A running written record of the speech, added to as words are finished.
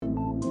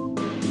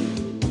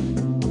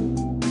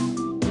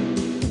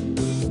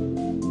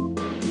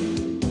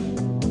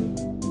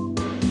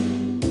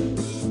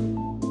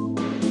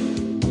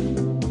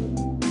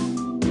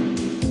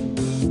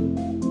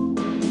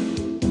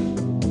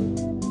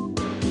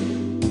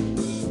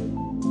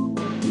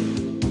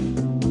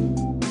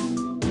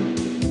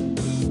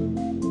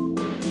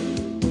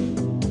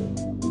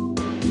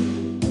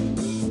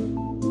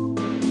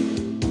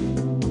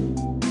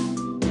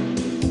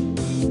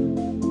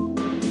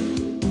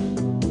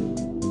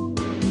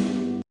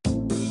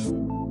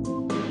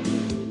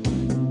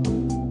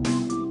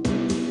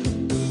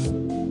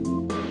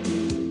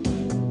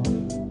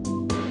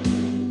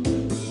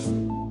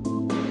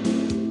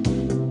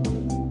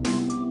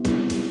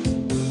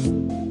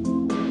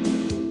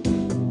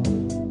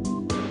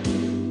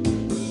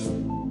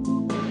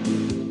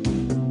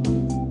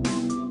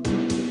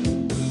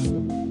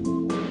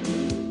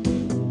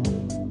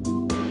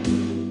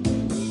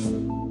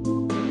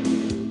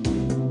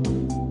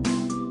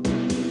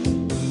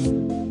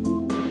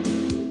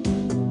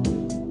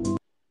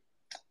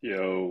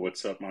Yo,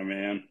 what's up, my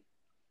man?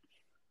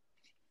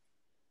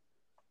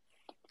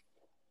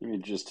 Give me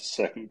just a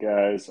second,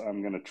 guys.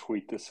 I'm going to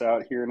tweet this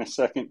out here in a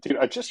second. Dude,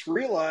 I just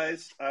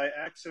realized I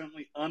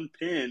accidentally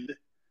unpinned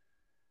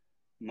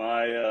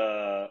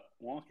my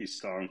Wonky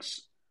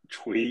Stonks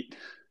tweet.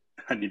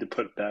 I need to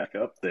put it back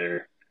up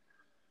there.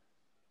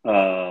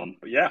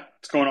 But yeah,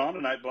 what's going on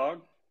tonight,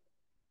 Bog?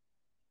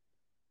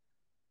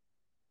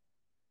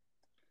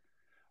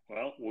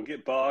 Well, we'll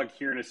get Bog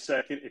here in a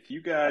second. If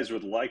you guys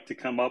would like to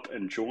come up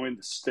and join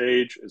the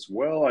stage as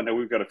well, I know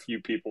we've got a few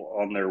people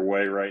on their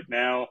way right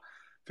now.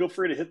 Feel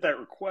free to hit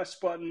that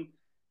request button,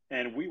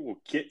 and we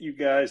will get you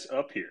guys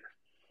up here.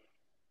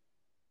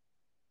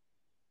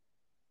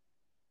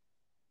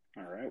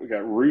 All right, we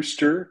got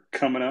Rooster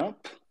coming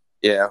up.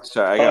 Yeah,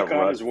 sorry, Puck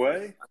on his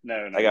way.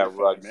 No, I got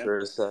rugged for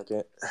a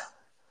second.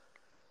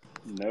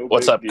 No,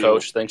 what's big up, deal.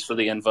 Coach? Thanks for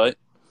the invite.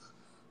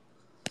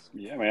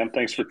 Yeah, man.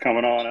 Thanks for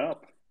coming on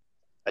up.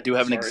 I do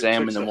have an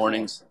exam in the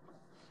mornings.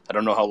 I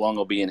don't know how long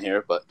I'll be in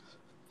here, but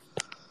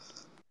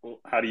well,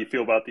 how do you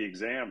feel about the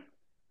exam?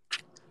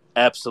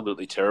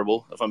 Absolutely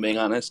terrible, if I'm being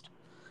honest.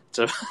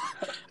 Dude,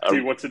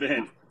 what's it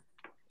in?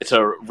 It's a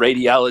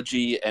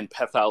radiology and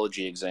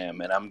pathology exam,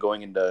 and I'm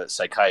going into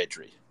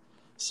psychiatry.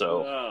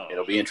 So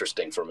It'll be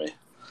interesting for me.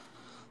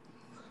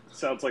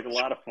 Sounds like a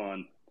lot of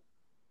fun.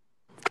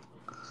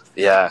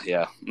 Yeah.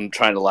 I'm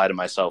trying to lie to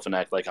myself and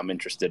act like I'm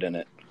interested in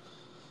it.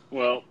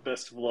 Well,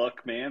 best of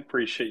luck, man.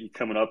 Appreciate you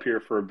coming up here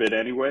for a bit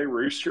anyway.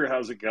 Rooster,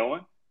 how's it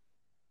going?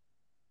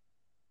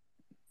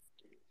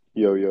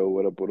 Yo,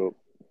 what up? Oh,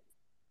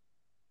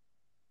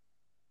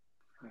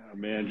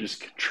 man,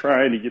 just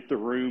trying to get the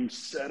room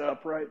set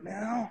up right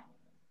now.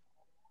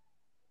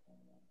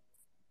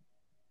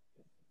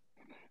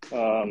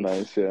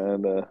 Nice, yeah,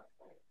 and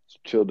it's a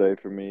chill day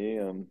for me.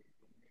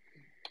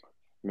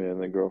 Me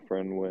and the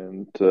girlfriend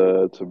went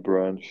to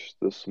brunch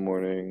this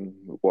morning,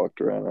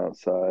 walked around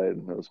outside,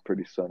 and it was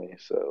pretty sunny,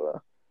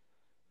 so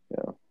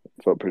yeah,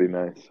 it felt pretty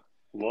nice.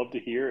 Love to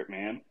hear it,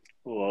 man.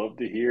 Love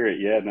to hear it.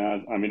 Yeah,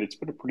 no, I mean, it's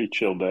been a pretty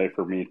chill day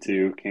for me,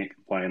 too. Can't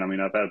complain. I mean,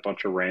 I've had a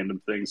bunch of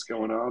random things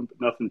going on, but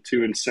nothing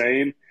too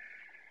insane.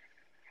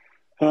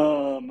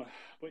 But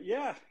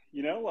yeah,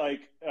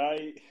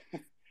 I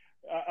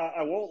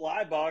won't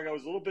lie, Bog. I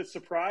was a little bit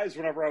surprised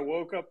whenever I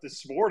woke up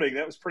this morning.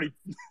 That was pretty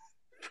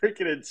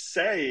freaking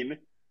insane.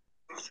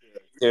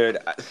 Dude,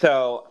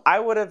 so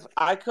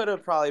I could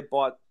have probably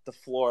bought the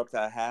floor up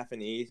to half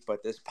an ETH,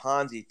 but this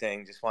Ponzi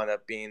thing just wound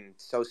up being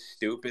so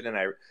stupid, and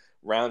I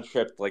round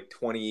tripped like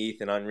 20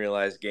 ETH in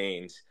unrealized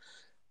gains.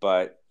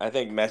 But I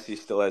think Messi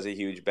still has a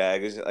huge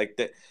bag. It's like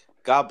that.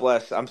 God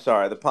bless. I'm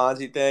sorry, the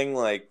Ponzi thing,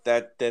 like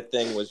that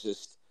thing was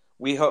just.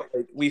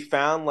 We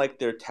found like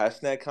their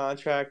testnet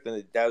contract,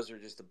 and those were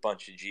just a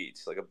bunch of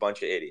Jeets, like a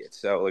bunch of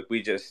idiots. So like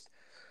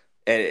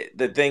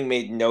the thing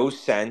made no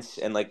sense,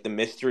 and like the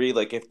mystery,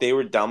 like if they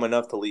were dumb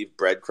enough to leave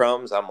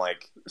breadcrumbs, I'm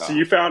like. So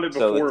you found it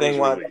before it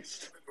was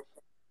released.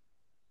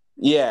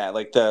 Yeah,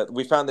 like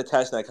we found the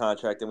testnet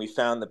contract, and we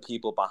found the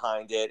people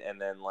behind it,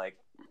 and then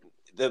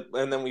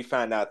we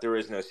found out there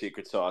is no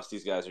secret sauce.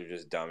 These guys are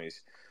just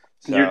dummies.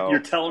 So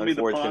you're telling me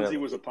the Ponzi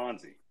was a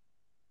Ponzi?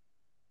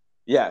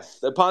 Yes,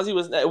 the Ponzi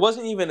it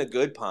wasn't even a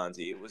good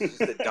Ponzi. It was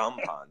just a dumb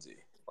Ponzi.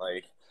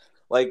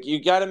 Like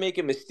you got to make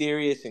it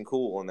mysterious and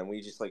cool, and then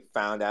we just like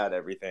found out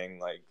everything.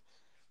 Like,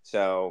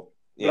 so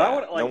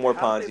yeah, no more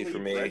Ponzi for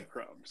me.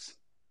 Breadcrumbs?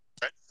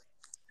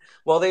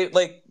 Well, they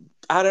like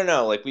I don't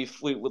know. Like we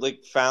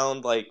like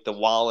found like the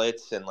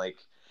wallets and like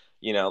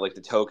like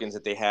the tokens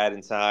that they had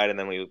inside, and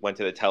then we went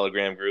to the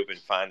Telegram group and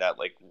find out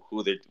like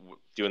who they're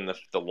doing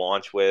the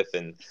launch with,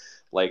 and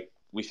like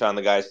we found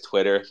the guy's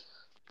Twitter.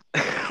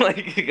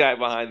 Like the guy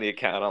behind the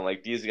account. I'm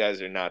like, these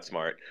guys are not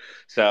smart.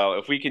 So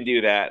if we can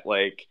do that,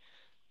 like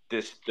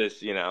this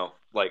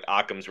like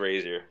Occam's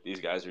razor, these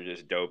guys are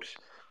just dopes.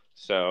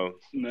 So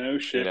no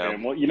shit,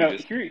 man. Well,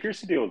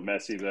 here's the deal with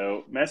Messi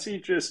though.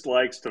 Messi just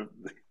likes to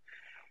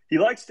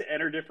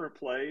enter different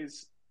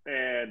plays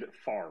and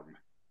farm,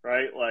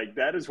 right? Like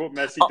that is what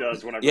Messi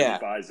does whenever he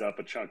buys up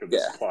a chunk of the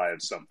supply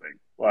of something.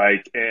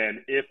 Like,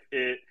 and if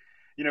it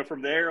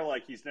from there,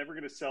 like he's never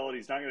going to sell it.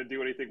 He's not going to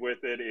do anything with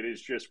it. It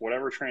is just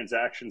whatever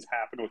transactions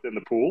happen within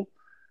the pool.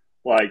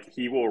 Like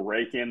he will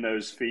rake in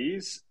those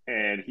fees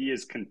and he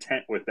is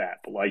content with that.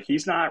 But like,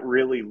 he's not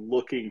really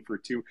looking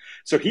for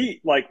so he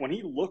like when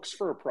he looks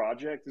for a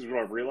project is what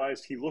I've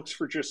realized. He looks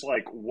for just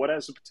like what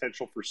has the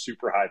potential for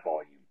super high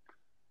volume.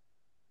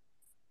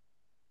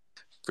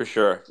 For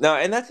sure. No,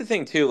 and that's the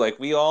thing too. Like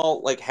we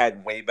all like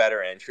had way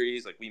better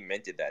entries. Like we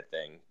minted that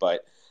thing,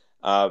 but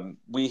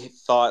we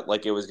thought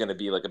like it was going to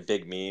be like a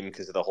big meme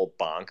because of the whole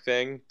bonk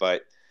thing,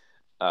 but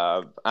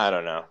I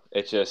don't know.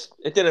 It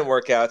didn't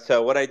work out.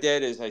 So what I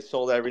did is I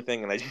sold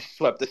everything and I just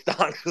swept the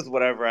stocks with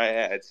whatever I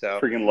had. So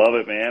freaking love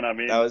it, man. I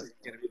mean, that was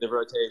going to be the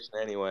rotation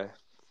anyway.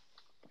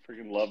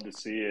 Freaking love to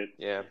see it.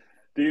 Yeah,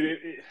 dude.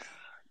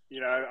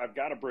 I've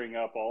got to bring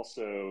up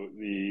also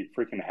the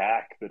freaking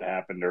hack that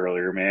happened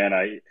earlier, man.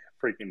 I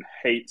freaking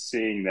hate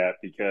seeing that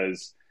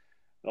because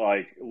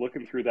like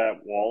looking through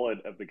that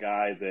wallet of the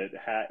guy that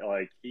had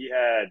like he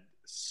had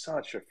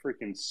such a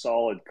freaking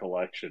solid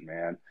collection,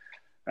 man.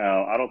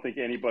 I don't think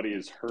anybody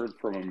has heard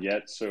from him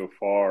yet so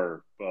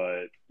far,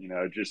 but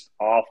just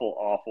awful,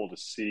 awful to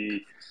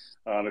see.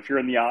 If you're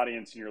in the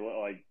audience and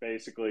you're like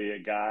basically a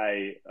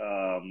guy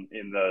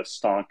in the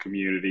stonk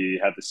community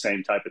had the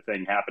same type of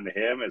thing happen to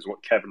him as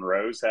what Kevin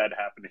Rose had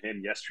happen to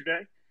him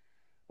yesterday.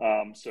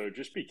 So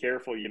just be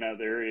careful.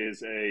 There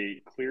is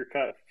a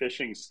clear-cut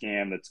phishing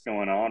scam that's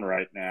going on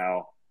right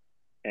now,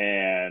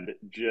 and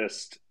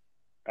just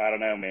I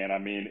don't know, man. I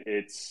mean,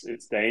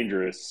 it's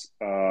dangerous.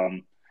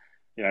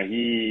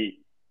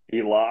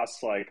 He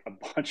lost like a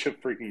bunch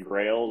of freaking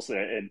grails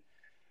and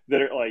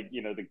that are like,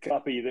 the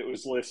guppy that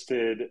was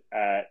listed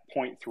at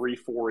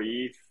 0.34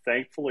 ETH.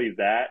 Thankfully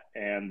that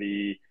and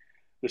the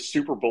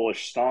super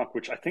bullish stonk,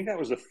 which I think that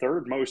was the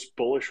third most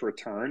bullish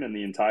return in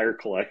the entire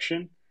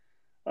collection.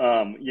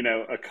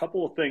 A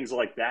couple of things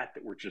like that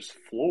were just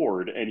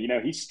floored. And,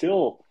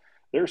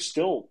 there's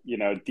still,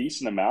 a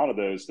decent amount of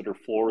those that are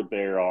floored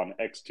there on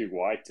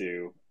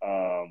X2Y2.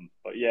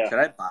 But yeah. Should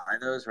I buy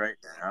those right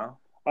now?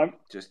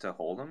 Just to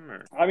hold them?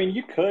 Or? I mean,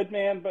 you could,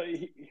 man, but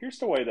here's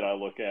the way that I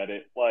look at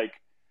it. Like,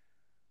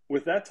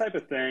 with that type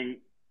of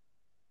thing,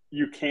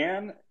 you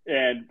can,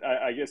 and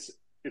I guess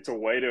it's a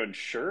way to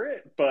ensure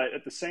it, but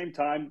at the same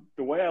time,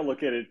 the way I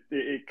look at it,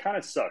 it kind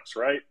of sucks,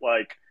 right?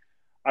 Like,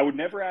 I would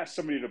never ask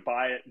somebody to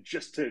buy it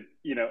just to,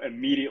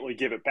 immediately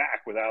give it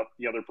back without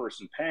the other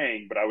person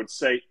paying. But I would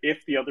say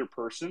if the other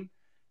person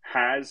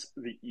has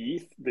the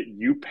ETH that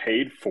you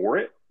paid for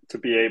it to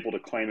be able to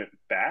claim it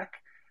back,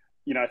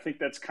 I think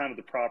that's kind of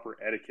the proper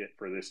etiquette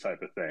for this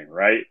type of thing,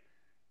 right?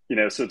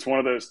 So it's one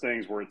of those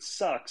things where it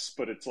sucks,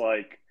 but it's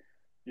like,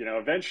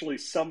 eventually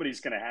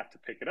somebody's going to have to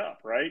pick it up,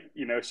 right?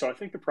 So I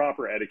think the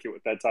proper etiquette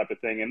with that type of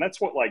thing, and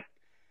that's what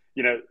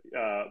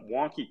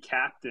Wonky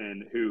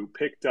Captain, who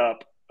picked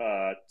up,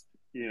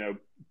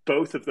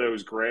 both of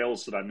those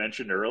grails that I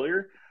mentioned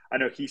earlier, I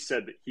know he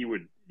said that he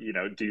would,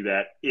 do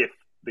that if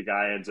the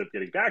guy ends up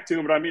getting back to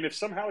him. But I mean, if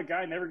somehow the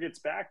guy never gets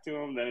back to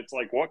him, then it's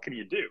like, what can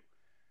you do?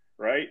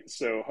 Right.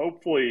 So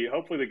hopefully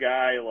the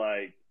guy,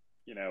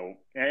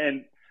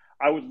 and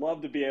I would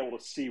love to be able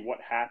to see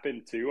what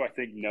happened too. I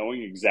think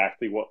knowing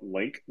exactly what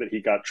link that he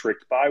got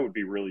tricked by would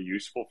be really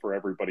useful for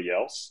everybody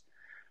else.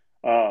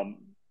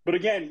 But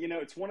again,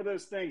 it's one of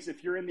those things.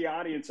 If you're in the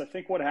audience, I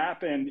think what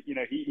happened,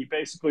 he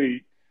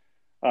basically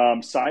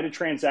signed a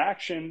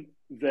transaction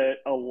that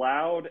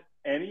allowed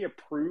any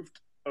approved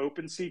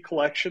OpenSea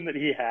collection that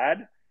he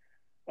had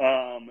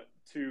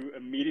to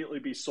immediately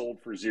be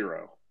sold for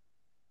zero.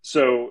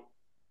 So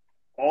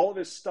all of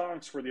his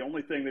stonks were the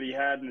only thing that he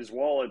had in his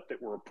wallet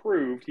that were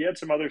approved. He had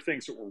some other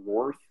things that were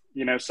worth,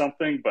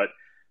 something, but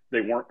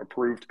they weren't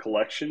approved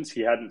collections.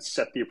 He hadn't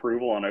set the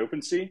approval on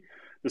OpenSea.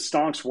 The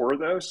stonks were,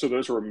 though, so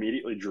those were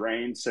immediately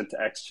drained, sent to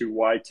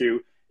X2Y2.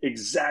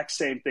 Exact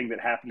same thing that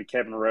happened to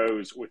Kevin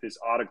Rose with his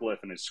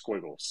autoglyph and his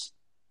squiggles.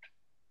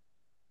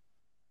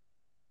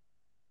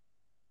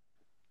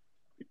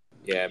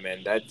 Yeah,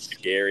 man, that's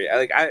scary.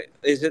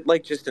 Is it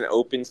like just an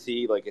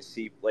OpenSea, like a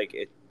sea, like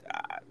it,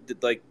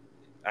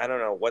 I don't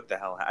know what the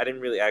hell. I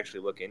didn't really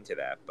actually look into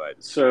that,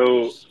 but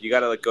so you got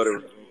to go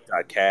to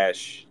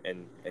cash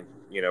and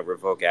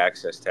revoke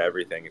access to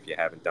everything if you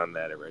haven't done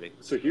that already.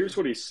 So here's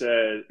what he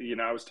said.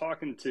 I was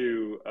talking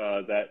to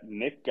that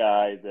Nick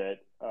guy that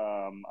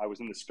I was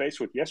in the space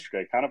with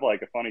yesterday. Kind of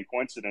like a funny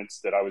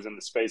coincidence that I was in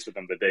the space with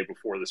him the day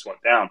before this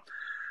went down.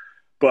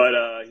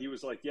 But he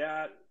was like,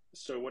 yeah.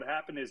 So what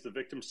happened is the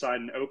victim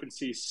signed an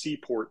OpenSea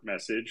Seaport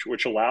message,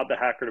 which allowed the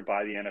hacker to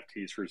buy the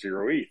NFTs for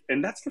 0 ETH.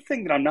 And that's the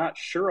thing that I'm not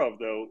sure of,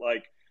 though.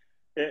 Like,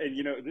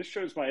 and this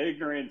shows my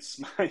ignorance.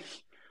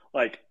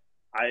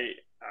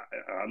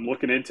 I'm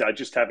looking into. I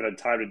just haven't had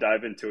time to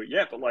dive into it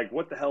yet. But like,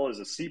 what the hell is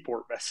a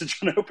Seaport message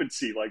on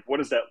OpenSea? Like, what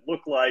does that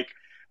look like?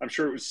 I'm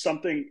sure it was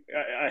something.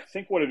 I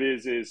think what it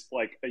is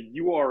like a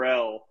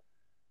URL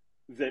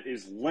that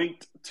is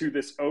linked to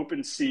this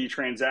OpenSea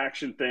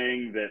transaction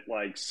thing that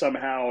like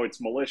somehow it's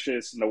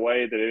malicious in the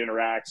way that it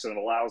interacts and it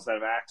allows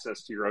them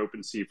access to your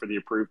OpenSea for the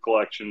approved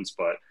collections.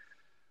 But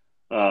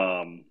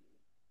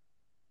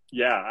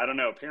yeah, I don't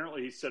know.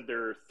 Apparently he said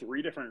there are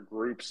 3 different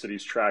groups that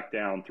he's tracked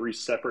down, 3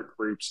 separate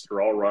groups that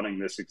are all running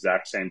this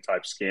exact same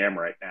type scam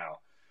right now.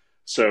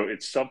 So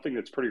it's something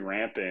that's pretty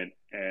rampant.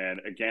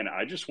 And again,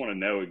 I just want to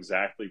know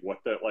exactly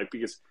what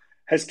because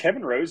has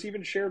Kevin Rose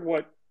even shared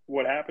what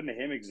happened to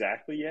him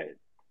exactly yet?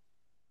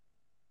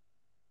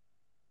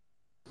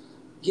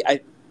 Yeah,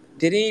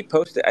 did he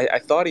post it? I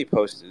thought he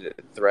posted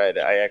a thread.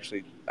 I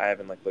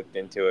haven't looked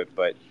into it,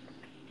 but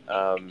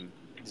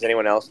does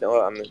anyone else know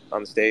on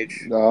the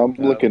stage? No, I'm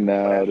looking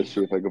now to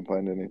see if I can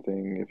find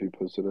anything. If he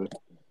posted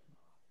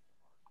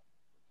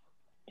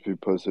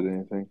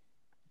anything.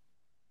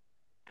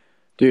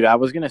 Dude, I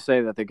was gonna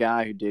say that the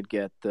guy who did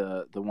get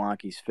the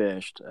wonkies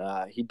fished,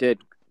 he did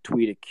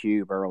tweet a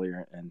cube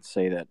earlier and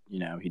say that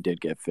he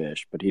did get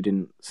fished, but he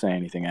didn't say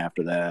anything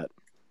after that.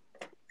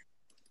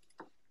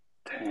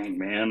 Dang,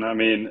 man. I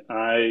mean,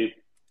 it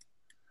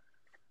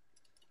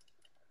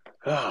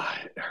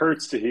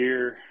hurts to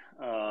hear.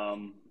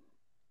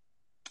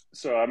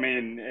 So I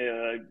mean,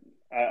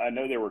 I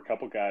know there were a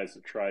couple guys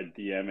that tried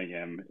DMing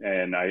him,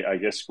 and I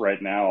guess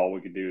right now all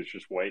we can do is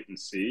just wait and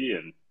see,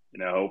 and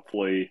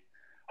hopefully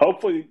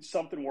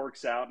something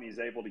works out, and he's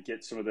able to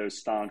get some of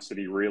those stonks that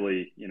he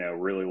really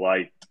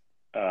liked,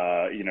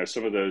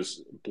 some of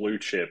those blue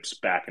chips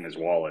back in his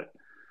wallet.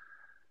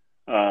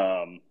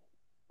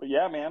 But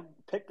yeah, man,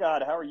 Pick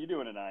God, how are you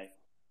doing tonight?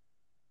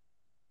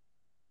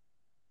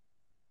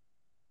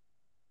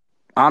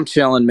 I'm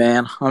chilling,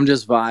 man. I'm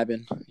just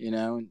vibing,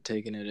 and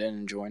taking it in,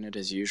 enjoying it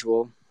as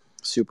usual.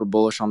 Super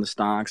bullish on the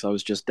stocks. I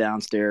was just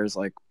downstairs,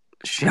 like,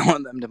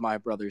 showing them to my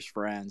brother's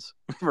friends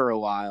for a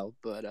while.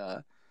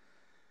 But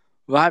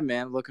vibe,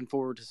 man. Looking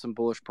forward to some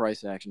bullish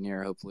price action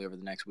here, hopefully over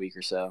the next week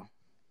or so.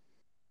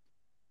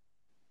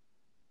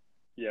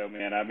 Yeah,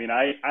 man. I mean,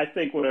 I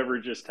think whatever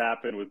just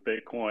happened with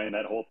Bitcoin,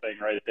 that whole thing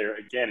right there,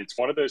 again, it's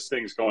one of those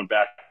things going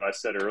back to what I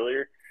said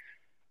earlier,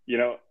 you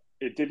know,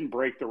 it didn't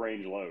break the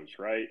range lows,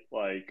 right?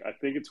 Like, I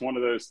think it's one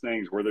of those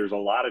things where there's a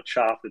lot of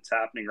chop that's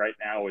happening right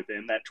now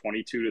within that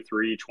 22 to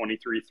 3,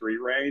 23 3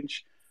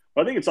 range.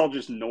 But I think it's all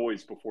just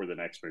noise before the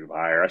next move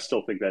higher. I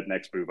still think that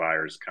next move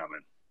higher is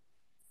coming.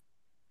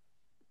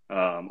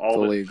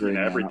 Fully agree,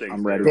 man. Everything's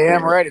I'm ready.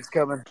 Damn right, it's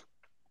coming.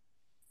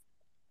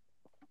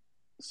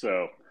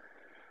 So,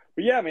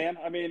 but yeah, man.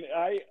 I mean,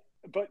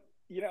 but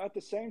at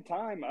the same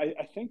time,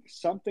 I think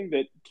something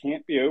that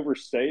can't be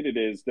overstated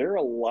is there are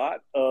a lot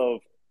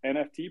of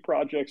NFT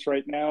projects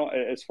right now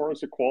as far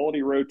as the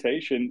quality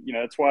rotation.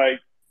 That's why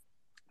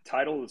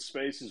title of the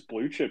space is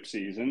blue chip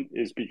season,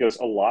 is because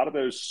a lot of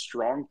those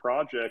strong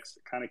projects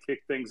that kind of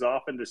kick things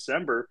off in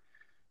December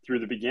through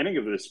the beginning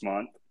of this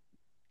month.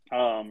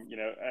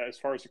 As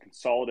far as the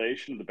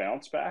consolidation, the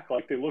bounce back,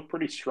 like they look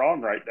pretty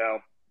strong right now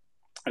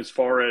as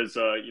far as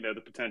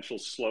the potential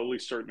slowly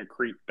starting to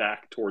creep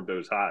back toward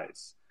those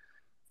highs.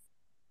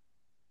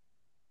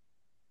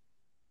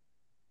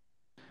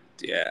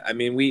 Yeah, I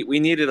mean, we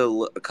needed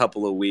a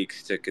couple of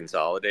weeks to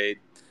consolidate.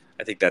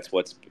 I think that's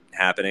what's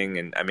happening.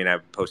 And I mean, I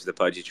posted the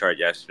pudgy chart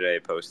yesterday,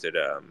 posted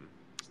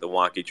the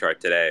wonky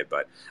chart today.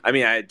 But I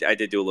mean, I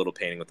did do a little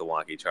painting with the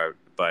wonky chart.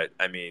 But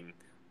I mean,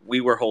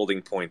 we were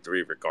holding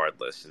 0.3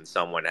 regardless, and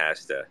someone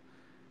has to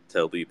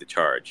lead the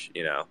charge.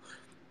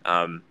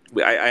 I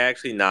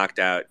actually knocked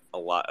out a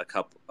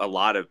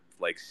lot of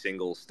like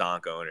single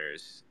stonk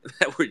owners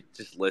that were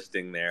just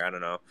listing there. I don't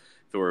know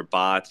if it were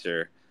bots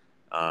or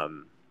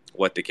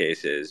what the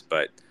case is,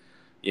 but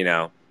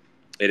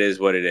it is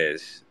what it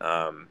is.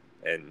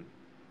 And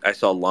I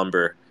saw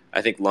lumber.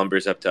 I think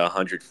lumber's up to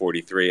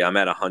 143. I'm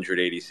at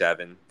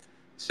 187,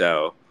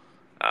 so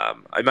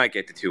I might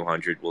get to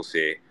 200. We'll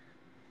see,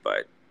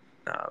 but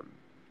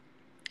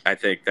I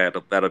think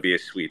that'll be a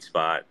sweet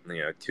spot.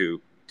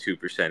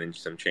 2% and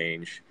some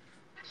change,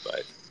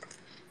 but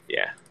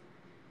yeah.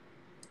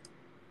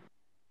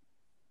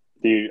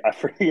 Dude, I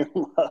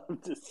freaking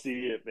love to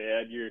see it,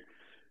 man. You're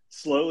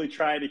slowly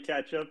trying to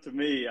catch up to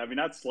me. I mean,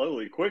 not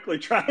slowly, quickly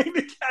trying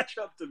to catch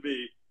up to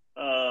me.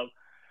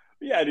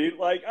 Yeah, dude.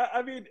 Like,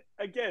 I mean,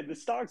 again, the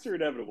stocks are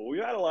inevitable.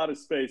 We've had a lot of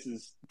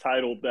spaces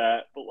titled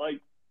that, but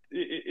like,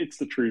 it's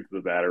the truth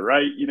of the matter,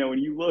 right? When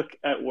you look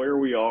at where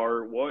we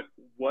are, what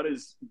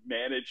has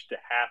managed to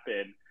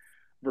happen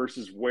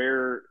versus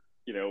where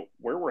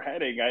we're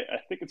heading, I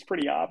think it's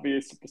pretty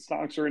obvious that the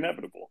stocks are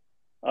inevitable.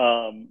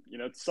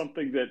 It's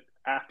something that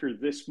after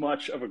this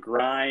much of a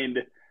grind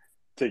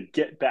to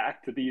get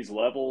back to these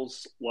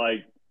levels,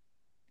 like,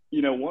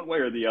 one way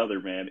or the other,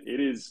 man, it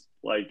is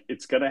like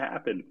it's gonna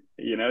happen.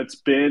 It's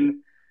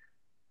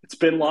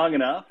been long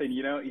enough, and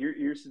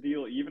here's the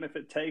deal. Even if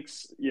it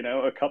takes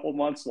a couple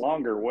months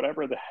longer,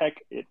 whatever the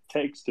heck it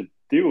takes to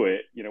do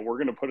it, we're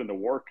gonna put in the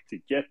work to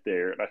get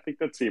there. And I think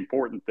that's the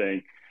important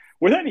thing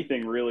with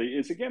anything really,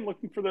 is again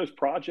looking for those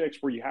projects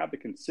where you have the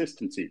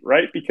consistency,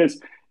 right?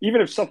 Because even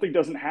if something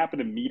doesn't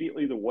happen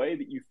immediately the way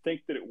that you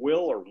think that it will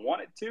or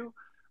want it to,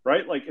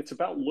 right? Like, it's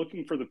about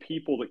looking for the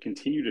people that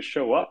continue to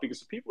show up, because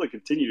the people that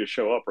continue to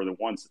show up are the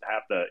ones that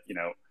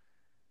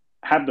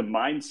have the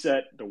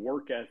mindset, the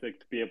work ethic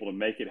to be able to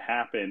make it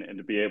happen and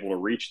to be able to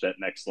reach that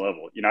next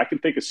level. I can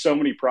think of so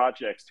many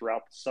projects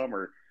throughout the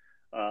summer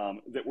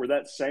that were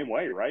that same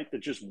way, right?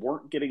 That just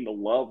weren't getting the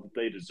love that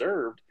they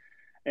deserved.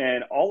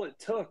 And all it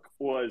took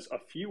was a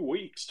few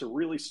weeks to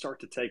really start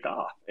to take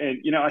off.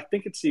 And, I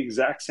think it's the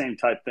exact same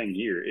type thing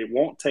here. It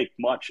won't take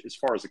much as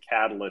far as a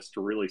catalyst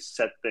to really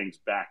set things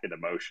back into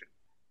motion.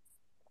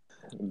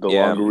 The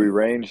longer we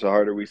range, the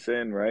harder we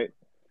sin, right?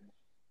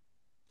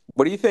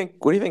 What do you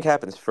think? What do you think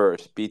happens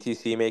first?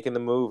 BTC making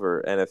the move,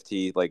 or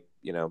NFT, like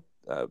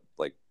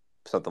like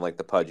something like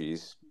the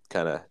pudgies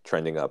kind of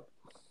trending up?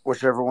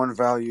 Whichever one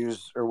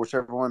values or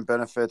whichever one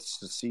benefits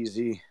the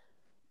CZ.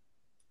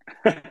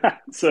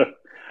 So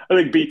I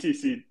think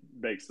BTC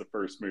makes the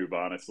first move,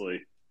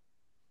 honestly.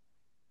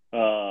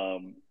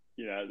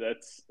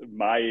 That's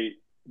my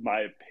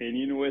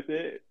opinion with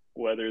it.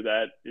 Whether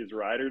that is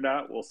right or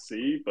not, we'll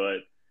see. But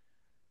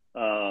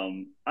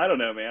I don't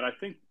know, man. I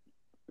think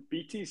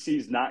BTC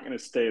is not going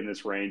to stay in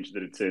this range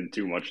that it's in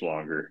too much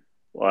longer.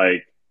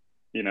 Like,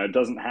 it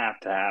doesn't have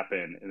to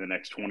happen in the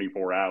next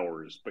 24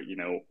 hours, but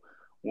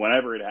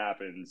whenever it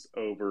happens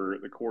over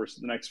the course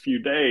of the next few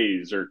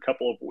days or a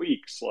couple of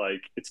weeks,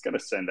 like it's going to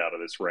send out of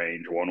this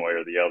range one way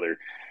or the other.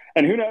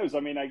 And who knows?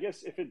 I mean, I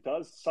guess if it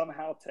does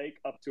somehow take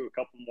up to a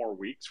couple more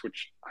weeks,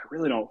 which I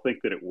really don't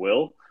think that it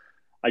will,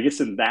 I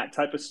guess in that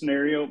type of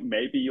scenario,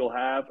 maybe you'll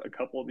have a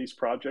couple of these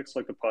projects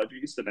like the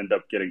Pudgies that end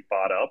up getting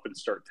bought up and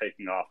start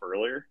taking off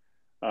earlier.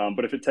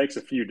 But if it takes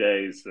a few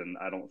days, then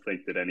I don't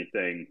think that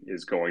anything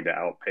is going to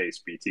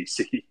outpace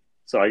BTC.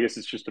 So I guess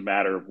it's just a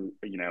matter of,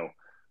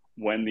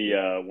 when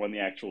the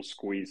actual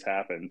squeeze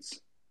happens.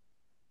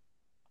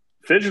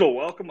 Digital,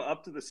 welcome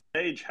up to the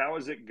stage. How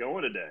is it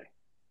going today?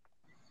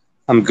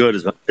 I'm good.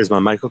 Is my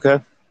mic okay?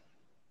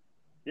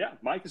 Yeah,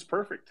 mic is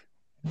perfect.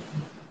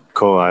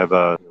 Cool.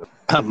 I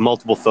have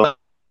multiple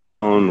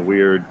phone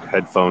weird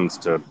headphones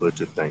to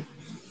Bluetooth thing.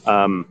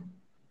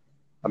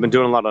 I've been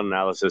doing a lot of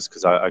analysis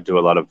because I do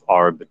a lot of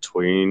arb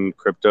between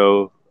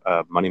crypto,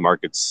 money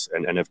markets,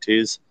 and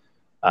NFTs.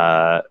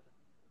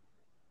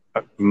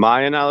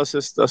 My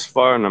analysis thus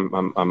far, and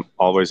I'm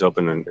always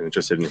open and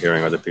interested in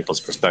hearing other people's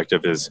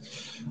perspective, is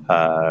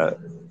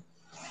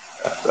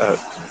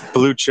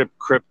blue chip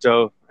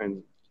crypto,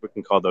 and we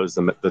can call those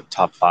the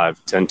top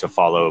 5, tend to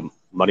follow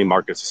money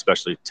markets,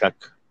 especially tech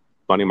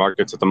money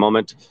markets at the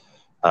moment.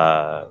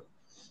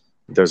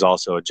 There's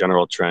also a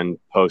general trend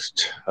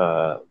post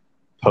the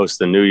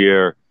new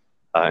year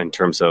in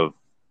terms of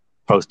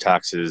post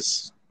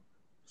taxes,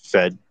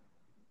 Fed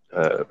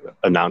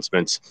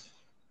announcements.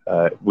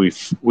 We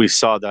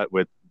saw that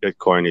with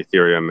Bitcoin,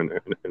 Ethereum, and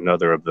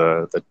another of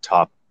the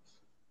top,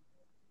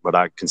 what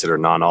I consider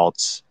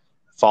non-alts,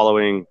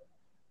 following.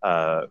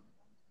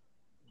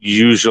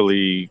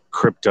 Usually,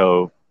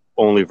 crypto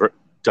only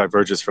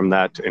diverges from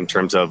that in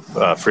terms of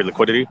free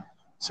liquidity.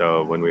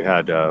 So when we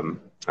had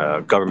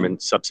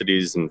government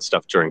subsidies and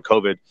stuff during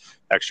COVID,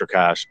 extra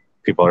cash,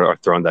 people are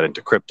throwing that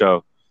into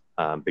crypto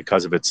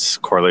because of its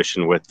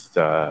correlation with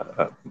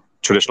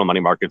traditional money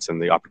markets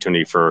and the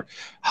opportunity for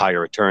higher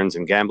returns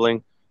in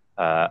gambling.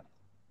 I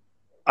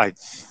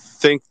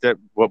think that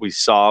what we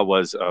saw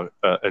was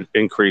an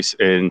increase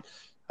in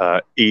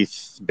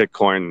ETH,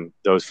 Bitcoin.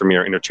 Those for me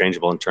are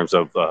interchangeable in terms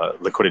of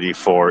liquidity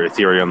for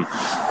Ethereum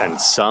and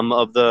some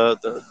of the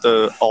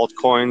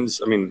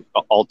altcoins. I mean,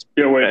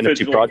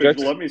 NFT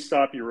projects. Let me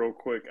stop you real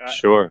quick.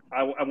 Sure.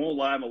 I won't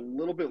lie. I'm a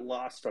little bit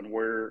lost on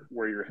where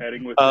you're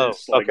heading with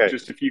this. Like, okay.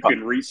 Just if you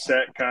can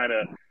reset kind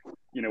of,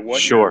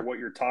 what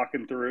you're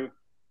talking through.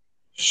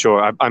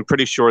 Sure. I'm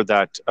pretty sure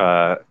that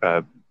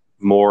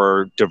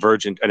more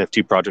divergent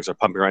NFT projects are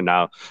pumping right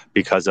now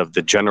because of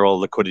the general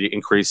liquidity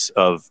increase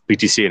of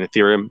BTC and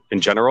Ethereum in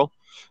general.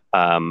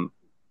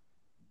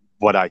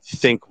 What I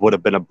think would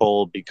have been a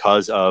bull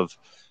because of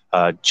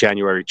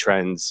January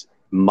trends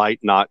might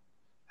not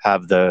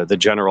have the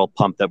general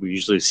pump that we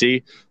usually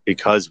see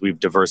because we've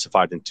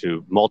diversified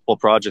into multiple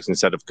projects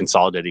instead of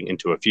consolidating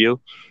into a few.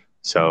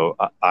 So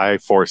I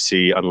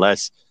foresee,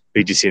 unless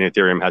BTC and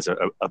Ethereum has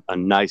a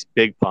nice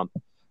big pump,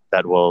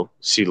 that will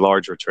see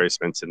large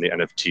retracements in the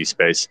NFT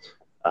space,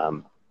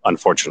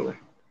 unfortunately.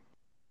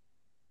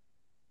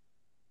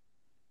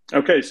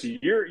 Okay, so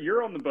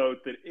you're on the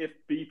boat that if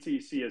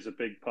BTC has a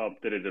big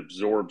pump, that it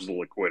absorbs the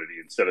liquidity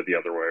instead of the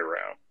other way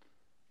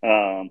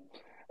around.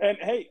 And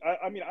hey,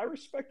 I mean, I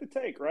respect the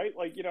take, right?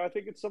 Like, I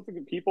think it's something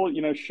that people,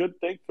 should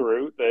think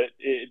through, that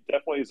it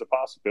definitely is a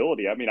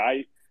possibility. I mean,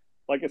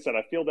 like I said,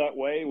 I feel that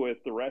way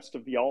with the rest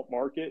of the alt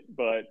market,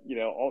 but,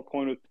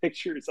 altcoin with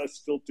pictures, I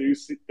still do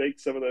think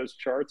some of those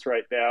charts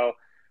right now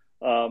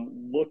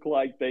look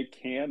like they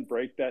can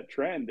break that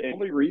trend. And the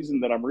only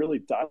reason that I'm really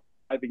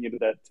diving into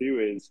that too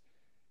is,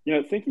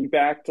 thinking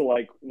back to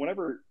like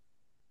whenever,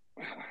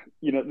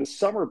 the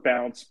summer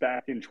bounce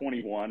back in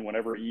 21,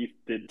 whenever ETH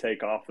did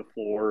take off the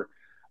floor,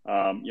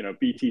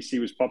 BTC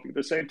was pumping at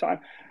the same time.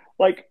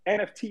 Like,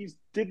 NFTs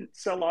didn't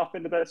sell off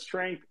into that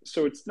strength,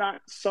 so it's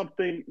not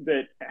something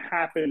that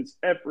happens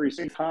every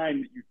single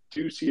time that you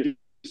do see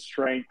a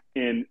strength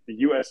in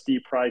the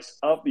USD price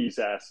of these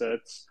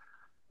assets.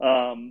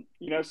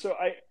 So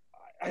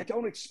I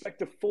don't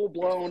expect a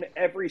full-blown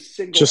every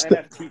single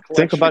NFT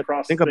collection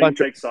across the thing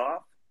takes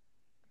off.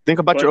 Think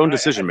about your own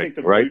decision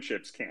making, right? Blue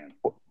chips can.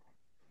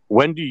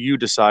 When do you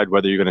decide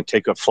whether you're going to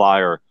take a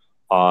flyer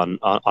on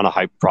a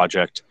hype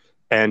project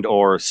and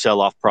or sell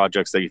off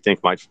projects that you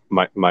think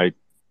might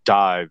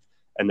dive,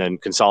 and then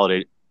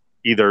consolidate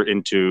either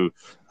into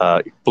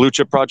blue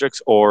chip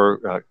projects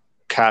or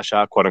cash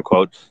out, quote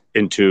unquote,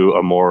 into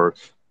a more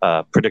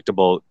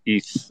predictable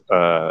ETH,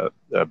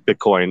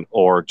 Bitcoin,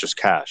 or just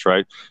cash,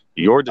 right?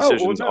 Your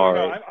decisions are.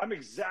 No. I'm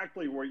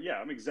exactly where. Yeah,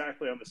 I'm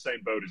exactly on the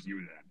same boat as you.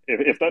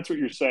 Then, if that's what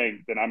you're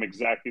saying, then I'm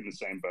exactly in the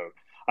same boat.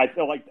 I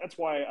feel like that's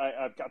why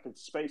I've got the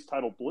space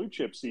title Blue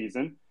Chip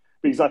Season,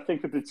 because I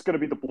think that it's going to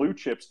be the blue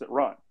chips that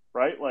run.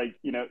 Right? Like,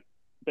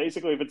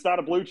 basically, if it's not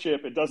a blue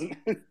chip, it doesn't,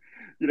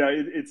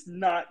 it's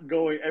not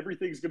going,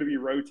 everything's going to be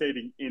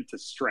rotating into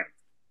strength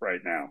right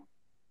now.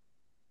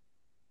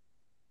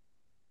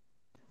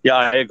 Yeah,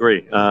 I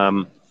agree.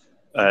 And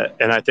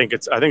I think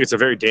it's a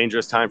very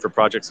dangerous time for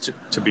projects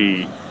to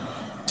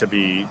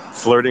be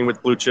flirting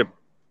with blue chip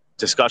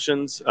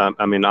discussions.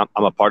 I mean, I'm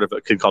a part of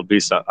a kid called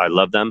Beast. I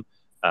love them.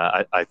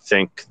 I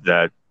think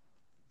that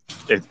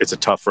it's a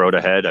tough road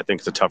ahead. I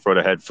think it's a tough road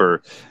ahead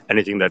for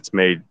anything that's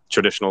made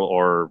traditional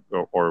or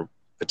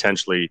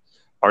potentially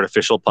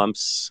artificial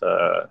pumps,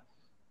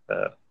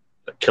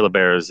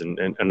 kilobears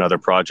and other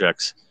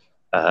projects.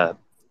 At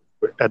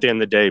the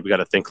end of the day, we got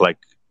to think like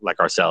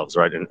ourselves,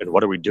 right? And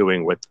what are we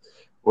doing with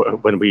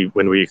when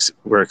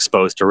we're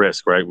exposed to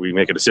risk, right? We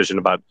make a decision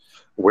about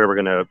where we're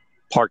going to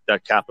park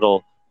that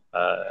capital,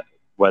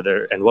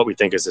 whether and what we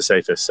think is the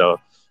safest. So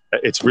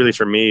it's really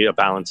for me a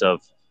balance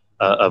of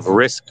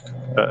risk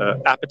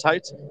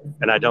appetite,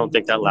 and I don't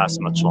think that lasts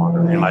much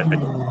longer, in my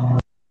opinion.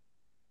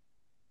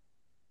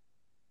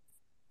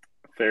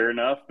 Fair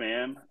enough,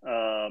 man.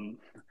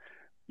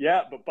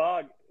 Yeah, but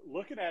Bog,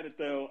 looking at it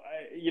though,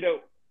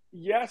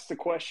 you asked the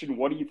question,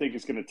 what do you think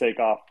is going to take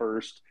off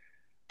first,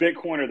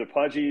 Bitcoin or the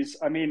pudgies?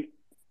 I mean,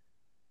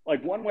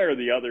 like one way or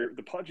the other,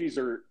 the pudgies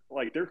are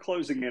like they're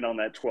closing in on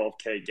that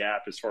 12K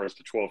gap as far as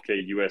the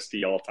 12K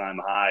USD all-time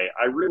high.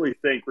 I really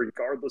think,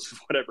 regardless of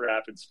whatever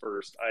happens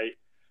first,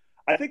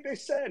 I think they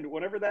send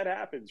whenever that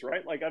happens,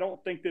 right? Like I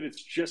don't think that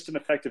it's just an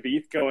effect of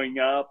ETH going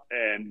up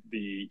and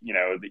the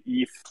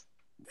ETH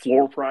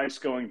floor price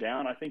going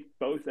down. I think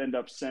both end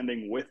up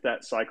sending with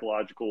that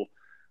psychological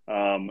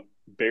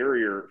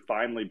barrier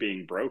finally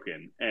being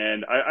broken.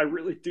 And I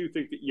really do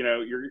think that,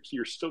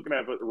 you're still going to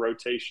have a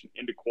rotation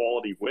into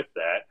quality with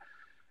that.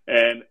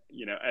 And,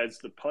 as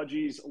the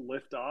pudgies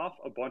lift off,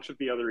 a bunch of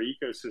the other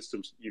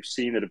ecosystems you've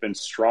seen that have been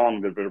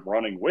strong, that have been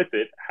running with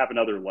it, have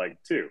another leg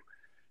too.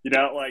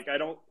 I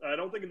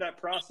don't think in that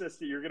process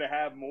that you're going to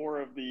have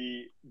more of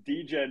the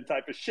degen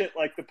type of shit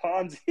like the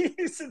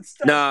Ponzi's and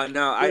stuff. No,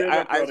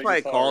 that's why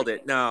I called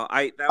it. No,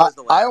 that was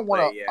the last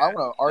play. Yeah, I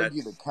want to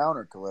argue the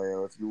counter,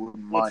 Kaleo, if you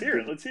wouldn't mind.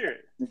 Let's hear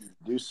it.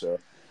 Do so.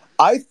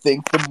 I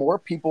think the more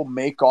people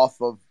make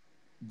off of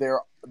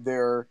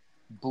their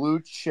blue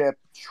chip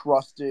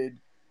trusted,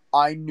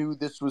 I knew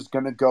this was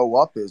going to go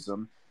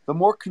upism, the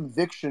more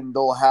conviction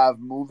they'll have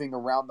moving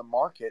around the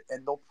market,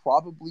 and they'll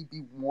probably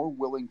be more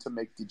willing to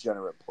make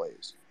degenerate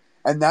plays.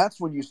 And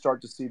that's when you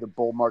start to see the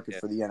bull market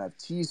for the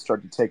NFTs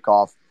start to take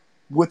off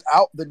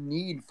without the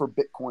need for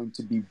Bitcoin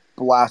to be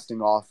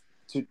blasting off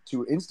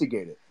to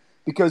instigate it.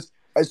 Because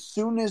as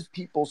soon as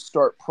people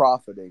start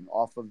profiting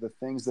off of the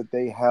things that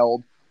they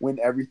held when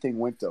everything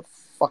went to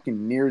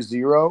fucking near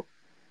zero,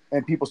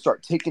 and people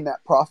start taking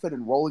that profit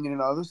and rolling it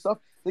into other stuff,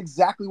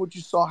 exactly what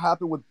you saw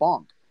happen with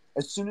Bonk.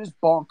 As soon as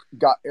Bonk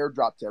got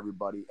airdropped to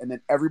everybody and then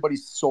everybody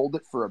sold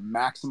it for a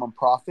maximum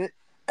profit,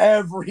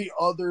 every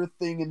other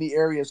thing in the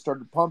area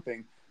started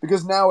pumping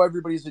because now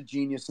everybody's a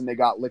genius and they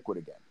got liquid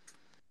again.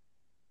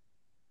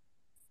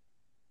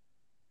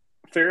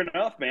 Fair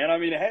enough, man. I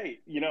mean, hey,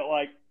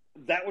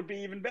 that would be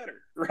even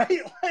better, right?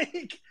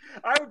 Like,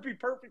 I would be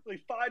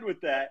perfectly fine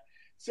with that.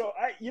 So,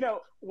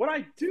 what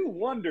I do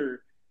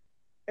wonder,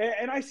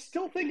 and I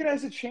still think it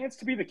has a chance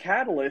to be the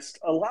catalyst.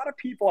 A lot of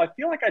people, I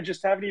feel like I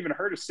just haven't even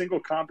heard a single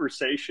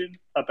conversation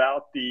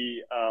about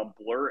the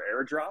Blur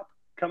airdrop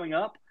coming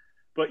up.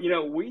 But,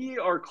 we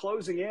are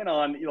closing in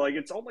on,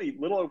 it's only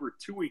a little over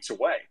 2 weeks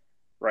away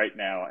right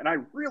now. And I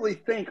really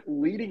think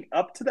leading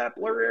up to that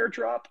Blur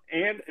airdrop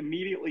and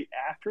immediately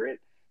after it,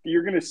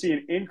 you're going to see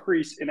an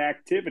increase in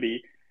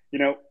activity.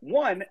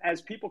 One,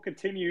 as people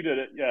continue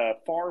to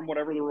farm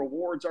whatever the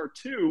rewards are.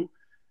 Two,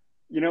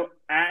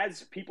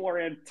 as people are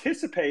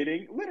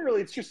anticipating,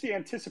 literally, it's just the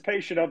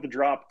anticipation of the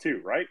drop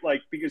too, right?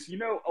 Like, because,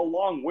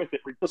 along with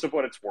it, regardless of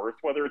what it's worth,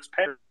 whether it's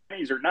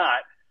pennies or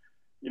not,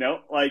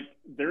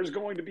 there's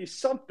going to be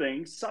some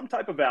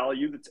type of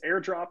value that's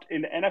airdropped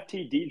into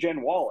NFT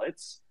degen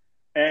wallets.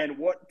 And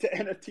what do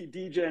NFT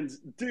degens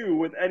do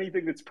with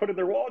anything that's put in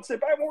their wallets? They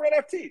buy more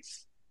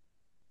NFTs.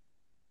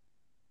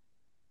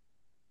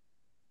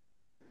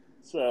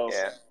 So,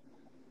 yeah,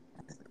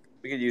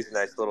 we could use a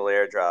nice little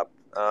airdrop.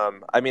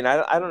 I mean,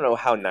 I don't know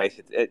how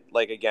nice it.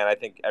 Like, again, I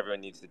think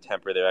everyone needs to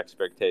temper their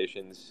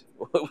expectations,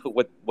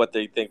 what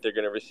they think they're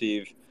going to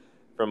receive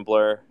from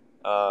Blur.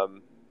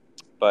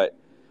 But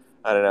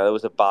I don't know. It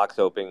was a box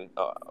opening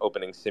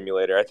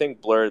simulator. I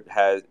think Blur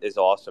is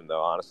awesome,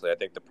 though. Honestly, I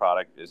think the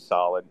product is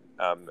solid.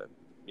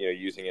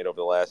 Using it over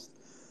the last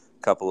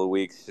couple of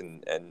weeks,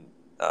 and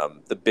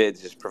the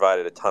bids just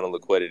provided a ton of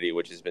liquidity,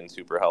 which has been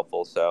super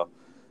helpful. So,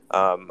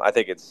 I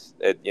think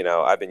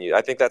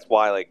I think that's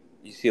why, like,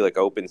 you see, like,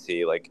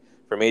 OpenSea, like,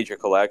 for major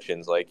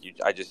collections, like,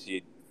 I just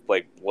see,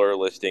 like, Blur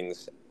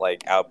listings,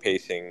 like,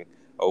 outpacing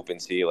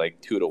OpenSea,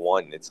 like,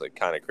 2-1. It's, like,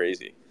 kind of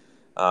crazy.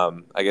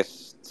 I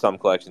guess some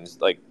collections,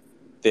 like,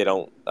 they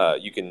don't,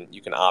 you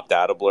can opt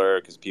out of Blur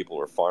because people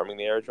were farming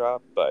the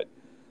airdrop, but,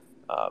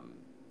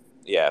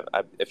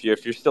 if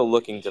you're still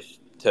looking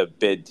to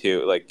bid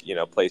to, like,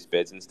 place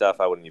bids and stuff,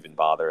 I wouldn't even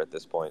bother at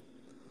this point.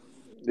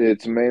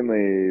 It's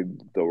mainly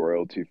the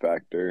royalty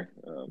factor.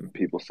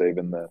 People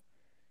saving the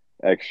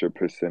extra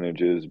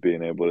percentages,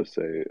 being able to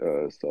say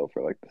sell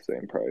for like the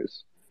same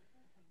price,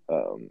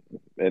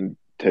 and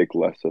take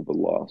less of a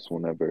loss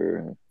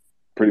whenever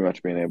pretty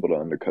much being able to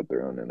undercut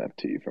their own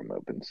NFT from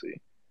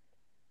OpenSea.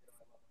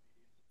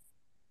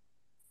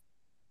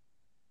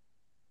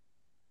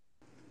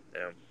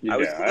 Yeah,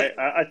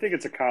 I think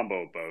it's a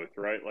combo of both,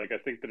 right? Like I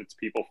think that it's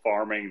people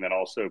farming, then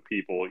also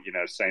people,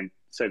 same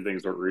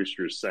things what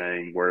Rooster's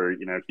saying, where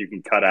if you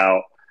can cut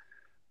out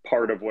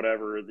part of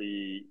whatever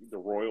the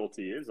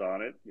royalty is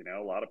on it,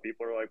 a lot of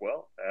people are like,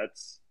 well,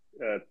 that's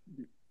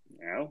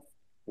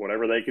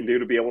whatever they can do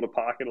to be able to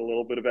pocket a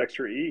little bit of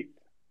extra ETH.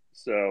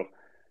 So,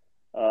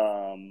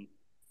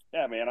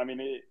 yeah, man. I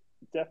mean, it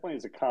definitely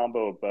is a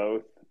combo of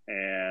both,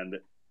 and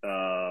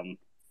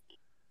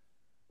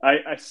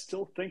I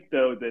still think,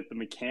 though, that the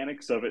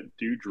mechanics of it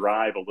do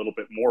drive a little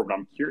bit more, but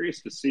I'm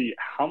curious to see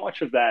how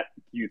much of that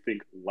do you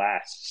think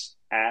lasts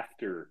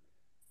after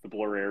the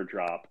Blur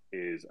airdrop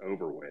is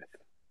over with?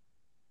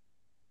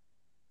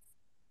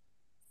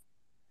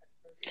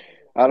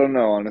 I don't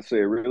know, honestly.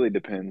 It really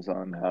depends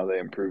on how they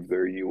improve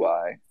their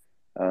UI.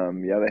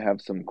 Yeah, they have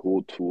some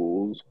cool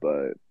tools,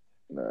 but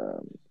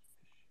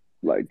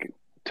like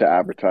to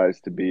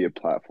advertise to be a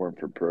platform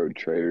for pro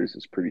traders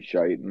is pretty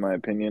shite, in my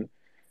opinion.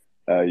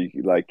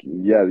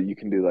 You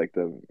can do like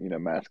the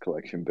mass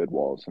collection bid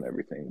walls and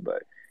everything,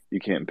 but you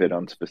can't bid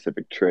on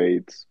specific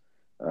trades.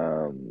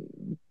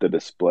 The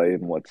display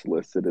and what's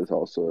listed is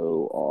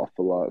also off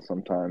a lot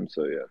sometimes.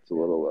 So yeah,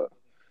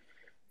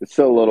 it's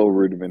still a little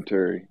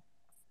rudimentary.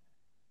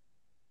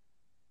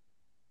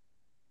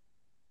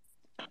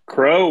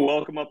 Crow,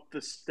 welcome up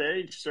the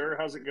stage, sir.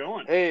 How's it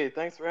going? Hey,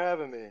 thanks for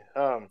having me.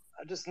 I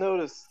just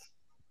noticed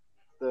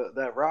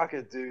that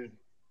Rocket dude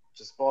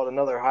just bought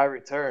another high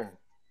return.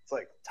 It's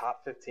like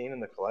top 15 in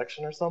the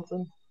collection or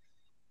something.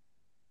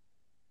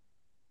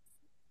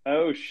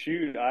 Oh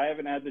shoot, I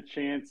haven't had the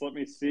chance. Let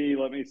me see.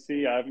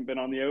 I haven't been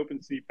on the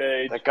OpenSea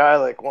page. That guy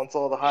wants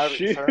all the high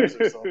returns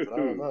or something. I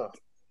don't know.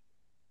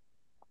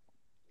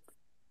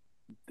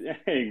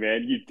 Dang,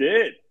 man, you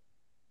did.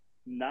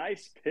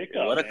 Nice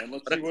pickup, man.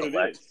 Let's see what it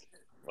is.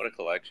 What a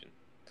collection.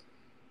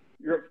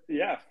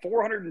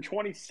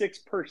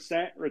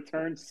 426%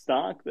 return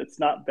stock. That's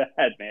not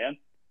bad, man.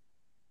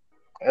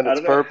 And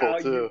it's purple, I don't know how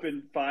too. you've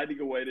been finding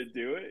a way to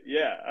do it.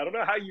 Yeah, I don't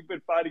know how you've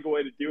been finding a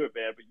way to do it,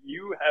 man, but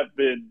you have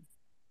been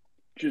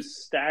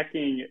just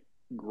stacking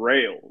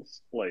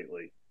grails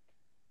lately.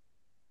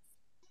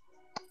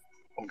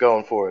 I'm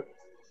going for it.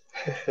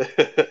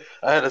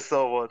 I had to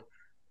sell one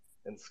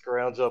and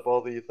scrounge up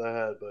all the ETH I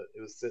had, but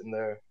it was sitting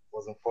there.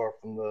 Wasn't far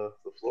from the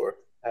floor.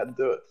 Had to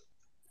do it.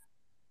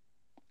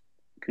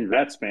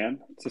 Congrats,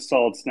 man. It's a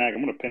solid snag.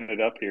 I'm going to pin it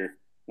up here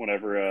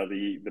whenever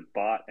the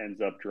bot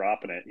ends up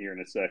dropping it here in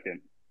a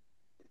second.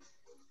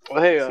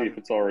 Well, hey, see if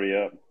it's already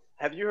up.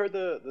 Have you heard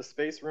the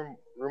space room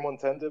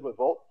 110 did with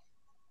Volt?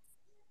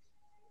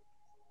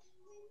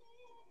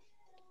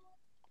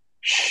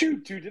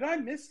 Shoot, dude, did I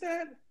miss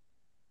that?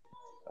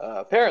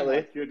 Apparently.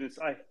 Oh my goodness,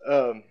 I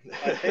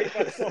hate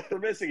myself for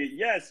missing it.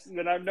 Yes,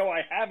 but I know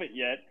I haven't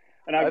yet,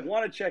 and I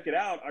want to check it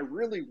out. I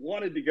really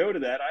wanted to go to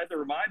that. I had the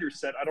reminder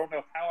set. I don't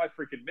know how I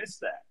freaking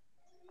missed that.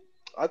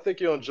 I think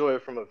you'll enjoy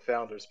it from a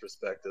founder's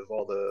perspective,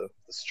 all the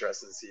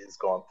stresses he's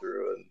gone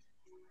through and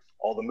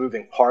all the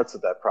moving parts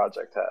that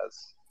project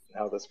has, and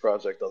how this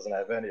project doesn't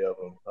have any of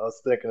them. I was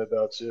thinking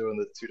about you and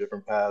the two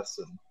different paths,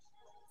 and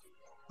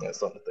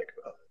something to think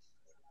about.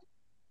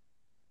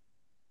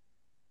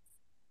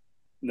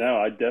 No,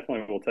 I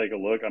definitely will take a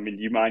look. I mean,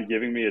 do you mind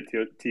giving me a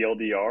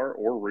TLDR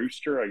or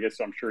Rooster? I guess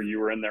I'm sure you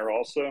were in there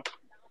also.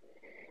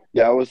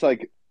 Yeah, I was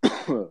like,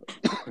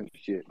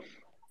 shit,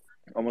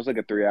 almost like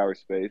a 3-hour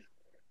space.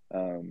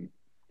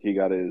 He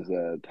got his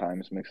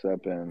times mixed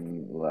up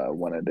and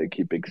wanted to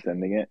keep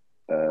extending it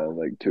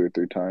like 2 or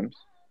 3 times.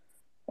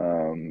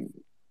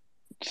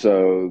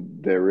 So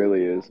there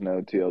really is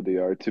no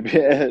TLDR to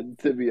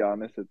be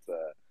honest. It's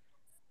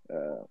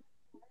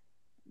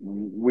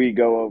we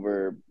go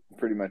over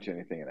pretty much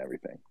anything and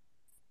everything.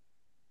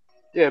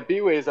 Yeah,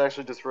 B-Ways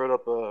actually just wrote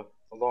up a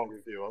long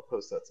review. I'll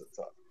post that to the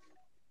top.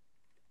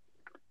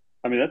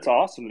 I mean, that's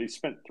awesome that he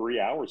spent 3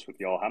 hours with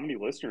y'all. How many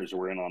listeners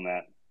were in on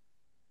that?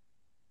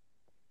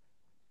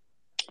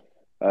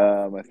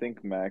 I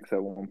think max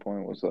at one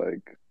point was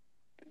like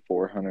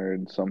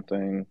 400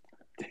 something.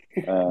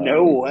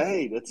 No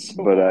way. That's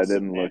so but awesome, I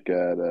didn't man. look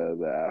at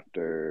the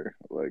after,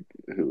 like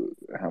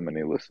how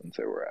many listens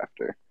there were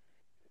after.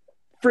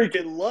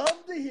 Freaking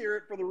love to hear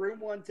it for the Room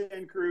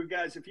 110 crew.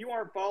 Guys, if you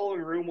aren't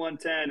following Room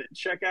 110,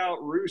 check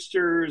out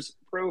Rooster's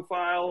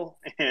profile,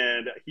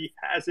 and he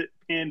has it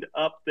pinned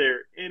up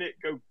there in it.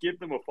 Go give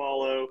them a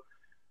follow.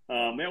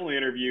 They only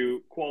interview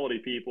quality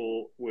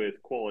people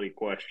with quality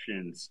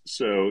questions,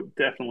 so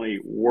definitely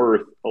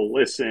worth a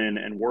listen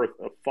and worth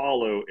a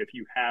follow if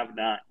you have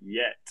not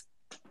yet.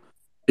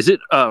 Is it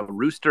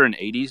Rooster and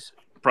 80s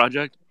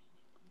project?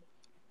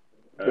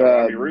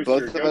 Rooster,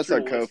 both of us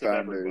are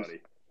co-founders.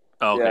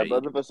 Okay. Yeah,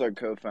 both of us are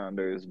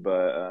co-founders,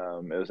 but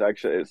it was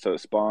actually it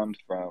spawned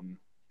from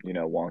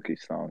Wonky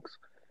Stonks.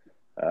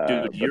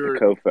 Dude,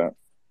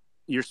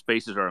 your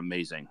spaces are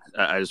amazing.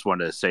 I just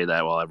wanted to say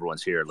that while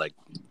everyone's here. Like,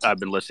 I've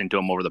been listening to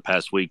them over the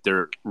past week.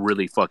 They're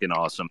really fucking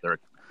awesome. They're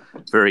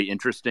very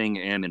interesting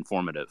and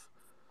informative.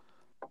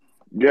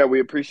 Yeah,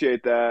 we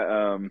appreciate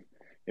that.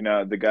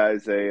 The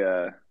guys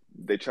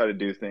they try to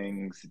do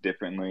things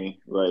differently,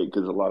 right?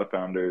 Because a lot of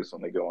founders,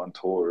 when they go on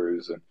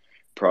tours and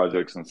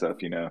projects and stuff,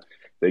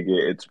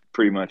 it's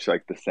pretty much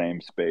like the same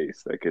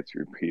space that gets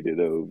repeated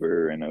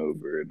over and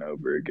over and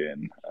over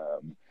again.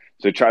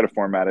 So try to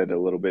format it a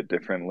little bit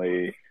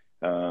differently.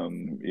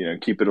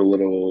 Keep it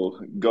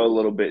go a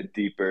little bit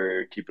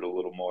deeper, keep it a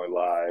little more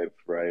live,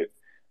 right?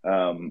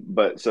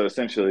 But so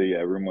essentially, yeah,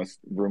 Room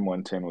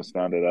 110 was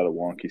founded out of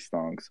Wonky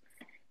Stonks.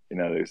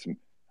 There's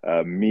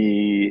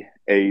me,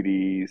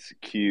 80s,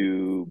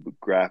 Cube,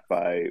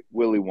 Graphite,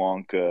 Willy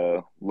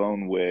Wonka,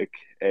 Lone Wick,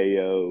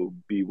 AO,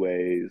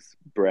 B-Ways,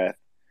 Breath,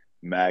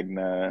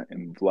 Magna,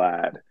 and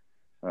Vlad.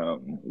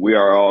 We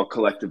are all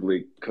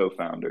collectively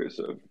co-founders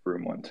of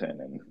Room 110,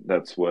 and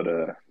that's what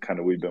kind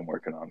of we've been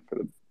working on for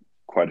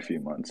quite a few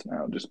months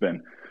now. Just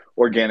been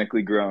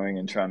organically growing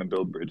and trying to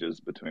build bridges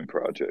between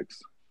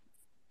projects.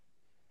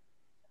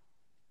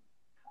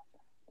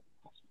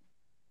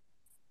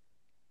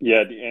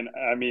 Yeah, and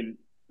I mean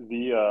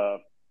the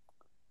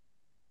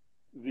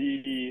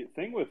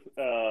thing with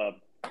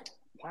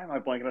why am I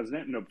blanking on his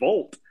name?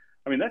 Volt.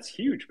 I mean, that's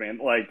huge, man.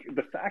 Like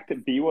the fact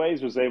that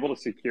B-Ways was able to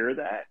secure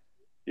that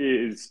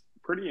is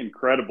pretty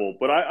incredible.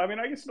 But I mean,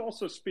 I guess it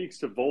also speaks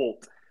to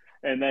Volt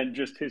and then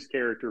just his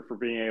character for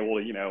being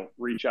able to,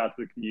 reach out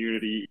to the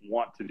community,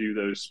 want to do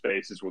those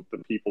spaces with the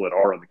people that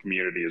are in the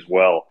community as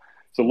well.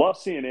 So love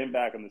seeing him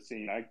back on the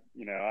scene. I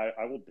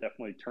will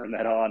definitely turn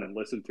that on and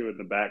listen to it in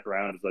the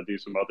background as I do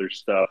some other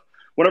stuff.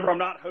 Whenever I'm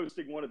not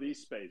hosting one of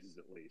these spaces,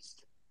 at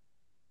least.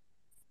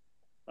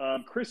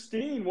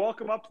 Christine,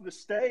 welcome up to the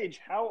stage.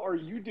 How are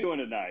you doing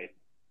tonight?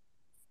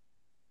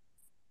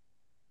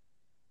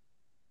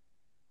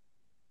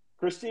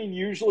 Christine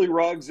usually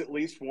rugs at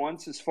least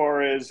once as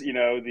far as,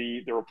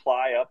 the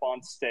reply up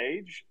on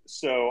stage.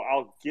 So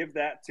I'll give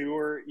that to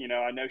her.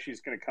 I know she's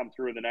going to come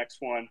through in the next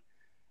one.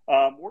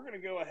 We're going to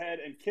go ahead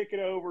and kick it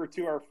over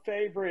to our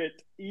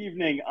favorite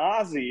evening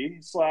Aussie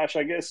 /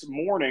 I guess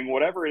morning,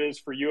 whatever it is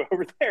for you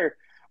over there.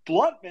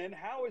 Bluntman,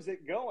 how is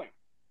it going?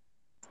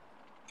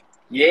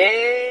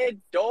 Yeah,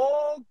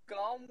 dog,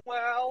 gone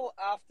well.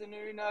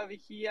 Afternoon over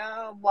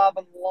here,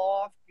 loving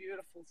life,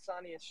 beautiful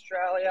sunny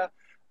Australia.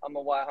 On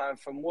my way home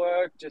from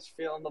work, just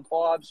feeling the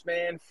vibes,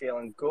 man,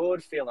 feeling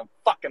good, feeling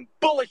fucking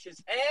bullish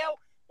as hell.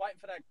 Waiting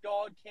for that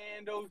God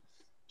candle,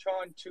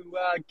 trying to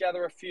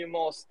gather a few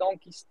more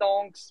stonky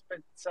stonks, but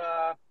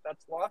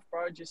that's life,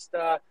 bro. Just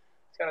going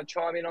to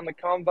chime in on the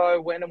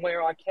convo when and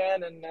where I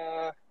can, and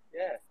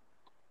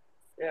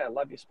yeah,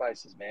 love your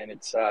spaces, man.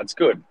 It's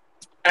good.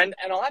 And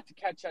I'll have to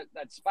catch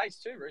that space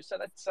too, Bruce. So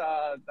that's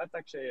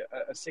actually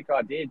a sick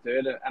idea,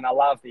 dude. And I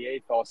love the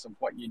ethos of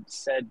what you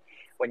said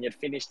when you'd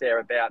finished there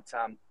about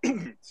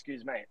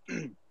excuse me,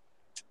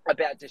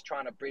 about just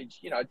trying to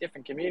bridge,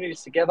 different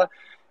communities together.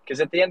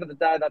 Because at the end of the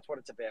day, that's what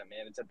it's about,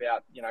 man. It's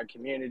about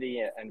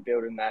community and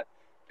building that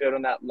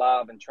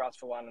love and trust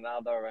for one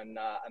another and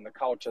the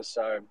culture.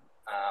 So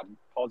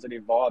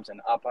positive vibes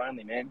and up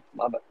only, man.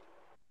 Love it.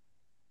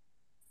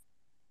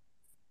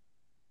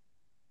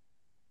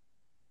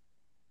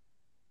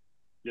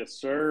 Yes,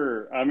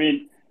 sir. I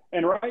mean,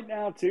 and right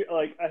now too,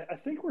 like I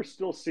think we're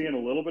still seeing a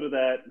little bit of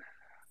that.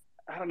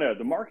 I don't know.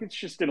 The market's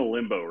just in a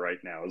limbo right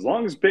now. As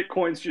long as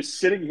Bitcoin's just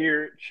sitting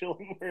here,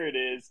 chilling where it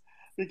is,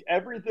 I think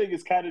everything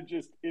is kind of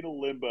just in a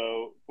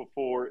limbo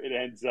before it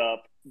ends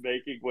up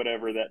making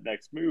whatever that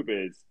next move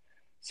is.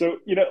 So,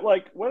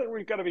 like whether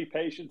we've got to be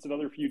patient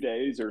another few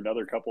days or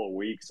another couple of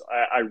weeks,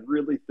 I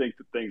really think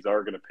that things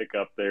are going to pick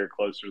up there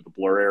closer to the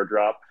Blur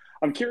airdrop.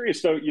 I'm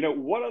curious, though,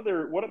 what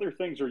other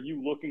things are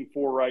you looking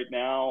for right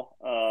now,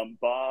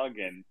 Bog?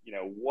 And,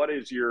 what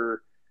is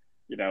your,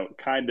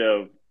 kind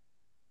of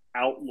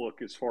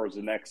outlook as far as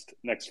the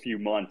next few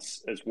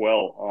months as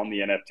well on the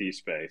NFT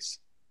space?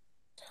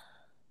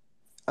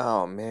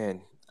 Oh,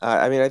 man.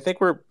 I mean, I think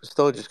we're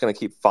still just going to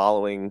keep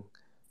following,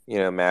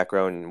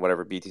 macro and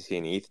whatever BTC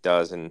and ETH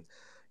does. And,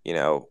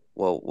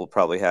 we'll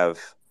probably have,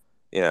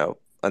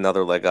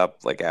 another leg up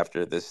like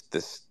after this.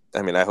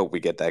 I mean, I hope we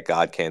get that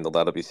God candle.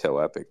 That'll be so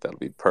epic. That'll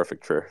be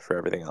perfect for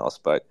everything else.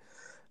 But,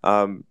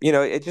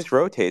 it just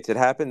rotates. It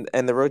happened,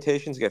 and the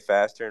rotations get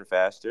faster and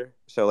faster.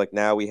 So, like,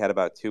 now we had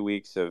about 2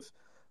 weeks of,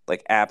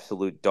 like,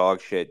 absolute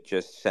dog shit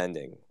just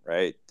sending,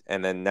 right?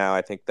 And then now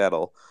I think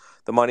the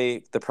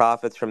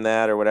profits from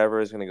that or whatever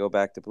is going to go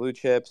back to blue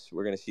chips.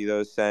 We're going to see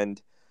those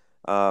send.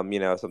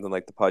 Something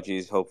like the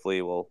Pudgies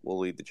hopefully will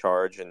lead the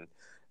charge, and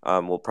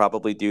we'll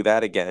probably do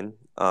that again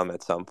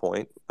at some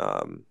point.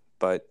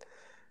 But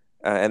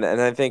and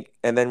I think,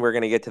 and then we're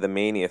going to get to the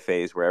mania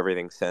phase where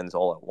everything sends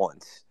all at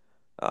once,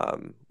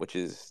 which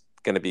is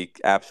going to be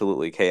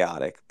absolutely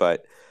chaotic.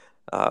 But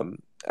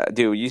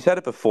dude, you said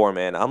it before,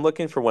 man. I'm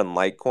looking for when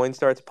Litecoin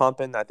starts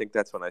pumping. I think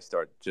that's when I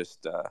start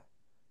just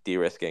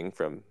de-risking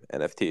from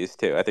NFTs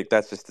too. I think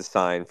that's just a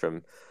sign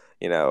from,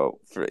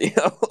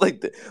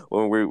 like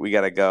when we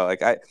gotta go.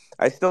 Like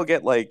I still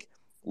get like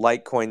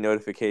Litecoin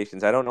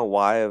notifications. I don't know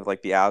why of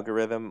like the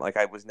algorithm. Like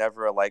I was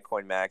never a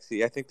Litecoin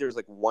maxi. I think there's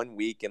like 1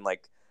 week in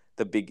like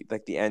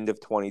the end of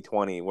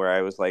 2020 where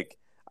I was like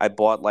I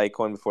bought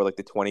Litecoin before like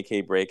the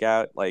 20K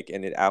breakout, like,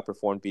 and it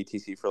outperformed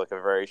BTC for like a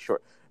very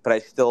short. But I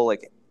still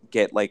like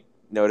get like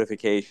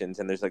notifications,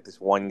 and there's like this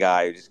one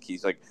guy who just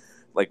keeps like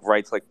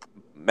writes like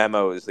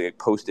memos, like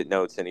post-it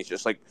notes, and he's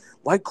just like,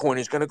 Litecoin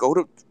is gonna go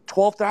to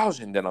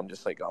 12,000, and I'm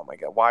just like, oh my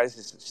god, why is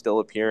this still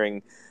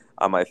appearing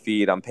on my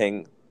feed? I'm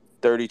paying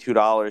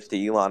 $32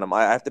 to Elon.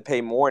 I have to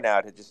pay more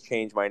now to just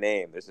change my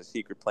name. There's a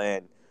secret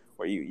plan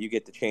where you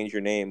get to change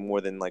your name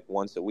more than like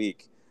once a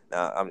week. No,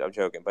 I'm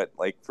joking, but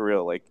like for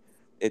real, like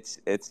it's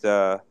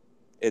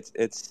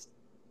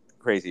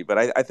crazy. But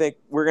I think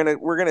we're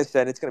gonna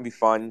send. It's gonna be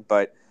fun,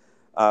 but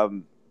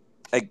um,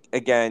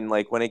 again,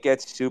 like when it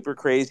gets super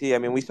crazy. I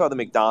mean, we saw the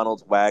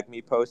McDonald's Wag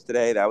Me post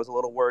today. That was a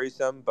little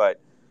worrisome, but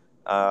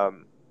I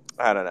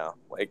don't know.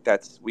 Like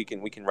we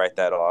can write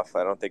that off.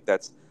 I don't think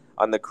that's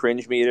on the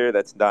cringe meter.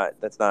 That's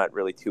not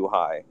really too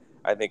high.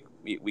 I think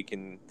we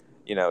can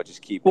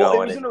just keep going.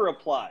 Well, it was in a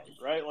reply,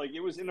 right? Like it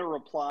was in a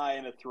reply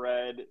in a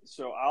thread.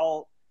 So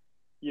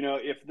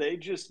if they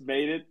just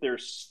made it their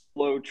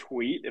slow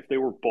tweet, if they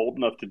were bold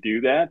enough to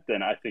do that,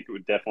 then I think it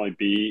would definitely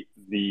be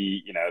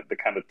the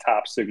kind of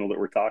top signal that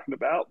we're talking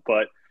about.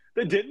 But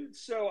they didn't,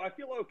 so I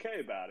feel okay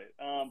about it.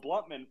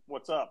 Bluntman,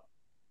 what's up?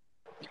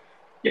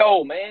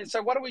 Yo, man.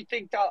 So what do we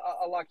think?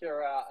 I like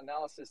your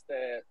analysis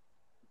there,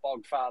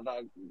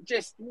 Bogfather.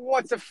 Just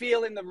what's the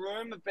feel in the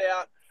room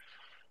about,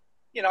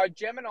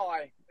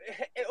 Gemini?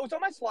 It was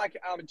almost like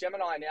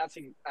Gemini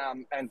announcing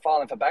and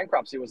filing for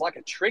bankruptcy was like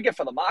a trigger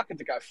for the market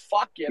to go,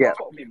 fuck yeah, that's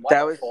what we've been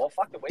waiting for.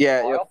 Fuck the week,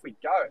 off we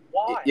go.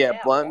 Why? Yeah,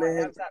 Bluntman.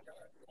 How does that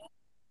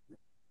go?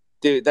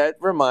 Dude, that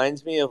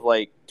reminds me of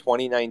like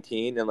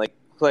 2019, and like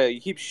Clay,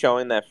 you keep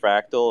showing that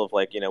fractal of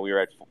like we were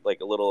at like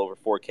a little over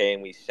 4K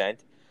and we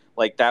sent.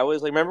 Like that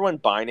was like, remember when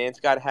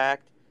Binance got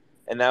hacked?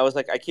 And that was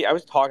like I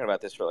was talking about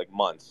this for like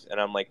months,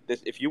 and I'm like,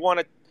 this, if you want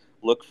to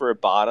look for a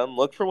bottom,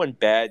 look for when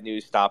bad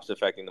news stops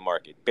affecting the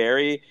market.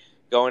 Barry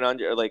going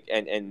under, like,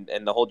 and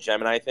the whole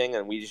Gemini thing,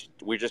 and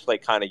we're just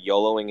like kind of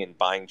YOLOing and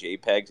buying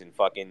JPEGs, and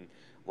fucking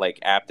like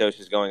Aptos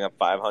is going up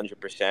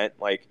 500%.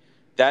 Like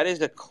that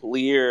is a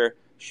clear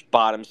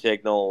bottom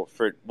signal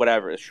for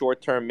whatever,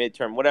 short term,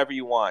 midterm, whatever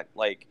you want.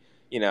 Like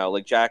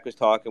like Jack was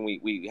talking,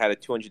 we had a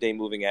 200-day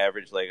moving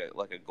average, like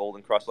a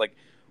golden cross. Like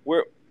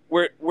we're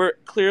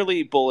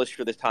clearly bullish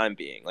for the time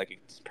being. Like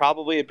it's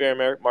probably a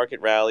bear market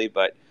rally,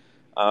 but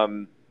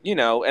and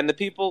the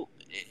people,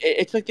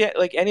 it's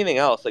like anything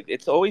else. Like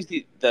it's always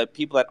the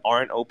people that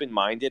aren't open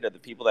minded, or the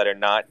people that are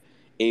not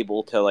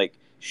able to like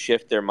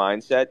shift their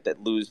mindset,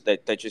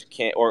 that just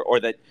can't, or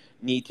that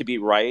need to be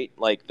right,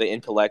 like the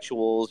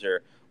intellectuals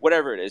or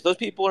whatever it is. Those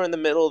people are in the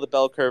middle of the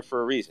bell curve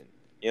for a reason.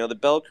 The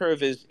bell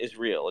curve is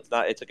real. It's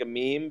not. It's like a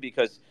meme,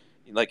 because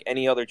like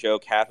any other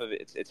joke, half of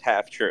it's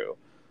half true.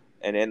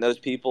 And those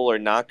people are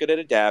not good at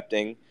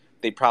adapting.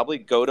 They probably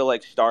go to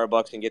like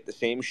Starbucks and get the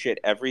same shit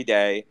every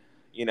day.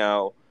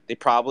 They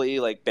probably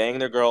like bang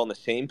their girl in the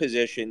same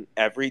position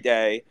every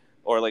day,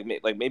 or like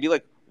maybe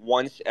like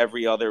once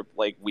every other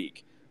like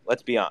week.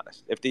 Let's be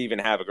honest, if they even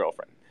have a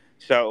girlfriend.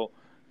 So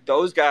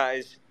those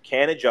guys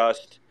can't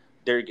adjust.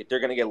 They're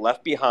going to get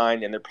left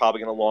behind, and they're probably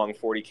going to long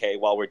 40K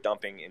while we're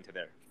dumping into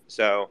there.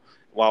 So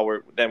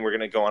we're going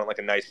to go on like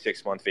a nice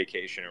 6-month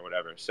vacation or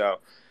whatever. So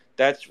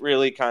that's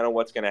really kind of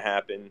what's going to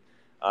happen.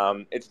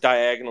 It's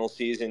diagonal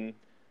season,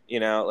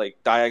 like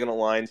diagonal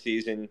line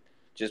season.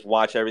 Just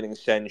watch everything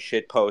send,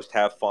 shit post,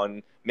 have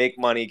fun, make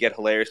money, get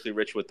hilariously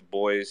rich with the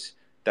boys.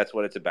 That's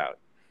what it's about.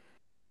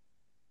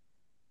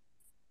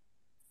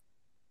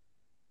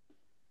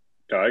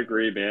 I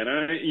agree, man.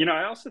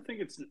 I also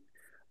think it's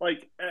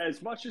like,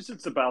 as much as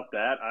it's about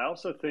that, I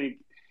also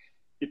think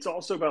it's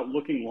also about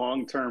looking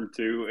long term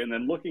too, and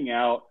then looking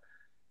out.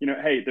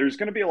 Hey, there's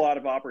going to be a lot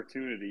of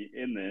opportunity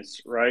in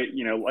this, right?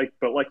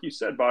 But like you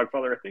said,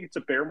 Bogfather, I think it's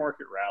a bear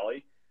market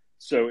rally,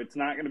 so it's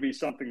not going to be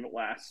something that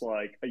lasts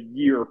like a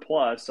year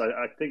plus.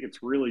 I think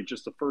it's really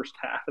just the first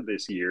half of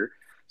this year,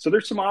 so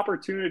there's some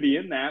opportunity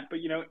in that. But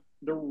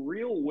the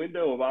real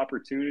window of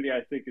opportunity,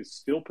 I think, is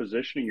still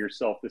positioning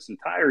yourself this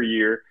entire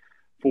year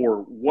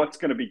for what's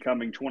going to be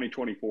coming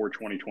 2024,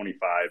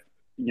 2025.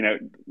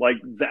 Like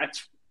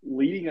that's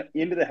leading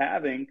into the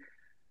halving.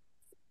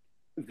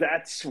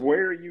 That's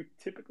where you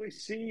typically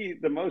see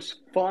the most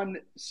fun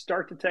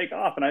start to take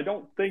off. And I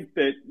don't think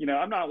that,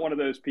 I'm not one of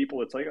those people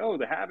that's like, oh,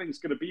 the halving's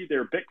going to be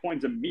there,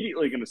 Bitcoin's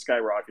immediately going to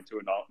skyrocket to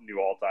a new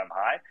all-time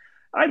high.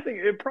 I think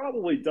it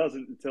probably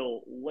doesn't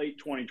until late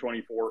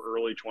 2024,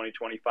 early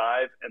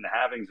 2025, and the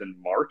halving's in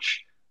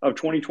March of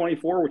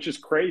 2024, which is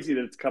crazy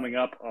that it's coming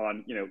up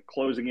on,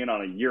 closing in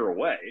on a year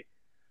away.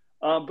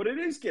 But it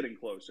is getting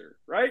closer,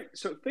 right?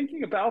 So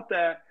thinking about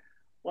that,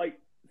 like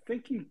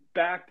thinking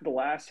back to the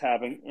last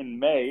halving in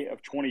May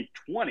of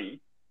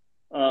 2020,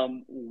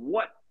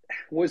 what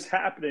was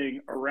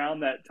happening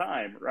around that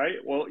time, right?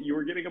 Well, you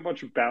were getting a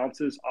bunch of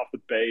bounces off the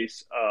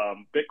base.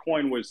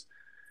 Bitcoin was,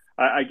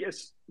 I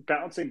guess,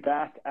 bouncing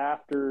back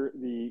after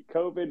the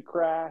COVID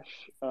crash.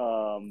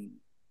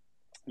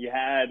 You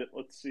had,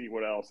 let's see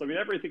what else. I mean,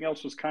 everything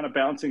else was kind of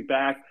bouncing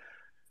back.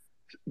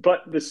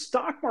 But the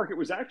stock market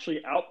was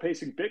actually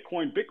outpacing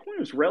Bitcoin. Bitcoin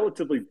was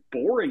relatively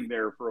boring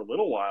there for a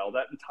little while.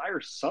 That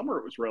entire summer,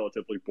 it was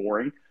relatively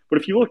boring. But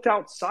if you looked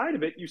outside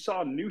of it, you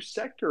saw a new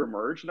sector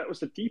emerge, and that was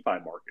the DeFi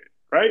market,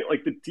 right?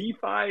 Like the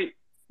DeFi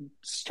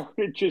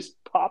started just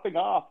popping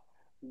off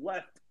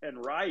left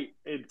and right.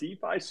 And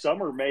DeFi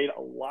summer made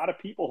a lot of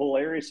people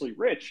hilariously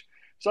rich.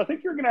 So I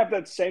think you're going to have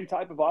that same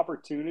type of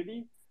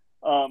opportunity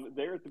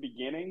there at the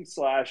beginning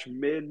 /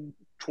 mid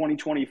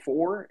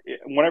 2024,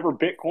 whenever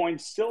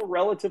Bitcoin's still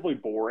relatively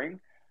boring.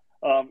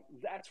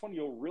 That's when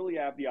you'll really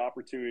have the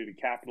opportunity to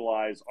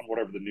capitalize on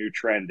whatever the new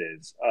trend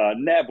is.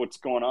 Neb, what's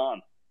going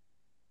on?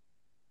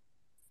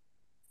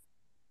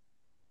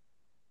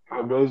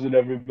 How goes it,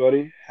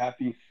 everybody?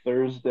 Happy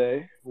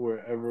Thursday,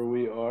 wherever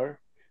we are.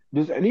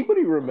 Does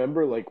anybody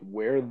remember like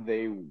where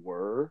they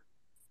were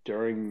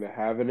during the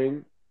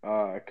halvening?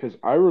 Because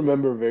I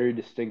remember very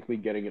distinctly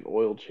getting an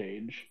oil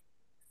change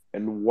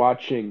and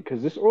watching,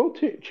 because this oil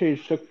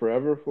change took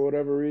forever for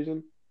whatever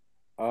reason,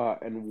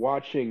 and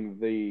watching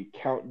the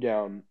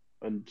countdown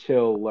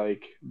until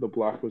like the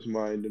block was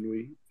mined and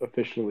we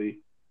officially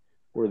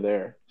were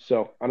there.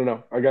 So I don't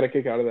know. I got a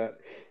kick out of that.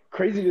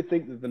 Crazy to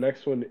think that the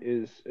next one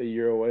is a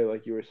year away,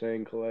 like you were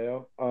saying,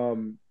 Kaleo.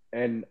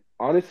 And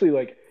honestly,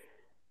 like,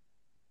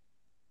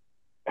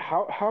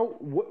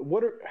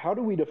 how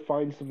do we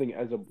define something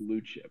as a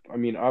blue chip? I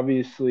mean,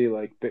 obviously,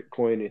 like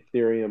Bitcoin,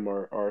 Ethereum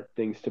are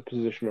things to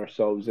position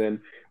ourselves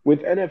in.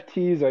 With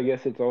NFTs, I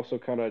guess it's also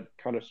kind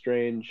of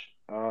strange,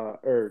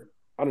 or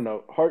I don't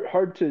know,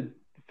 hard to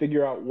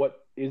figure out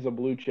what is a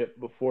blue chip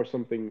before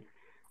something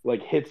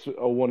like hits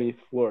a 1 ETH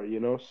floor,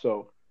 you know?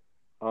 So,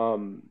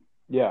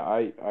 yeah,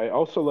 I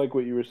also like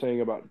what you were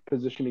saying about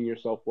positioning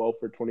yourself well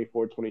for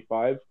 24,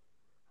 25.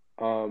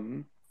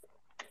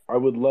 I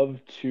would love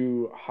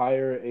to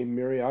hire a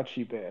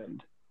mariachi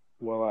band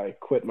while I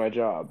quit my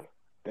job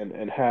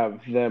and have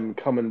them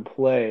come and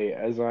play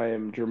as I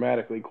am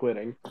dramatically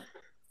quitting.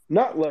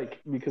 Not like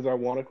because I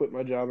want to quit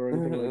my job or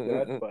anything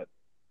like that, but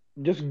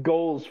just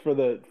goals for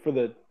the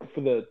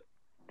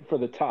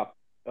top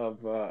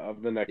of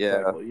the next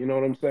cycle. You know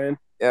what I'm saying?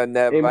 Yeah,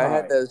 Neb, I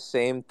had those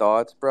same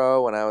thoughts,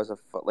 bro, when I was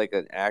like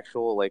an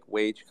actual like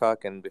wage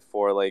cuck and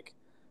before like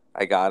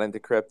I got into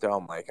crypto.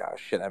 I'm like, oh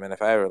shit. I mean,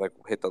 if I ever like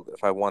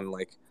if I won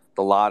like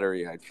the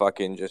lottery, I'd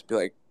fucking just be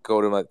like go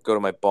to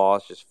my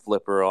boss, just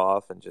flip her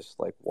off and just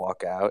like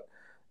walk out.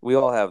 We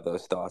all have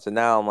those thoughts. And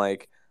now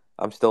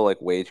I'm still like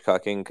wage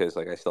cucking because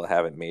like I still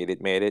haven't made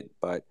it,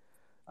 but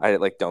I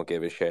like don't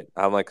give a shit.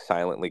 I'm like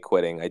silently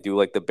quitting. I do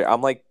like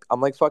I'm like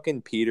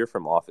fucking Peter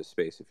from Office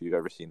Space, if you've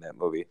ever seen that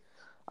movie.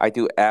 I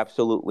do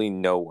absolutely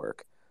no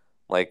work.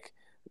 Like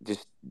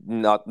just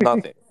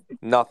nothing.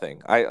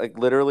 Nothing. I like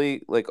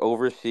literally like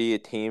oversee a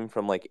team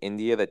from like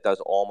India that does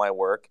all my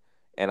work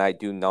and I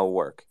do no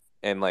work.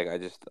 And like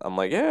I'm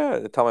like,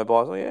 yeah, I tell my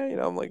boss, like,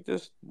 yeah, I'm like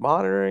just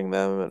monitoring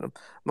them and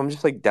I'm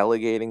just like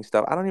delegating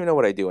stuff. I don't even know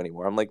what I do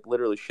anymore. I'm like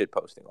literally shit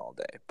posting all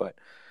day. But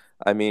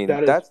I mean,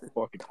 that's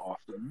fucking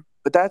awesome.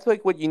 But that's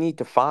like what you need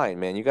to find,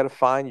 man. You got to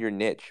find your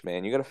niche,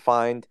 man. You got to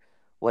find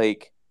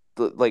like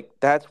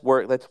that's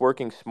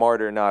working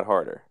smarter, not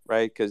harder,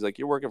 right? Because like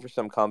you're working for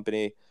some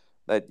company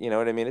that you know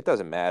what I mean. It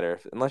doesn't matter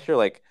unless you're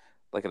like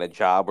in a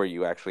job where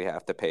you actually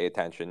have to pay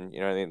attention. You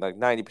know what I mean? Like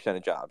 90%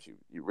 of jobs,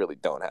 you really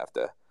don't have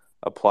to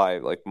apply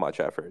like much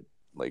effort.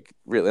 Like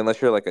really,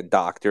 unless you're like a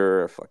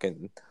doctor or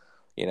fucking,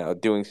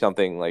 doing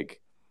something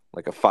like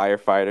a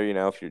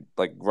firefighter. If you're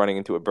like running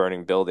into a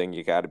burning building,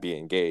 you got to be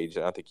engaged.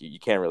 I don't think you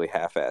can't really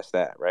half-ass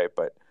that, right?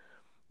 But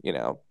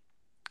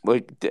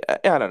like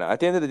I don't know. At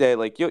the end of the day,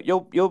 like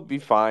you'll be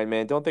fine,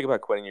 man. Don't think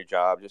about quitting your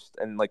job. Just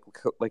and like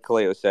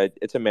Kaleo said,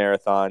 it's a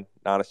marathon,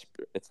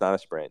 it's not a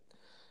sprint.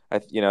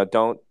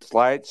 Don't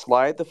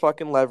slide the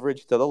fucking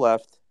leverage to the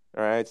left.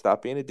 All right,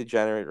 stop being a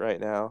degenerate right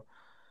now.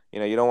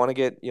 You don't want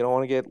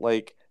to get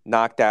like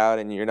knocked out,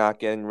 and you're not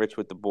getting rich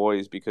with the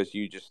boys because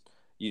you just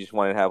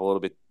want to have a little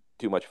bit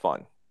too much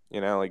fun.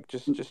 Like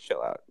just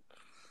chill out.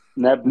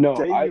 Now,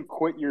 the day you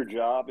quit your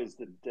job is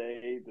the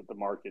day that the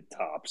market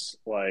tops.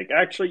 Like,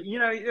 actually,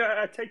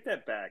 I take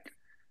that back.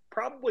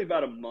 Probably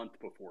about a month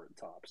before it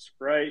tops,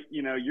 right?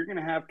 You're going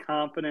to have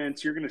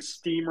confidence. You're going to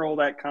steamroll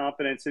that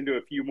confidence into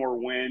a few more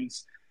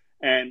wins.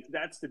 And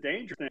that's the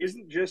danger thing. It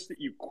isn't just that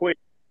you quit.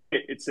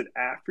 It's that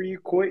after you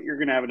quit, you're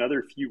going to have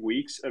another few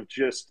weeks of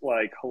just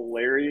like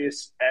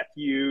hilarious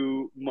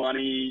FU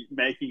money,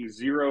 making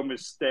zero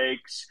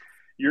mistakes.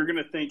 You're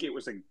going to think it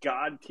was a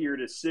God tier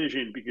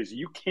decision because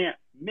you can't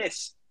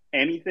miss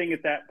anything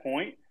at that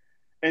point.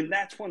 And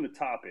that's when the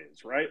top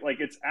is, right?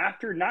 Like it's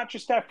after, not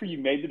just after you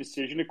made the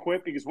decision to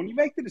quit, because when you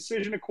make the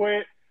decision to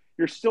quit,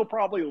 you're still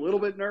probably a little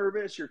bit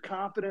nervous. You're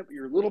confident, but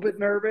you're a little bit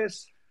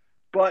nervous.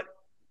 But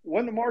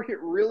when the market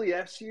really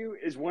F's you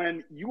is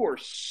when you are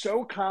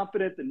so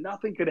confident that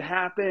nothing could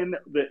happen,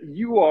 that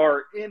you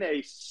are in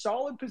a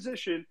solid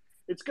position.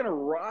 It's going to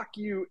rock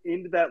you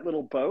into that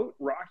little boat,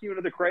 rock you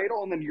into the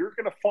cradle, and then you're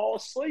going to fall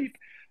asleep.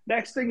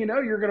 Next thing you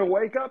know, you're going to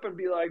wake up and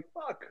be like,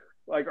 fuck,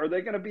 like, are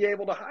they going to be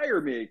able to hire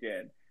me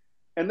again?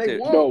 And they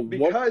won't,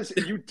 because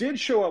you did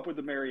show up with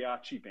the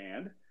mariachi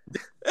band.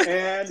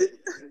 And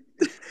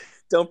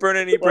don't burn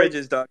any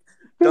bridges, dog.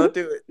 Don't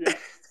do it. Yeah.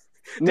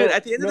 Dude,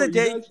 at the end of the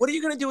day, what are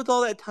you gonna do with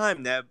all that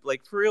time, Neb?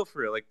 Like for real.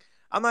 Like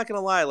I'm not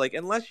gonna lie, like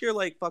unless you're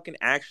like fucking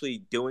actually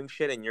doing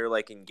shit and you're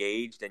like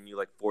engaged and you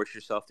like force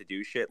yourself to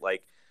do shit,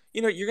 like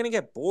you're gonna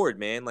get bored,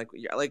 man. Like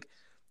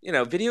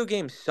video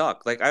games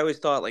suck. Like I always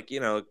thought, like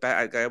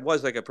I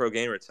was like a pro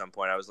gamer at some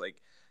point. I was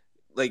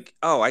like,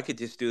 oh, I could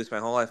just do this my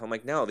whole life. I'm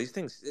like, no, these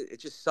things, it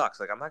just sucks.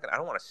 Like I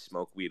don't want to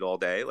smoke weed all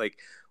day. Like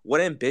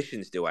what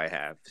ambitions do I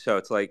have? So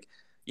it's like,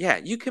 yeah,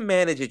 you can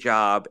manage a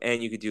job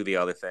and you could do the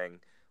other thing.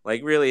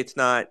 Like really, it's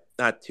not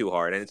too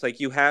hard. And it's like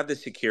you have the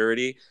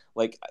security.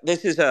 Like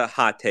this is a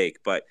hot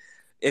take, but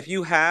if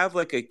you have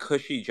like a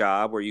cushy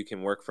job where you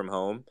can work from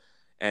home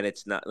and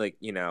it's not like,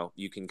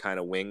 you can kind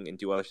of wing and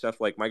do other stuff.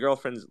 Like my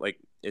girlfriend's like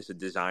is a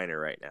designer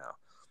right now.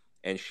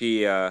 And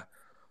she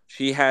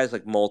has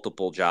like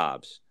multiple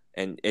jobs,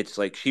 and it's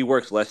like she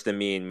works less than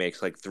me and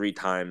makes like 3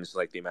 times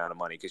like the amount of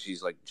money because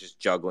she's like just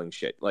juggling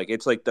shit. Like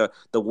it's like the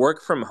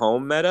work from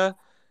home meta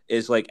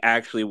is like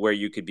actually where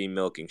you could be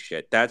milking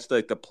shit. That's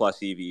like the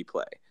plus EV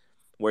play,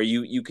 where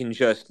you can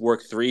just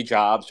work 3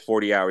 jobs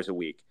 40 hours a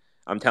week.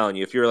 I'm telling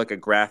you, if you're like a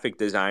graphic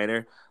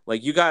designer,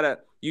 like you gotta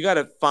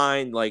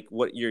find like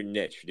what your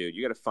niche, dude.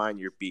 You gotta find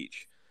your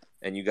beach,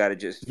 and you gotta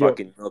just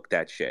fucking milk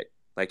that shit.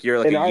 Like you're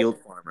like a yield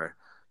farmer,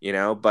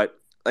 But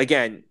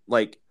again,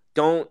 like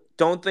don't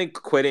think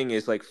quitting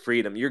is like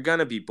freedom. You're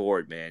gonna be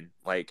bored, man.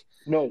 Like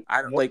no,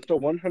 I don't like. So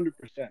 100%.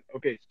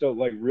 Okay, so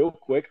like real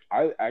quick,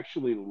 I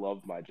actually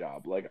love my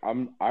job. Like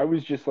I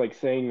was just like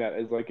saying that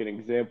as like an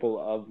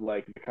example of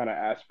like the kind of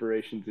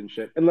aspirations and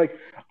shit. And like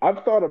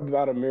I've thought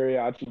about a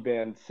mariachi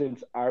band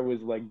since I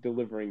was like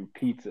delivering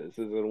pizzas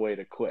as a way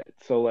to quit.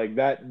 So like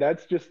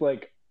that's just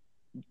like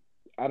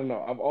I don't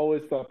know. I've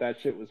always thought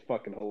that shit was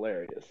fucking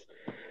hilarious.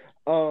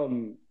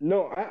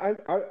 No,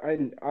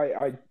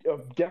 I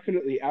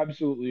definitely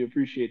absolutely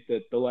appreciate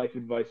the life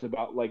advice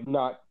about like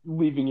not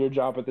leaving your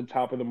job at the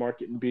top of the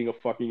market and being a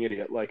fucking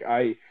idiot. Like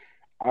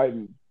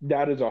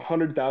that is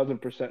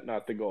 100,000%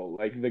 not the goal.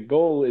 Like the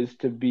goal is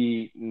to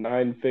be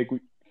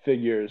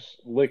figures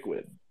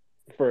liquid.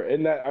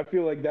 And that I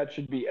feel like that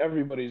should be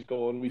everybody's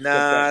goal, and we set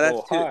that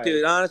goal high.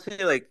 Dude. Honestly,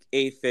 like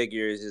 8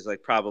 figures is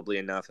like probably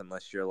enough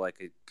unless you're like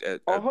a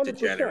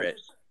degenerate.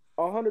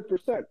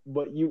 100%,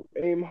 but you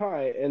aim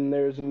high, and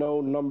there's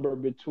no number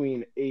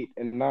between 8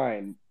 and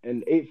 9,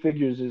 and 8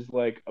 figures is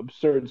like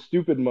absurd,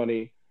 stupid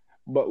money.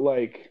 But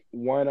like,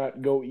 why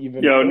not go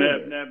even? Yo,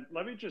 Neb,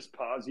 let me just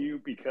pause you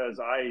because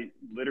I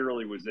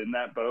literally was in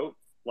that boat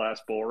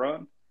last bull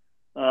run.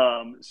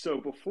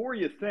 So before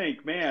you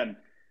think, man,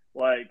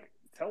 like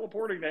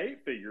teleporting to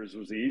 8 figures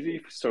was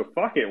easy, so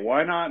fuck it,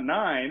 why not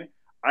 9?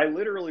 I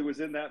literally was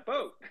in that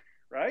boat.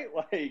 Right?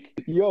 Like,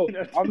 yo,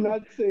 I'm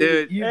not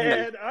saying easy.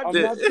 And I'm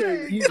not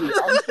saying easy.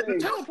 I'm saying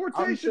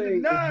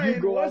teleportation to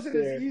 9 wasn't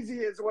as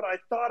easy as what I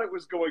thought it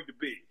was going to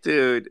be.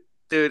 Dude,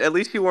 at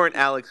least you weren't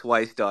Alex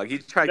Weiss, dog. He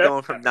tried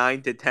going from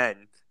 9 to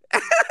 10.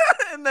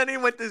 And then he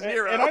went to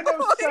 0. And I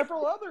know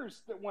several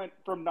others that went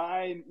from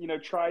 9,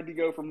 tried to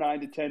go from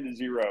 9 to 10 to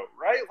 0,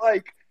 right?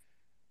 Like,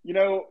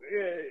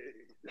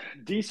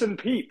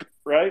 decent peep,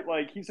 right?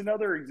 Like, he's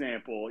another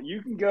example.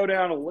 You can go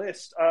down a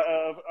list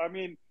of,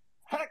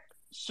 heck,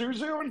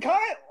 Suzu and Kyle,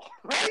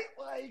 right?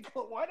 Like,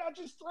 why not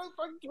just throw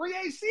fucking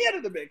 3AC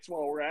into the mix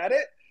while we're at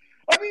it?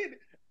 I mean,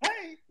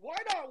 hey, why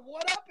not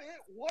one-up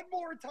it one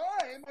more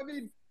time? I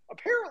mean,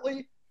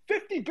 apparently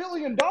 $50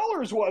 billion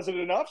wasn't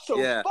enough, so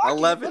yeah, fuck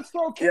 11. Let's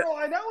throw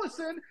Caroline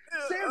Ellison,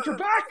 Sam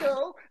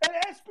Tobacco, and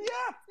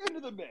SPF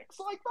into the mix.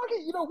 Like, fuck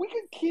it, we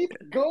can keep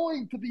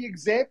going to the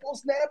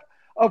examples, Neb,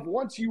 of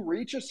once you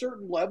reach a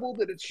certain level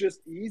that it's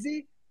just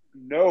easy.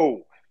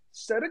 No.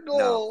 Set a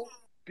goal,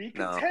 be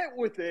content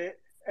with it,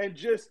 and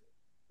just,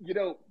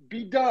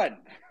 be done.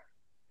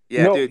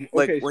 Yeah, dude.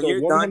 Like when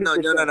you're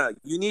 100%. Done, no.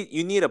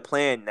 You need a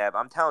plan, Neb.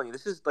 I'm telling you,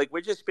 this is like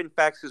we're just spin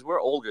facts because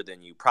we're older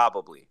than you,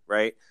 probably,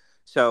 right?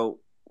 So,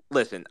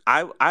 listen,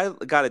 I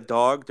got a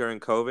dog during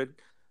COVID.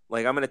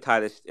 Like I'm gonna tie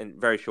this in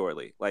very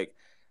shortly. Like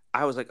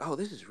I was like, oh,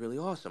 this is really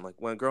awesome. Like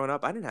when growing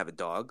up, I didn't have a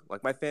dog.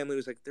 Like my family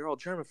was like, they're all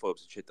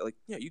germaphobes and shit. They're like,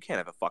 you can't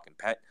have a fucking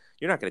pet.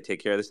 You're not gonna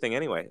take care of this thing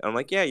anyway. And I'm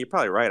like, yeah, you're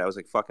probably right. I was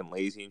like fucking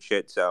lazy and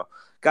shit. So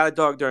got a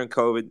dog during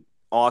COVID.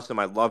 Awesome.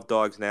 I love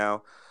dogs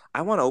now.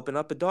 I want to open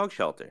up a dog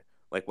shelter.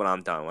 Like when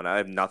I'm done, when I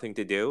have nothing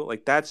to do,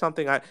 like that's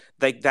something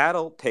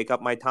that'll take up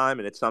my time,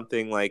 and it's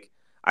something like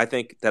I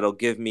think that'll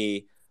give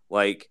me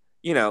like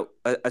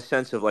a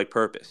sense of like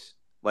purpose,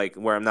 like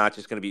where I'm not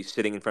just gonna be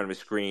sitting in front of a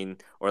screen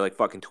or like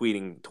fucking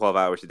tweeting 12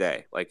 hours a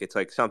day. Like it's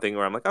like something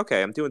where I'm like,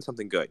 okay, I'm doing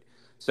something good.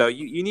 So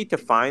you need to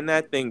find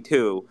that thing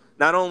too,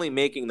 not only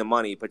making the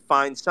money, but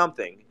find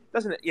something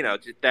doesn't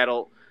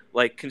that'll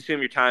like consume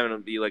your time and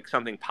it'll be like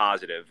something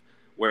positive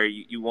where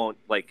you won't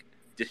like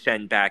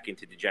descend back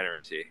into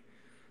degeneracy.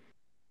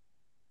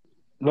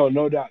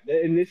 No doubt.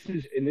 And this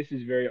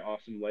is very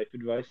awesome life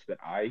advice that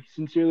I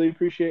sincerely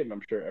appreciate, and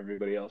I'm sure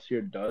everybody else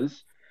here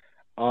does.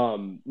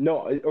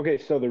 No, okay,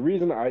 so the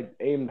reason I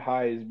aimed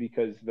high is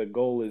because the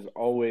goal is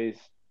always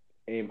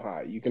aim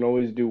high. You can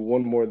always do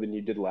one more than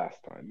you did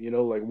last time. You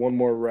know, like one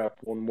more rep,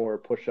 one more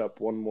push up,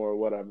 one more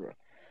whatever.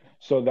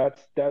 So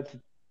that's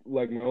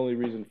like my only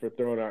reason for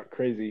throwing out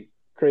crazy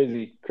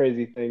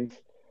things.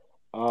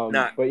 But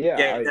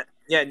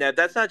No,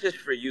 that's not just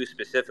for you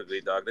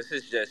specifically, dog. This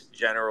is just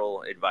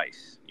general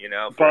advice, you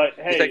know. But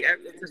it's hey,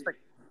 it's just like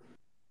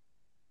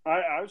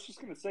I was just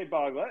gonna say,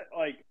 Bog,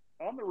 like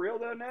on the real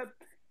though, Ned,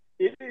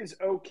 it is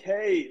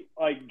okay.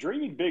 Like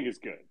dreaming big is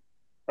good,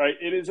 right?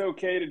 It is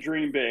okay to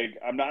dream big.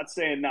 I'm not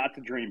saying not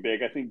to dream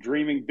big. I think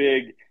dreaming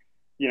big,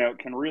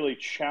 can really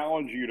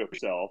challenge you to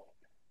yourself.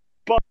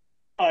 But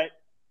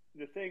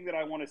the thing that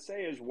I want to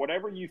say is,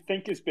 whatever you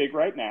think is big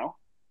right now,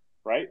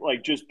 right?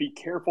 Like just be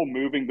careful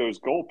moving those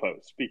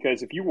goalposts,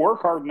 because if you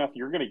work hard enough,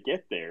 you're going to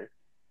get there.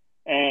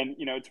 And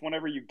it's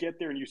whenever you get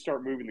there and you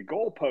start moving the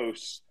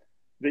goalposts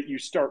that you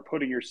start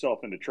putting yourself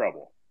into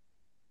trouble.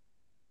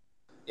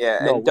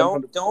 Yeah, No,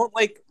 and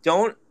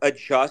don't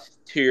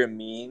adjust to your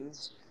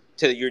means,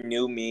 to your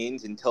new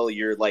means, until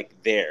you're like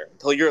there,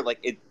 until you're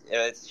like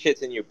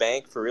shit's in your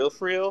bank for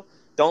real.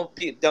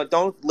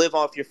 Don't live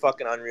off your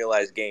fucking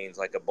unrealized gains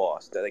like a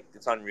boss. Like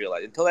it's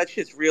unrealized until that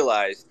shit's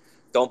realized.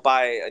 Don't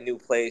buy a new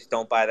place.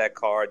 Don't buy that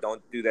car.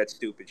 Don't do that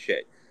stupid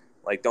shit.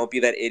 Like don't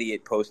be that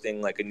idiot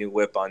posting like a new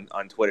whip on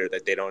Twitter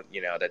that they don't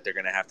that they're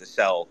gonna have to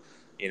sell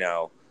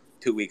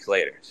 2 weeks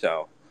later.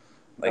 So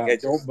like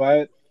it's don't buy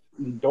it.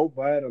 Don't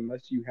buy it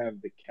unless you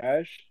have the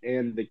cash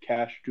and the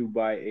cash to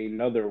buy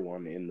another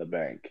one in the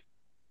bank.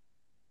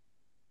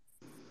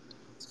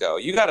 Let's go.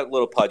 You got a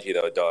little pudgy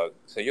though, dog.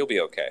 So you'll be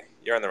okay.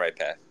 You're on the right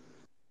path.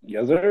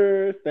 Yes,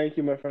 sir. Thank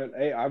you, my friend.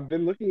 Hey, I've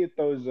been looking at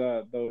those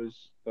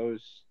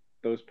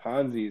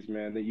Ponzi's,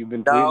 man, that you've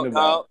been tweeting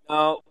about.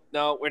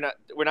 No, we're not.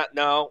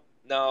 No,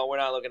 we're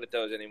not looking at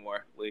those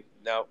anymore.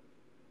 No,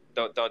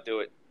 don't do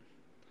it.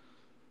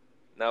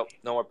 No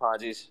more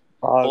Ponzi's.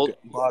 Bog,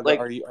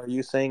 are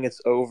you saying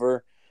it's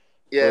over?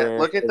 Yeah,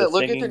 look at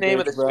the name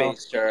of the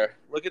space, sir.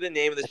 Look at the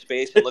name of the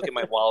space and look at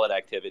my wallet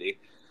activity.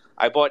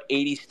 I bought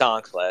 80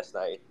 stonks last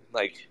night.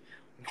 Like,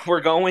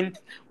 we're going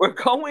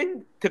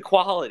to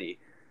quality.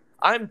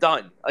 I'm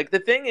done. Like the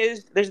thing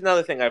is, there's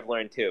another thing I've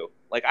learned too.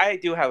 Like I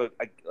do have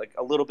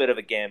a little bit of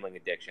a gambling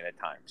addiction at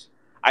times.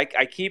 I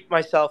keep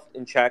myself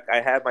in check.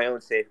 I have my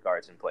own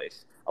safeguards in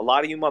place. A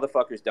lot of you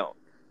motherfuckers don't.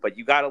 But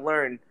you got to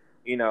learn,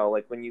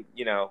 like when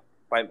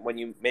when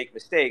you make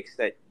mistakes,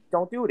 that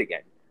don't do it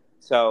again.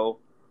 So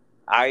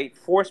I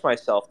force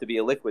myself to be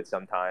a liquid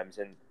sometimes.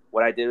 And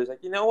what I did was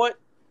like, you know what?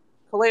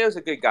 Kaleo's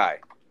a good guy.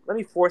 Let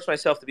me force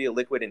myself to be a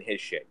liquid in his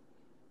shit.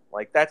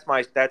 Like that's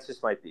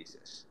just my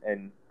thesis.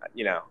 And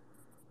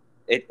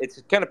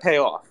it's gonna pay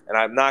off, and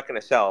I'm not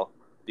gonna sell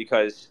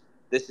because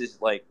this is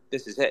it. Like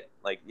this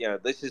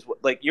is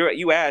what, like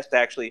you asked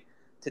actually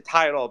to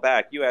tie it all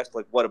back. You asked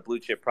like what a blue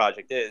chip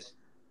project is.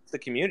 It's the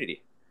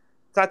community.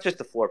 It's not just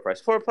the floor price.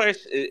 Floor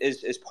price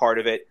is part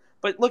of it.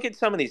 But look at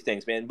some of these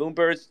things, man.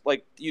 Boombird's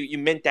like you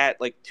mint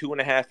that like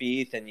 2.5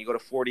 ETH, and you go to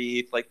 40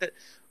 ETH. Like that,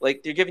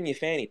 like they're giving you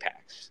fanny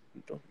packs.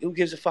 Who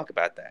gives a fuck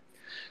about that?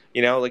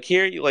 Like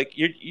here, you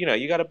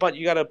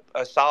got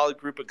a solid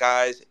group of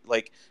guys,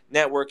 like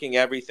networking,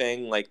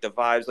 everything, like the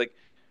vibes, like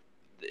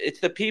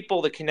it's the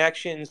people, the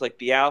connections, like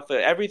the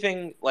alpha,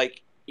 everything,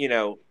 like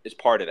is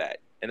part of that.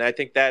 And I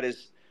think that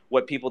is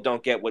what people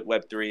don't get. What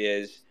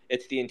Web3 is,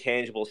 it's the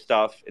intangible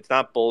stuff. It's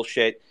not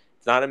bullshit.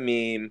 It's not a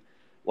meme.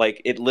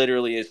 Like it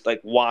literally is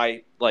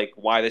why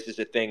this is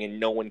a thing and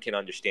no one can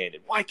understand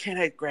it. Why can't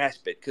I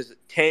grasp it? Because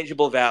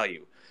tangible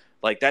value,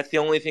 like that's the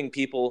only thing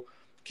people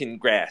can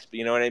grasp.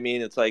 You know what I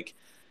mean? It's like,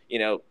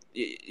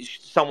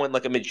 someone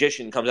like a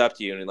magician comes up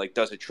to you and like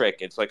does a trick.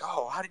 It's like,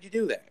 oh, how did you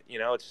do that?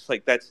 It's just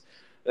like that's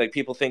like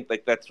people think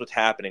like that's what's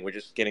happening. We're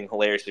just getting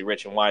hilariously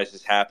rich, and why is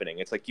this happening?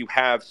 It's like you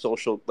have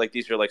social, like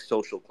these are like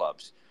social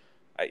clubs.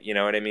 You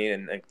know what I mean?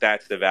 And like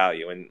that's the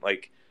value. And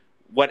like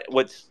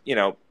what's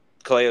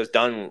Kaleo's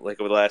done like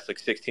over the last like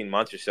 16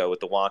 months or so with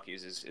the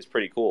Wonkies is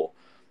pretty cool.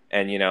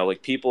 And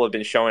like people have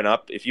been showing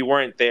up. If you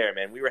weren't there,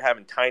 man, we were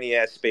having tiny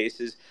ass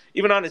spaces.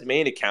 Even on his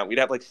main account, we'd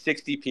have like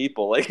 60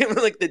 people. Like it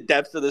was like the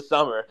depths of the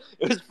summer.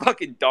 It was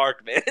fucking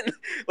dark, man.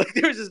 Like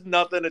there was just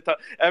nothing to talk.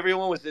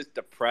 Everyone was just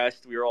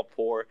depressed. We were all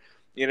poor.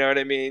 You know what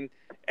I mean?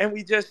 And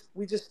we just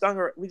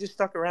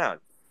stuck around.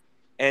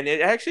 And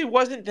it actually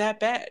wasn't that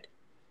bad.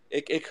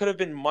 It could have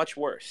been much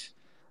worse.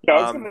 Yeah,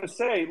 I was going to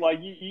say, like,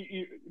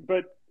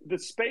 but the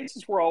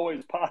spaces were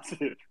always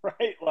positive,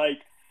 right? Like,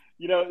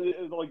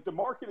 like the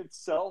market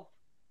itself,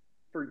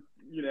 like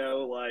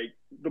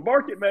the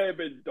market may have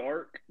been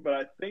dark, but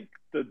I think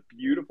the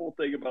beautiful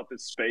thing about the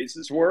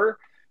spaces were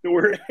that we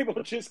were able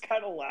to just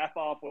kind of laugh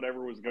off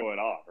whatever was going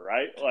on,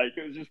 right? Like,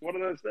 it was just one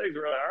of those things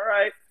where, like, all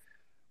right,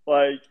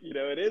 like,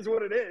 it is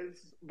what it is,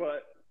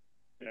 but,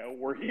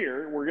 we're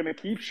here, we're going to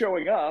keep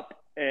showing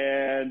up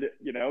and,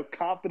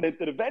 confident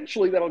that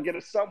eventually that'll get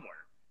us somewhere.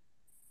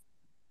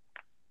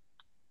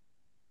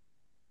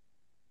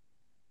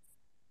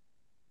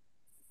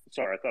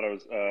 Sorry, I thought I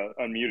was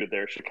unmuted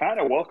there.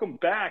 Shekinah, welcome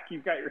back.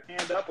 You've got your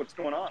hand up. What's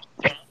going on?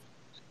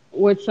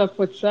 what's up,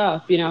 what's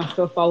up?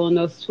 Still following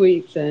those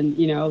tweets and,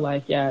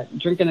 like, yeah,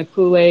 drinking the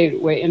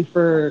Kool-Aid, waiting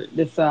for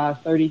this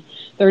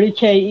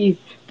 30K ETH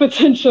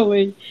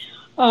potentially.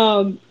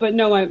 But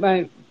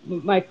no,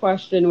 my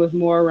question was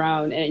more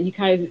around, and you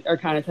guys are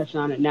kind of touching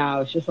on it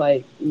now. It's just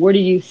like, where do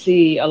you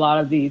see a lot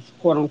of these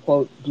quote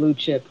unquote blue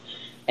chip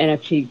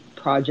NFT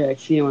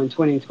projects, in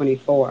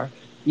 2024?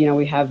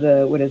 We have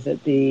what is it,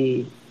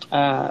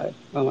 oh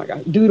my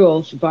God,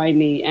 Doodles buying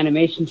the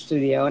animation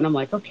studio. And I'm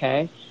like,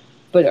 okay,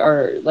 but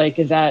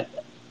is that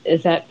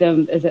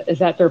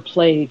their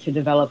play to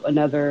develop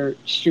another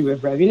stream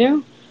of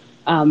revenue?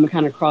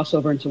 Kind of cross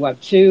over into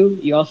Web 2.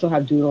 You also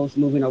have Doodles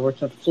moving over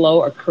to Flow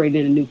or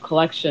creating a new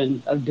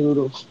collection of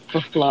Doodles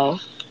for Flow.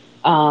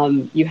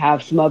 You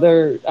have some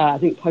other, I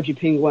think Pudgy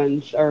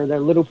Penguins or the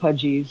little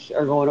Pudgies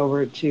are going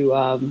over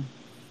to,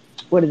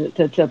 what is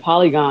it, to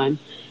Polygon.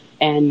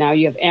 And now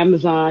you have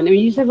Amazon. I mean,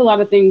 you just have a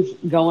lot of things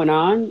going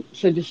on.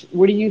 So just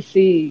where do you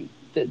see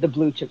the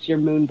blue chips, your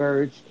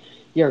Moonbirds,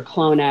 your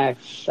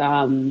CloneX,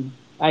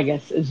 I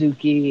guess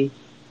Azuki,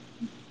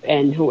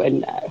 and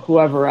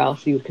whoever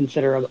else you would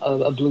consider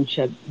a blue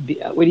chip?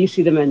 Where do you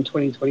see them in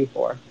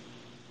 2024?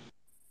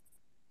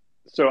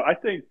 So I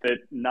think that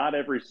not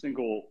every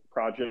single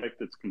project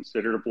that's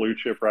considered a blue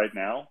chip right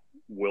now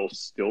will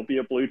still be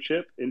a blue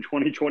chip in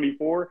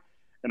 2024.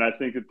 And I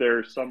think that there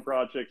are some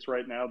projects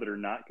right now that are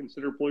not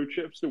considered blue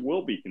chips that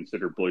will be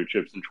considered blue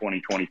chips in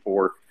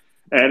 2024.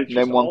 And it's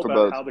just all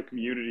about how the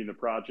community and the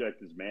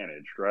project is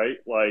managed, right?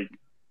 Like,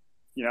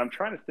 I'm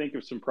trying to think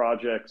of some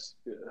projects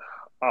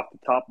off the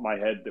top of my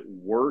head that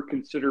were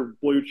considered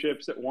blue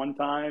chips at one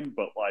time,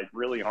 but like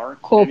really aren't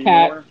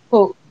anymore.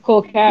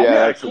 Cool Cat.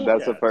 Yeah, Cool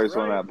that's Cats, the first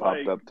right? one that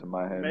popped up to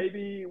my head.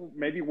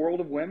 Maybe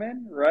World of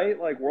Women, right?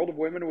 Like World of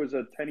Women was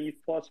a 10 ETH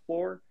plus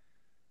floor.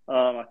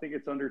 I think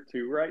it's under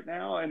 2 right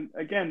now. And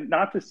again,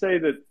 not to say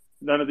that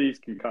none of these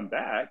can come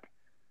back,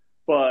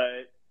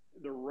 but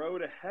the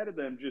road ahead of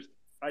them just,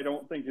 I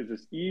don't think is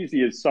as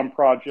easy as some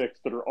projects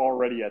that are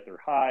already at their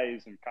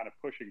highs and kind of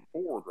pushing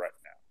forward right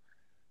now.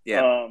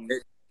 Yeah.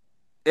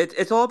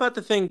 It's all about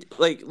the thing,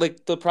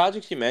 like the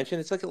projects you mentioned.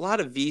 It's like a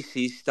lot of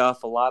VC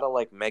stuff, a lot of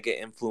like mega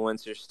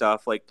influencer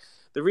stuff. Like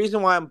the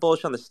reason why I'm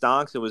bullish on the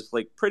stocks, it was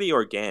like pretty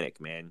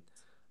organic, man.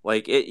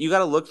 Like you got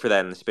to look for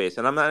that in the space,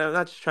 and I'm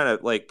not just trying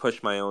to like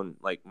push my own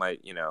like my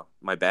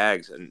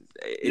bags. And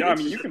I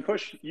mean, you can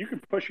push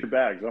your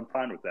bags. I'm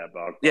fine with that,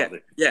 Bob.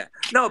 Yeah.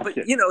 No, but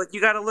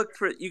you got to look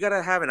for, you got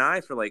to have an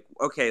eye for like,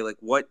 okay, like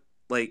what,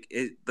 like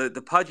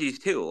the Pudgies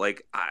too.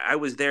 Like I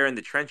was there in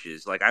the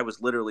trenches. Like I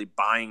was literally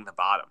buying the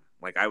bottom.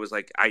 Like I was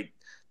like, I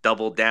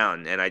doubled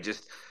down, and I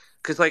just,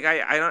 cause like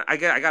I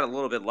got a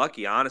little bit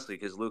lucky, honestly,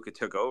 because Luca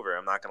took over.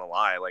 I'm not gonna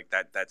lie. Like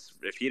that's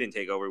if he didn't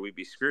take over, we'd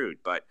be screwed.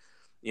 But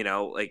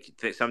like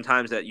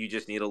sometimes that you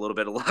just need a little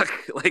bit of luck.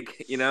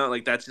 Like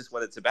like that's just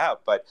what it's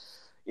about. But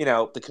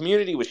the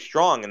community was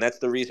strong, and that's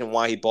the reason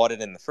why he bought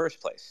it in the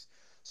first place.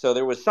 So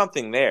there was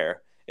something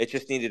there. It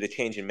just needed a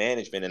change in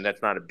management, and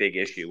that's not a big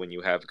issue when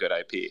you have good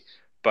IP.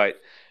 But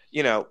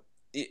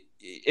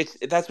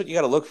that's what you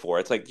got to look for.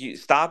 It's like you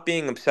stop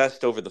being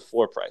obsessed over the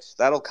floor price.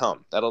 That'll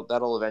come.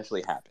 That'll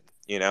eventually happen.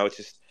 It's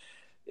just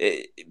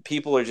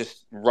people are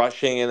just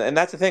rushing, and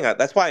that's the thing.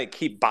 That's why I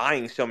keep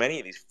buying so many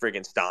of these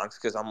friggin' stonks,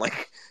 because I'm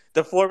like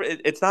the floor.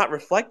 It's not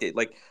reflected.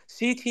 Like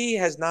CT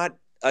has not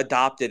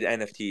adopted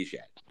NFTs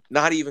yet.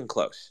 Not even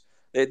close.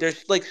 They're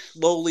like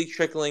slowly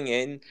trickling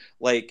in.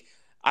 Like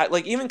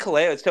even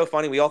Kaleo. It's so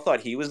funny. We all thought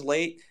he was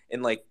late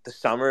in like the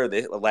summer of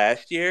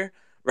last year,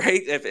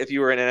 right? If you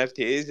were in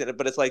NFTs,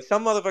 but it's like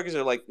some motherfuckers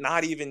are like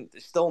not even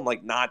still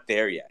like not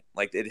there yet.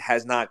 Like it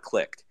has not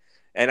clicked,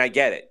 and I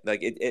get it.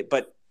 Like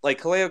but like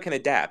Kaleo can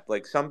adapt.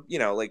 Like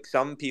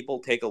some people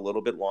take a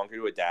little bit longer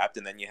to adapt,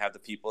 and then you have the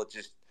people that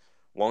just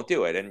won't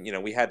do it.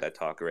 And we had that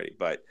talk already,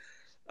 but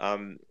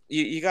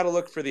you got to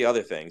look for the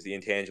other things, the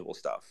intangible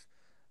stuff.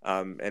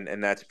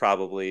 And that's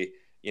probably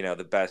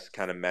the best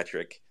kind of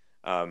metric,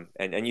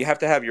 and you have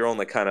to have your own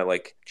like kind of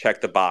like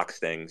check the box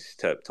things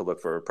to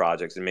look for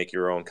projects and make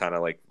your own kind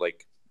of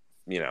like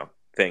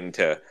thing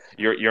to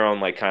your own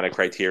like kind of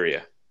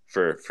criteria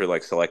for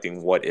like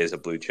selecting what is a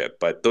blue chip.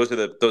 But those are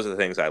the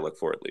things I look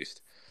for, at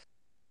least.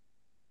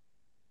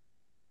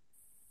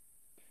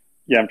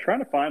 Yeah, I'm trying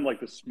to find like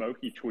the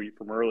Smokey tweet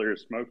from earlier,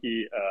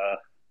 Smokey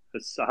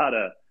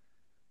Hasada,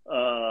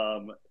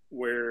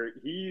 where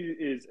he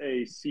is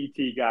a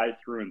CT guy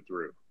through and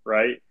through,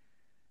 right?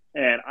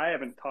 And I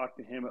haven't talked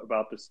to him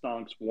about the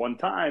stonks one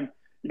time.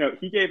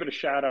 He gave it a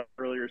shout out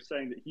earlier,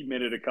 saying that he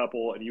minted a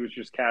couple and he was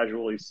just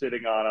casually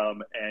sitting on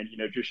them, and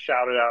just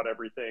shouted out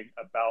everything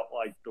about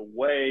like the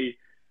way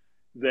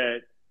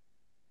that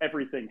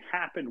everything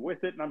happened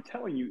with it. And I'm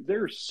telling you,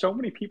 there's so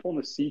many people on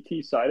the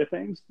CT side of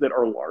things that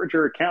are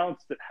larger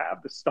accounts that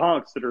have the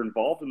stonks that are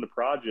involved in the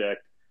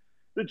project.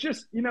 That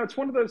just, it's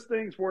one of those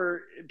things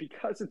where,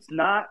 because it's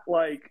not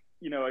like,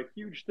 a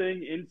huge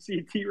thing in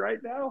CT right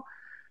now,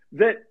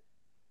 that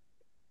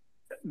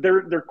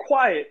they're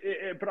quiet.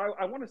 But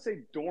I want to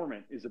say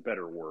dormant is a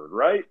better word,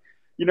 right?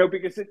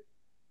 Because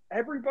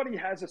everybody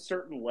has a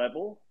certain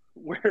level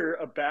where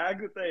a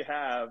bag that they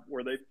have,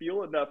 where they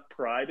feel enough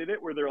pride in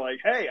it, where they're like,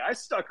 hey, I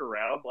stuck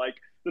around, like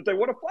that they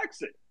want to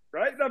flex it,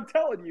 right? And I'm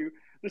telling you,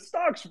 the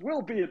stocks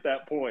will be at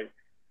that point.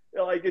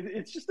 Like,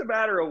 it's just a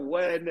matter of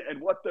when and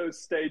what those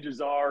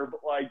stages are. But,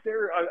 like,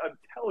 I'm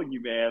telling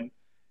you, man,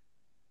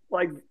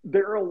 like,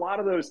 there are a lot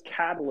of those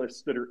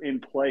catalysts that are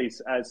in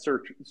place as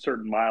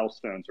certain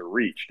milestones are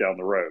reached down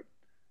the road.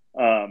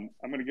 I'm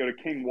going to go to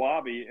King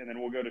Wabi, and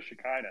then we'll go to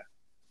Shekinah.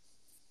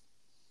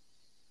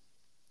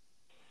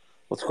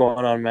 What's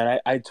going on, man?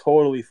 I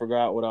totally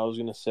forgot what I was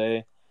going to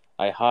say.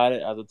 I had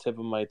it at the tip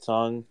of my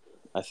tongue.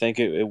 I think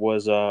it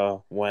was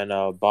when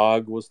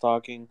Bog was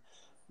talking.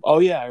 Oh,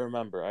 yeah, I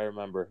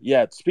remember.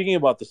 Yeah, speaking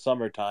about the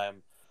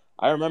summertime,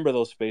 I remember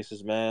those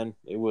spaces, man.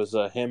 It was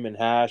him and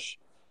Hash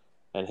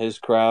and his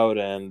crowd.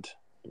 And,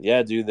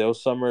 yeah, dude,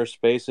 those summer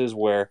spaces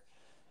where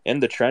in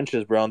the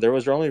trenches, bro, there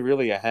was only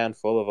really a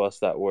handful of us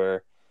that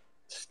were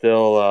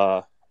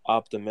still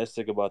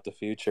optimistic about the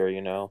future,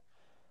 you know,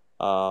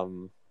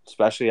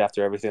 especially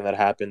after everything that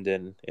happened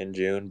in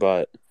June.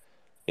 But,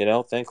 you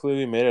know, thankfully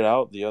we made it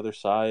out the other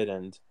side,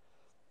 and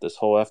this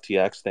whole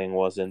FTX thing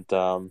wasn't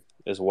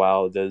as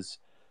wild as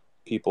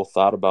people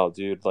thought about,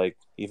 dude. Like,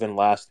 even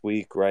last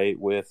week, right,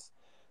 with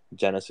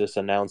Genesis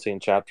announcing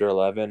Chapter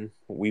 11,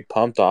 we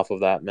pumped off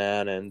of that,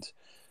 man. And,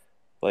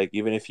 like,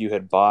 even if you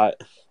had bought,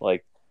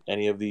 like,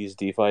 any of these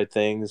DeFi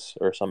things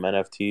or some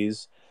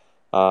NFTs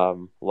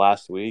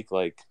last week,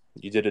 like,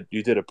 you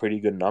did a pretty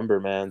good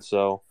number, man.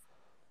 So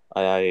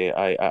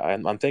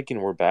I'm thinking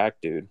we're back,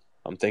 dude.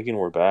 I'm thinking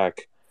we're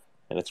back,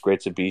 and it's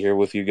great to be here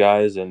with you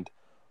guys. And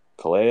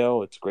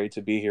Kaleo, it's great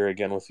to be here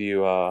again with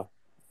you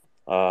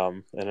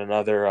in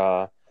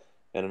another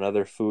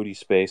foodie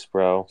space,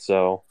 bro.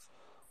 So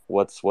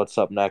what's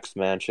up next,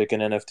 man? Chicken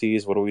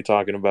NFTs, what are we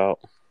talking about?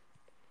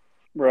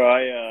 Bro,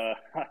 I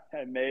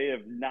may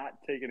have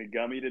not taken a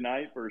gummy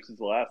tonight versus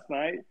last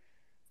night,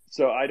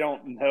 so I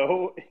don't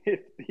know if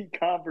the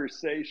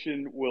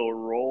conversation will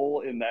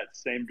roll in that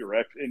same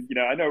direction. You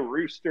know, I know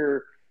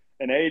Rooster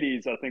and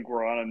 80s, I think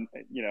we're on,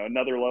 you know,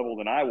 another level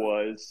than I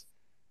was.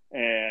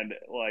 And,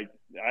 like,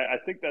 I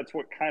think that's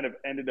what kind of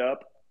ended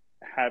up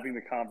having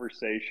the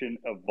conversation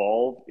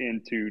evolve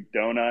into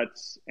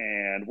donuts.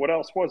 And what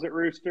else was it,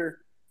 Rooster?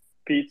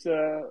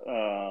 Pizza?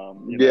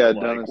 Yeah,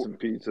 like, donuts and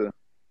pizza.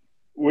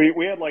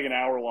 We had like an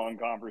hour-long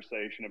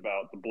conversation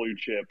about the blue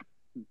chip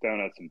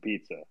donuts and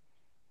pizza.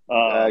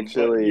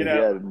 Actually, but, you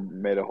know,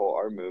 made a whole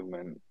art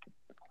movement.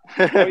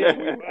 Oh,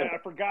 yeah, I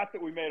forgot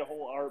that we made a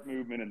whole art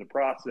movement in the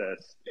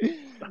process.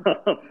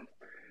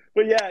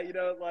 But, yeah, you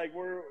know, like,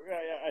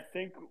 I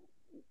think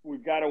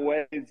we've got a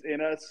ways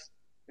in us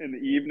in the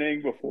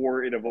evening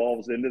before it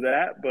evolves into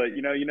that. But,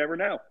 you know, you never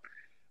know.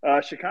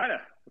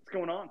 Shekinah, what's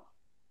going on?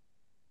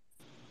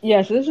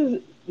 Yeah, so this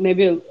is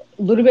maybe a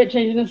little bit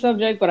changing the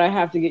subject, but I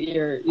have to get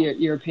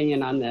your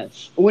opinion on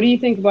this. What do you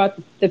think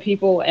about the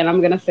people, and I'm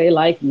going to say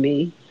like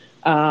me,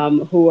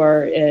 who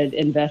are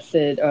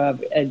invested,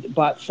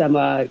 bought some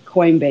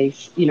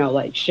Coinbase, you know,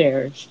 like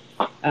shares,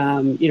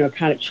 you know,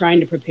 kind of trying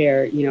to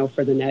prepare, you know,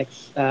 for the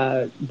next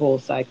bull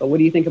cycle? What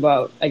do you think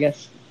about, I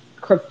guess,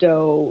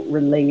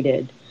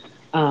 crypto-related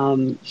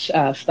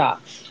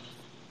stocks?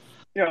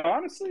 Yeah,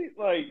 honestly,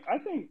 like, I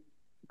think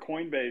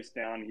Coinbase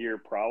down here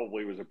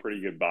probably was a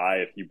pretty good buy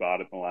if you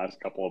bought it in the last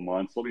couple of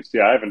months. Let me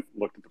see. I haven't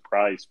looked at the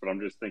price, but I'm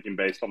just thinking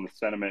based on the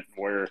sentiment and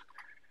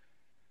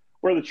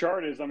where the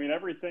chart is. I mean,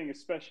 everything,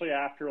 especially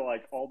after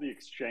like all the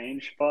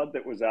exchange FUD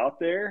that was out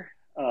there.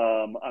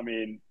 I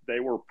mean, they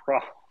were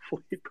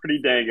probably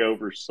pretty dang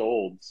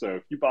oversold. So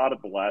if you bought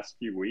it the last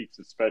few weeks,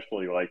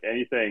 especially like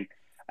anything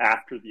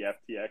after the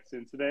FTX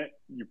incident,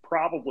 you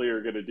probably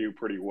are going to do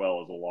pretty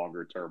well as a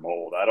longer term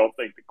hold. I don't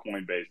think the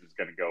Coinbase is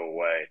going to go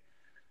away.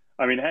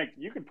 I mean, heck,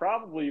 you could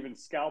probably even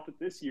scalp it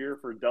this year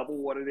for double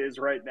what it is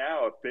right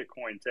now if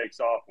Bitcoin takes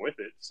off with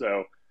it.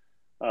 So,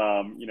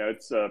 you know,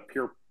 it's a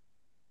pure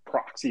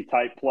proxy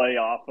type play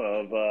off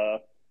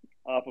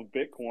of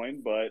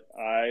Bitcoin, but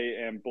I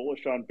am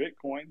bullish on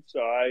Bitcoin,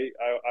 so I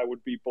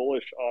would be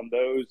bullish on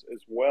those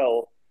as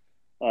well.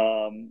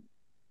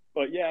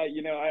 But yeah,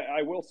 you know,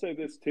 I will say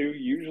this too.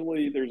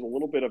 Usually, there's a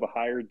little bit of a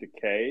higher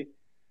decay.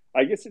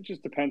 I guess it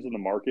just depends on the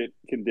market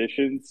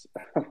conditions.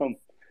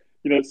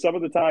 You know, some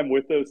of the time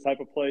with those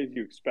type of plays,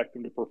 you expect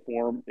them to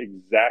perform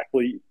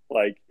exactly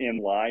like in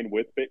line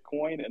with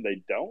Bitcoin, and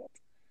they don't.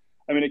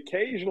 I mean,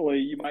 occasionally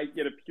you might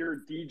get a pure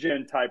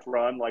degen type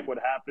run, like what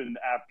happened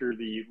after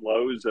the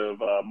lows of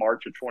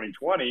March of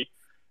 2020,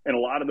 and a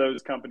lot of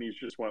those companies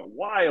just went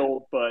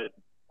wild. But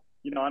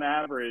you know, on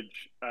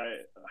average,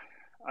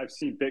 I've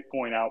seen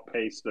Bitcoin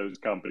outpace those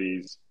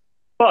companies.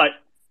 But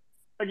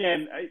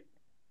again,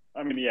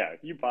 I mean, yeah, if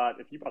you bought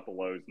the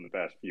lows in the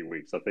past few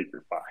weeks, I think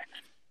you're fine.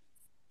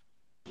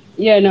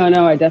 Yeah,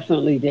 no, I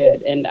definitely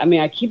did. And I mean,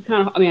 I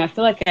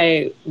feel like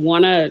I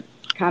want to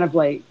kind of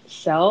like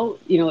sell,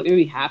 you know,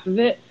 maybe half of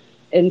it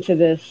into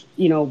this,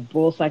 you know,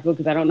 bull cycle,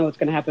 because I don't know what's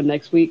going to happen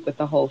next week with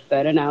the whole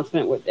Fed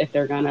announcement, with if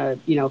they're going to,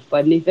 you know,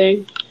 fund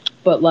anything.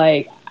 But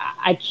like,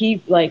 I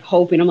keep like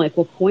hoping, I'm like,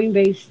 will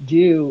Coinbase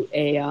do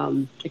a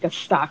like a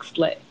stock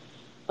split?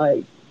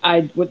 Like,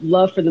 I would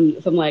love for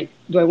them. So I'm like,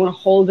 do I want to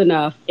hold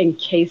enough in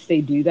case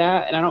they do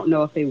that? And I don't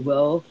know if they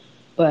will,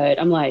 but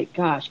I'm like,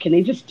 gosh, can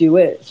they just do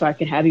it so I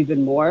can have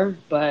even more?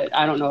 But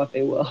I don't know if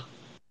they will.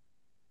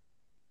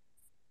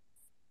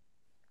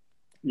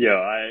 Yeah,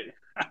 I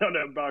don't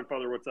know,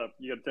 Bogfather. What's up?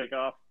 You got to take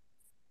off?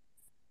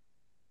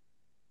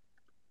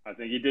 I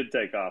think he did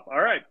take off.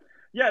 All right.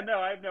 Yeah, no,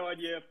 I have no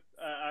idea.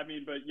 I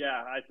mean, but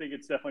yeah, I think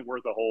it's definitely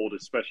worth a hold,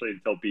 especially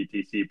until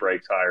BTC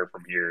breaks higher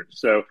from here.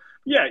 So,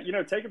 yeah,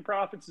 taking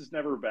profits is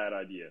never a bad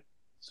idea.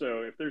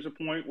 So, if there's a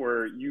point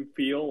where you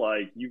feel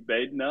like you've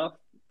made enough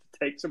to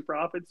take some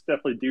profits,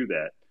 definitely do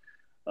that.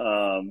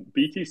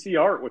 BTC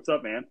Art, what's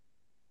up, man?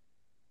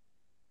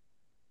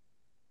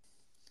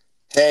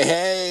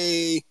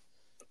 Hey,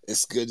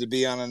 it's good to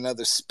be on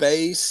another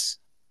space.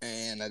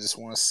 And I just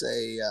want to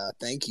say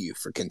thank you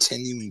for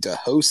continuing to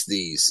host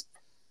these.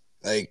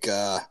 Like,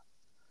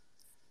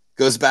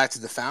 goes back to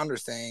the founder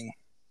thing.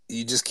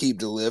 You just keep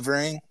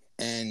delivering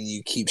and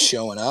you keep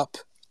showing up.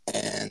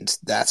 And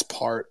that's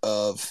part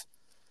of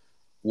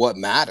what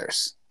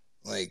matters.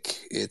 Like,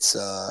 it's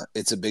a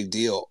big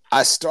deal.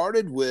 I just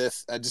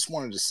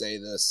wanted to say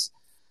this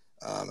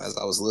as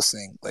I was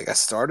listening. Like, I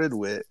started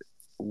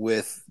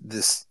with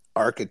this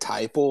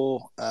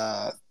archetypal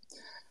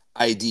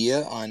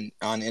idea on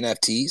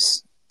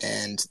NFTs,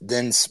 and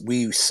then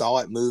we saw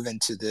it move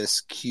into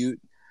this cute,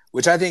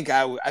 which I think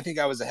I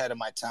was ahead of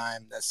my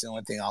time. That's the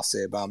only thing I'll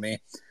say about me,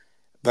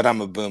 but I'm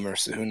a boomer,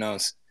 so who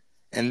knows.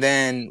 And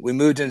then we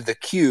moved into the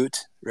cute,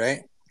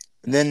 right?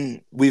 And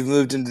then we've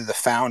moved into the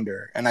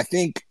founder, and I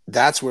think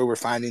that's where we're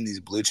finding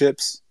these blue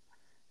chips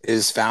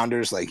is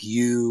founders like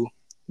you.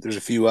 There's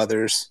a few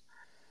others,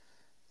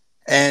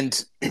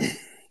 and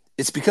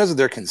it's because of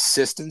their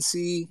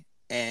consistency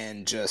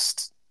and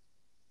just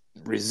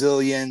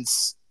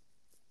resilience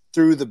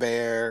through the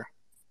bear,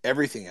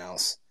 everything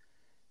else.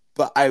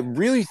 But I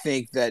really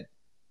think that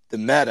the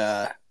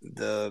meta,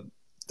 the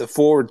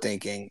forward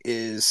thinking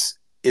is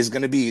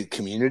going to be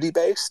community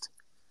based,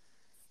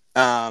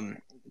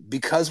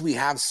 because we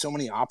have so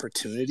many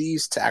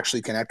opportunities to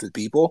actually connect with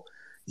people.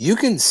 You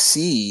can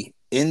see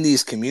in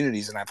these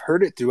communities, and I've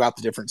heard it throughout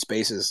the different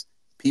spaces,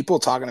 people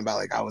talking about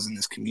like, I was in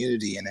this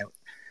community and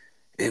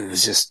it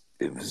was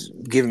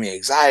giving me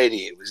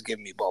anxiety. It was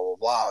giving me blah, blah,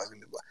 blah.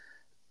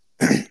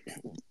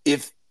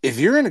 If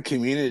you're in a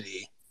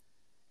community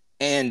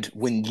and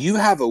when you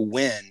have a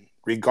win,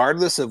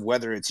 regardless of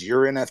whether it's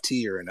your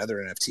NFT or another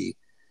NFT,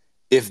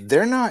 if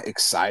they're not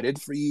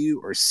excited for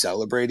you or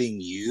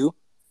celebrating you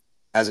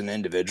as an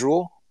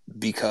individual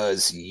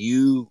because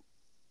you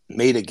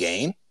made a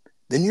gain,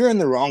 then you're in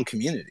the wrong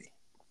community.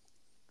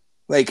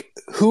 Like,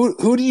 who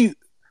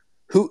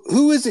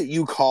is it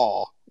you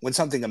call when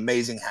something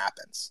amazing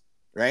happens,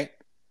 right?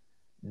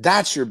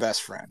 That's your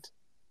best friend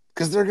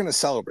because they're going to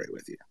celebrate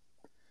with you.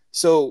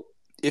 So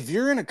if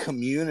you're in a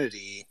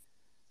community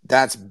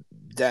that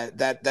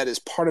is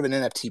part of an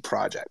NFT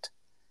project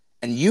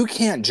and you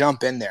can't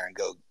jump in there and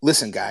go,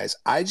 listen, guys,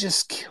 I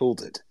just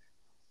killed it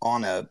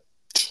on a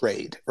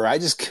trade, or I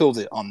just killed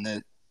it on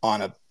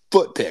a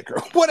foot pick,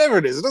 or whatever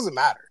it is, it doesn't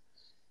matter.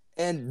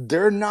 And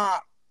they're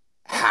not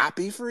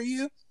happy for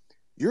you,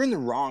 you're in the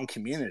wrong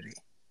community.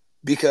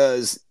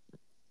 Because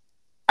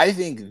I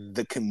think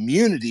the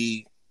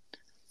community,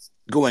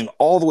 going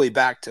all the way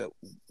back to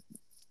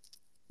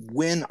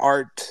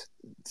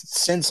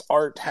since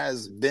art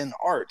has been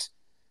art,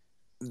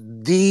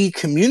 the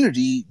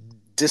community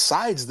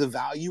decides the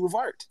value of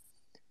art.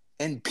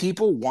 And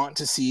people want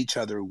to see each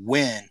other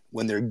win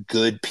when they're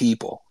good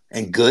people.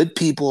 And good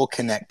people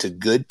connect to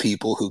good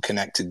people who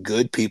connect to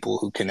good people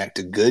who connect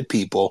to good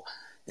people.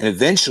 And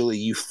eventually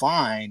you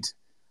find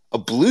a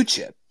blue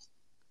chip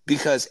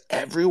because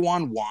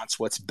everyone wants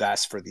what's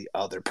best for the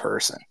other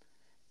person.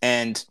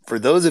 And for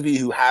those of you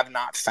who have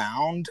not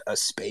found a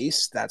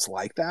space that's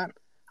like that,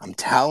 I'm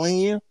telling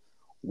you,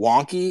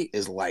 Wonky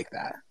is like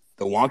that.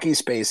 The Wonky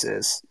space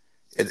is,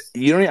 I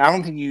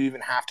don't think you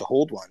even have to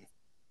hold one.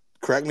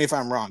 Correct me if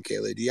I'm wrong,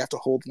 Kaylee. Do you have to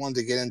hold one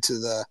to get into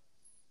the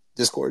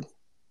Discord?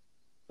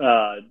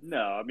 No,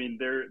 I mean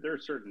there are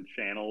certain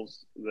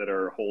channels that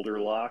are holder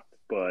locked,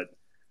 but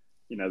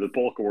the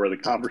bulk of where the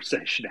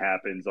conversation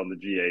happens on the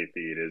GA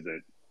feed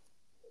isn't.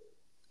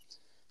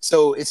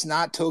 So it's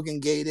not token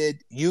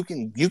gated. You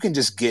can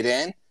just get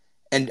in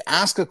and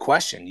ask a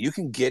question. You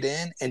can get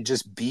in and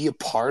just be a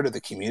part of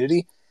the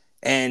community,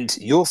 and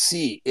you'll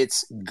see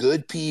it's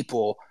good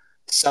people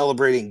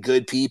celebrating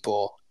good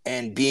people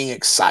and being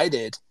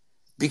excited,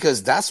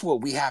 because that's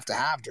what we have to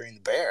have during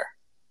the bear.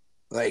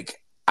 Like,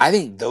 I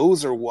think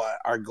those are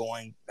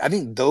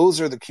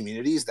the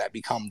communities that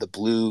become the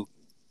blue,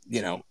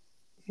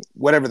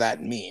 whatever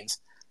that means,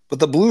 but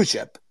the blue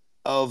chip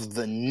of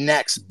the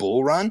next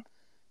bull run.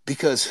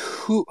 Because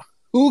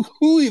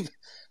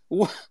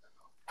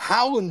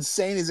how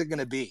insane is it going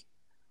to be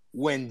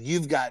when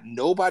you've got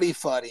nobody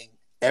fudding,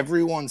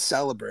 everyone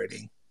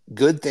celebrating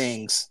good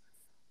things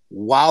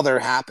while they're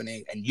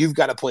happening, and you've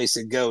got a place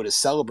to go to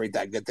celebrate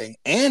that good thing,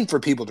 and for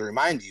people to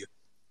remind you,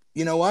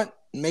 you know what?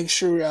 Make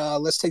sure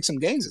let's take some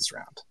gains this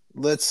round.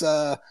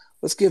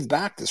 let's give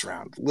back this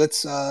round.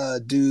 Let's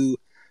do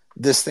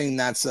this thing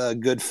that's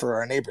good for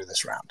our neighbor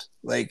this round.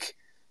 Like,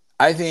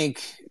 I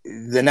think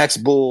the next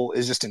bull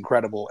is just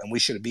incredible, and we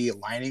should be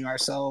aligning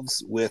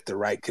ourselves with the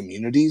right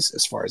communities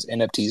as far as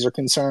NFTs are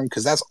concerned,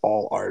 because that's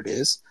all art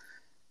is.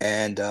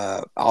 And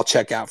I'll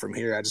check out from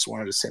here. I just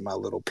wanted to say my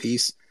little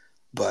piece,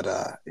 but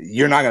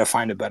you're not going to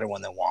find a better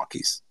one than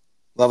Wonkies.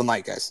 Love and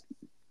light, guys.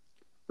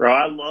 Bro,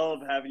 I love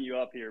having you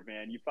up here,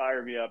 man. You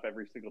fire me up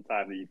every single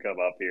time that you come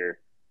up here.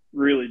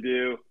 Really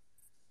do.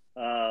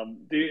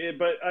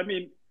 But I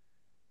mean,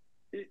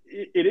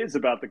 it is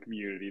about the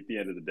community at the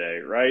end of the day,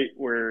 right?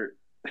 Where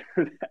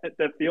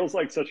that feels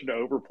like such an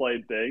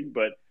overplayed thing,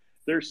 but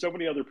there's so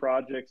many other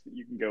projects that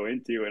you can go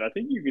into. And I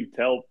think you can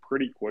tell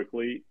pretty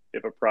quickly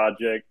if a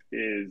project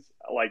is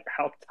like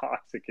how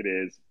toxic it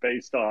is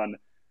based on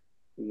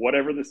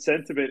whatever the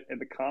sentiment and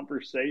the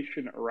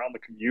conversation around the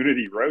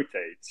community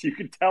rotates. You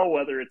can tell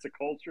whether it's a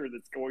culture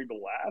that's going to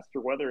last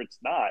or whether it's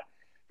not.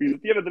 Because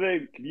at the end of the day,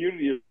 the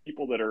community of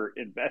people that are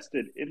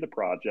invested in the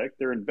project,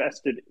 they're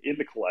invested in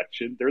the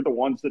collection. They're the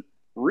ones that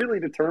really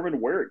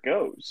determine where it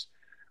goes,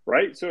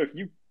 right? So if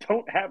you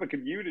don't have a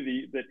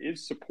community that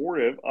is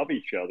supportive of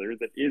each other,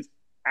 that is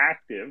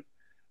active,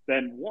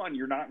 then one,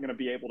 you're not going to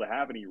be able to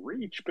have any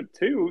reach, but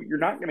two, you're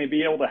not going to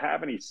be able to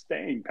have any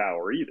staying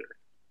power either.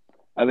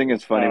 I think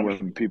it's funny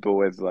when people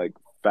with like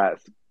fat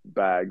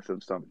bags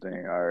of something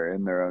are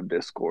in their own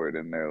Discord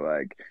and they're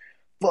like,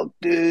 fuck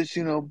this,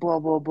 blah,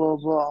 blah, blah,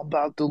 blah, I'm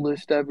about to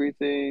list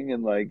everything,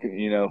 and like,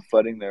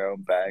 flooding their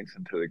own bags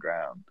into the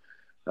ground.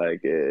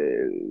 Like,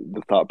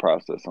 the thought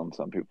process on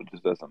some people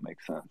just doesn't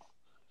make sense.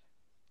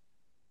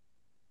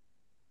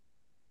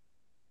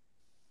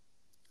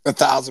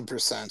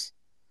 1,000%.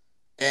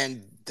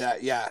 And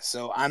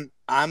so I'm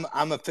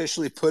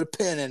officially put a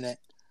pin in it.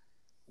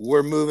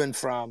 We're moving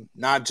from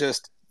not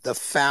just the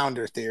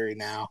founder theory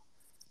now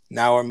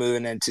we're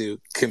moving into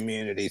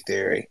community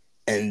theory.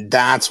 And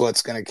that's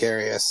what's going to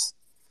carry us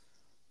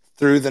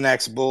through the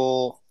next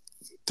bull,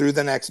 through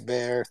the next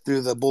bear,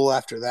 through the bull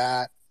after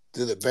that,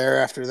 through the bear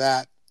after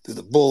that, through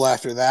the bull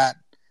after that.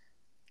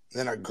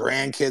 Then our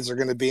grandkids are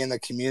going to be in the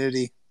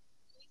community.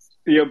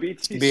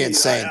 BTC, be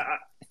insane.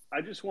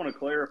 I just want to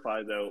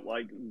clarify, though,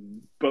 like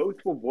both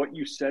of what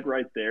you said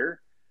right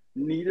there,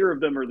 neither of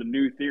them are the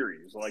new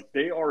theories. Like,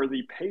 they are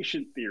the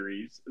patient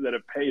theories that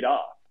have paid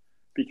off.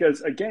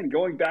 Because, again,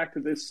 going back to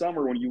this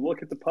summer, when you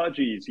look at the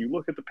Pudgies, you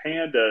look at the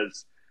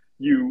Pandas,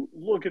 you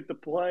look at the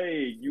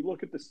Plague, you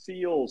look at the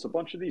Seals, a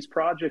bunch of these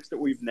projects that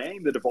we've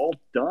named that have all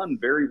done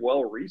very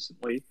well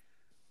recently,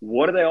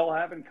 what do they all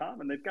have in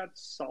common? They've got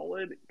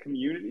solid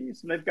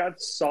communities and they've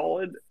got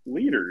solid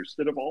leaders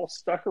that have all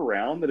stuck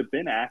around, that have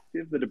been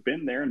active, that have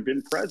been there and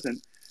been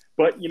present.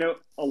 But,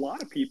 a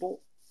lot of people,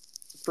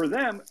 for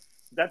them,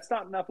 that's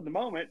not enough at the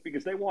moment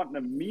because they want an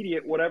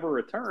immediate whatever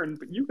return,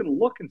 but you can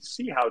look and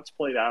see how it's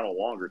played out in a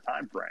longer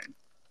time frame.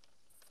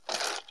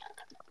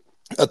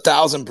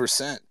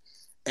 1,000%.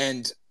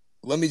 And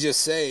let me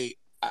just say,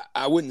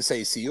 I wouldn't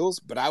say Seals,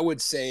 but I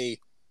would say,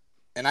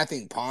 and I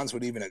think Pons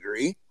would even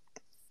agree,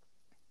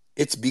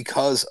 it's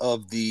because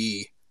of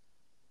the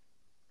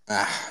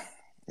I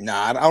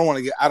don't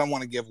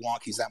want to give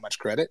Wonkies that much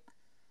credit.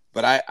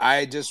 But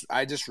I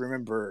just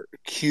remember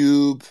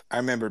Cube. I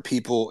remember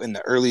people in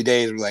the early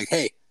days were like,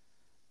 "Hey,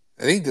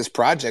 I think this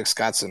project's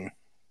got some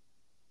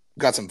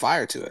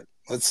fire to it.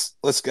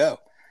 Let's go."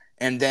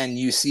 And then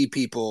you see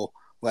people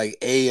like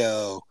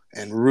AO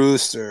and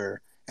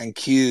Rooster and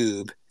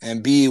Cube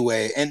and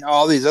B-Way and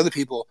all these other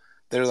people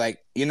that are like,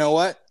 you know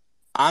what?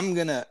 I'm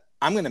gonna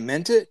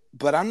mint it,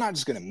 but I'm not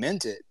just gonna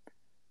mint it.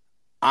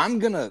 I'm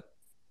gonna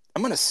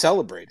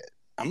celebrate it.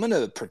 I'm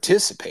gonna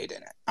participate in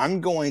it.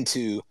 I'm going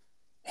to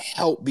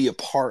help be a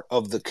part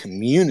of the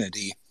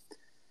community.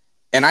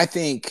 And I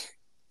think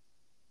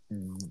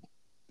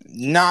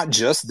not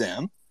just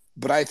them,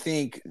 but I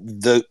think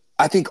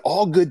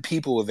all good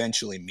people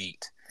eventually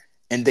meet.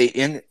 And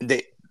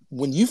they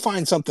when you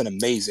find something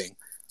amazing,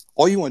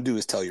 all you want to do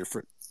is tell your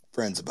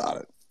friends about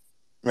it,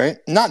 right?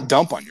 Not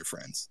dump on your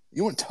friends.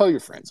 You want to tell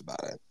your friends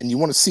about it, and you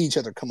want to see each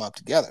other come up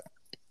together.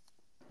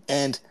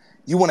 And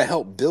you want to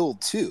help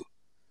build too.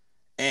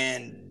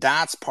 And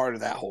that's part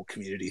of that whole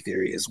community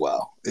theory as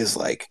well, is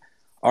like,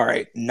 all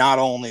right, not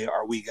only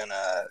are we going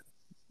to,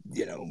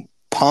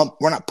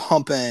 we're not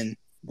pumping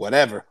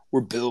whatever,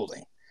 we're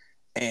building.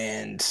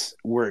 And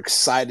we're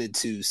excited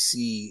to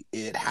see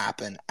it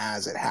happen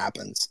as it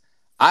happens.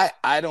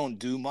 I don't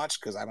do much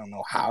because I don't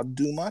know how to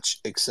do much,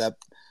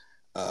 except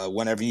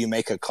whenever you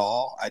make a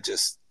call, I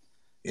just,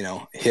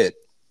 hit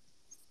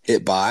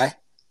buy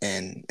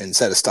and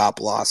set a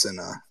stop loss and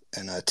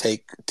a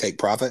take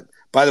profit.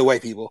 By the way,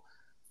 people,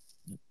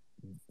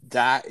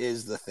 that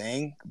is the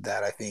thing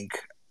that I think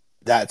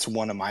that's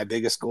one of my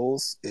biggest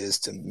goals, is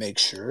to make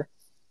sure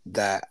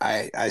that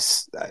I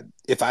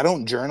if I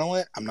don't journal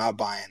it, I'm not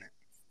buying it.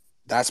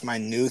 That's my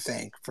new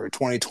thing for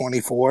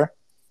 2024.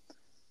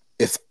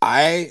 If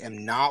I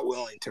am not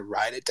willing to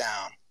write it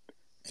down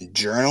and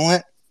journal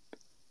it,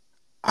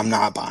 I'm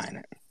not buying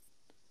it.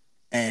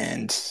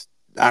 And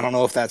I don't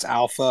know if that's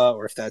alpha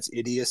or if that's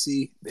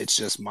idiocy. It's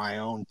just my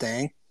own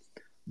thing.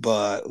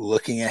 But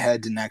looking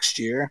ahead to next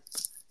year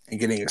and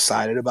getting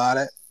excited about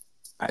it,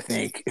 I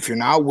think if you're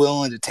not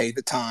willing to take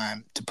the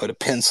time to put a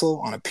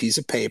pencil on a piece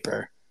of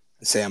paper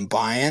and say, I'm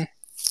buying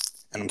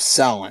and I'm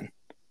selling,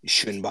 you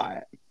shouldn't buy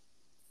it.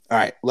 All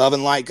right. Love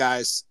and light,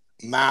 guys.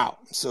 I'm out.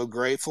 I'm so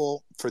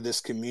grateful for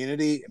this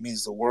community. It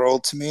means the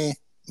world to me,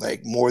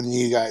 like more than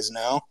you guys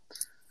know.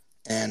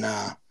 And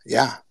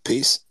yeah,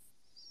 peace.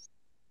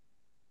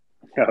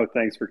 Oh,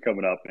 thanks for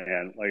coming up,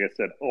 man. Like I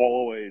said,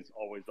 always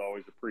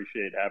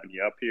appreciate having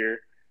you up here.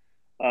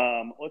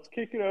 Let's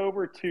kick it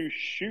over to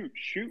Shoot.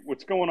 Shoot,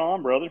 what's going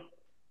on, brother?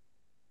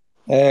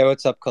 Hey,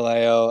 what's up,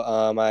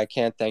 Kaleo? I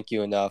can't thank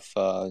you enough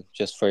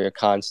just for your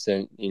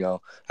constant,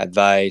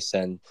 advice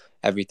and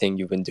everything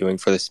you've been doing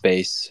for the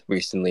space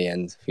recently,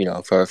 and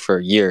for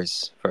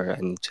years.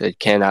 And I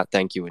cannot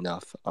thank you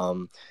enough.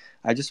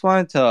 I just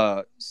wanted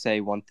to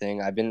say one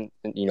thing. I've been,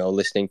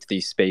 listening to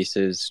these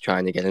spaces,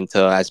 trying to get into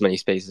as many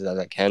spaces as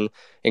I can,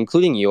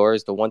 including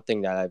yours. The one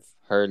thing that I've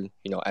heard,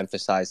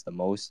 emphasized the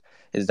most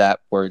is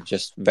that we're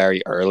just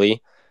very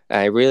early, and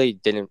I really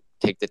didn't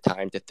take the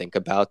time to think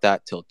about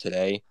that till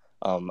today.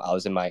 I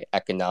was in my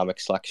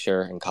economics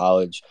lecture in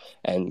college,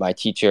 and my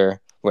teacher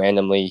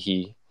randomly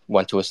he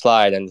went to a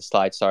slide, and the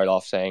slide started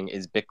off saying,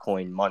 "Is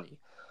Bitcoin money?"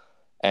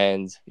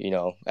 And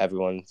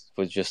everyone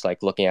was just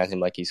like looking at him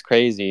like he's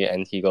crazy,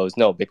 and he goes,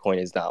 "No,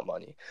 Bitcoin is not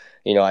money."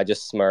 I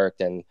just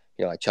smirked and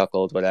I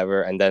chuckled,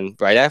 whatever. And then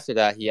right after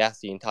that, he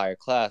asked the entire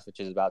class, which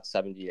is about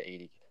 70 to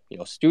 80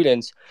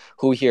 students,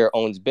 who here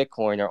owns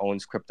Bitcoin or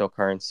owns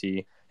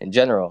cryptocurrency in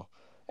general.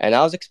 And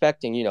I was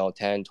expecting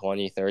 10,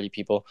 20, 30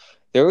 people.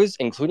 There was,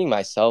 including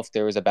myself,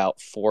 there was about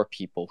 4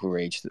 people who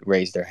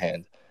raised their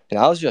hand, and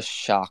I was just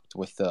shocked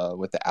with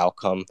the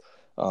outcome.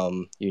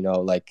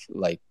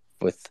 Like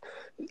with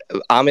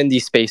I'm in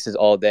these spaces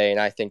all day, and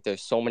I think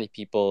there's so many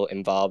people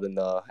involved in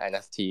the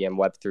NFT and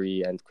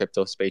Web3 and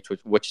crypto space,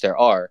 which there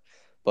are.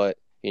 But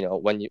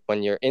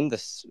when you're in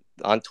this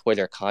on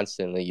Twitter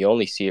constantly, you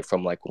only see it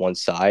from like one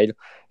side.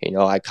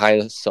 I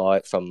kind of saw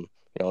it from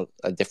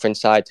a different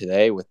side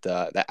today with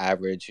the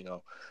average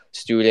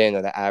student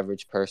or the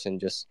average person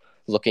just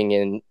looking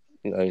in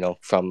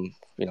from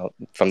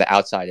the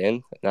outside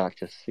in, not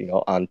just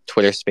on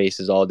Twitter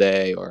spaces all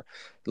day or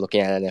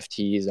looking at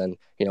NFTs. And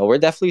we're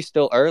definitely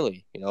still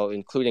early,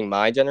 including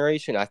my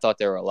generation. I thought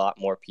there were a lot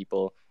more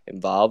people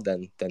involved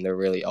than there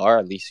really are,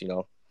 at least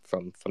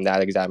from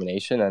that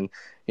examination. And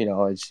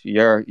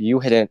you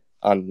hit it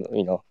on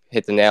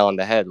hit the nail on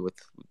the head with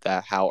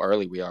that, how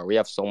early we are. We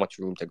have so much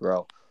room to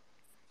grow.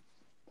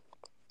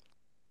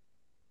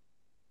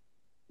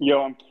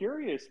 I'm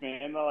curious,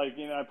 man. Like,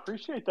 I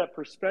appreciate that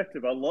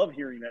perspective. I love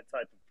hearing that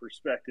type of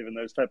perspective and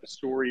those type of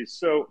stories.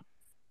 So,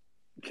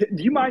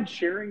 do you mind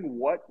sharing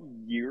what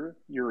year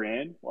you're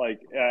in,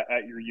 like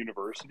at your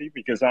university?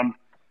 Because I'm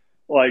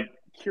like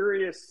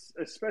curious,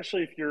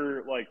 especially if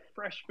you're like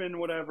freshman,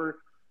 whatever.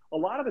 A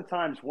lot of the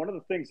times, one of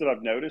the things that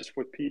I've noticed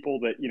with people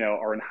that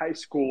are in high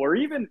school or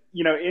even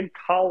in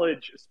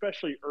college,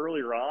 especially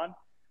earlier on,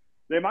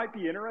 they might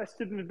be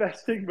interested in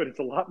investing, but it's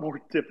a lot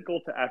more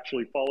difficult to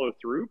actually follow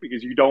through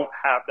because you don't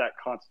have that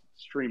constant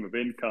stream of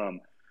income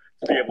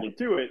to be able to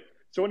do it.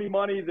 So any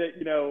money that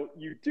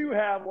you do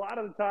have, a lot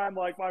of the time,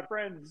 like my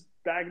friends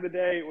back in the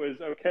day, it was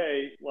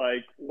okay.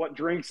 Like, what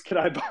drinks can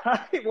I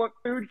buy? What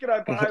food can I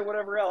buy?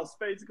 Whatever else,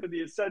 basically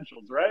the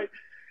essentials, right?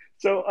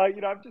 So,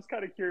 I'm just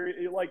kind of curious.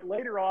 Like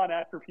later on,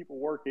 after people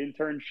work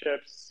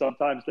internships,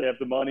 sometimes they have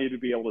the money to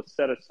be able to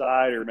set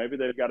aside, or maybe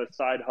they've got a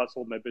side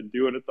hustle and they've been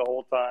doing it the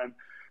whole time.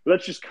 But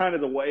that's just kind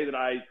of the way that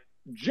I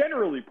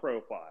generally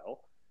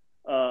profile.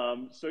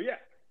 So yeah.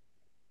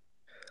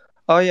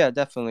 Oh yeah,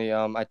 definitely.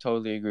 I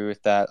totally agree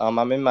with that.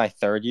 I'm in my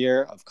 3rd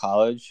year of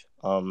college.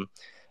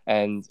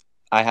 And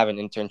I have an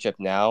internship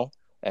now,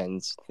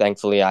 and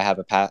thankfully I have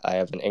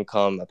an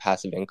income, a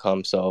passive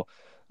income. So,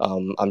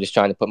 I'm just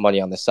trying to put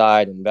money on the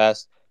side,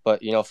 invest.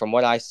 But from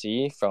what I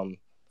see from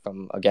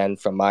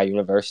my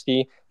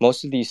university,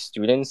 most of these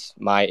students,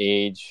 my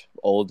age,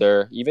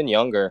 older, even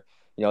younger,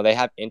 they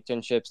have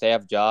internships, they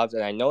have jobs,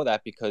 and I know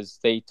that because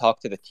they talk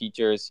to the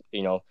teachers,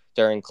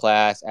 during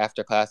class,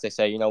 after class, they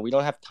say, we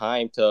don't have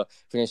time to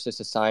finish this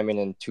assignment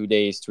in 2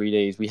 days, 3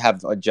 days. We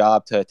have a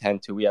job to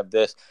attend to. We have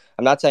this.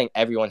 I'm not saying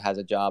everyone has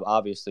a job.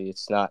 Obviously,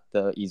 it's not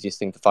the easiest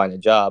thing to find a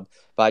job,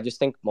 but I just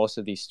think most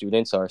of these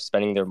students are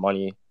spending their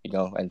money,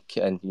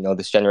 and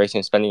this generation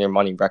is spending their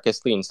money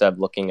recklessly instead of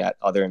looking at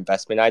other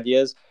investment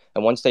ideas.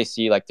 And once they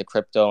see like the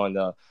crypto and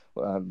the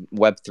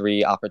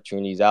Web3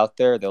 opportunities out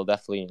there, they'll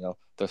definitely,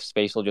 the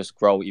space will just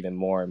grow even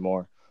more and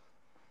more.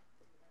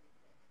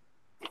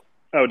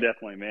 Oh,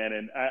 definitely, man.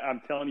 And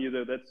I'm telling you,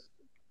 though, that's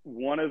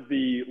one of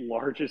the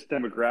largest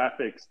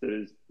demographics that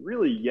is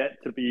really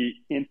yet to be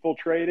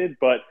infiltrated.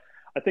 But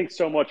I think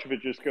so much of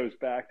it just goes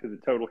back to the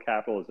total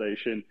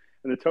capitalization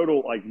and the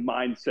total like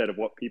mindset of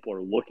what people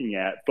are looking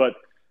at. But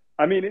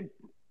I mean,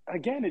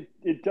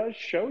 it does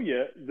show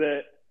you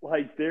that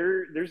like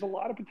there's a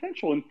lot of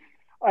potential. And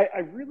I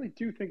really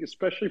do think,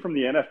 especially from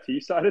the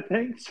NFT side of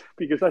things,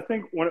 because I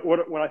think when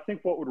I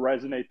think what would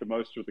resonate the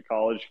most with a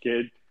college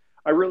kid,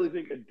 I really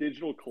think a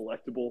digital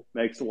collectible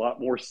makes a lot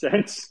more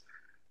sense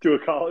to a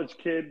college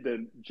kid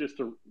than just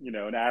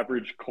an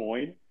average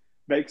coin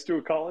makes to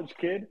a college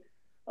kid.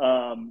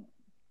 Um,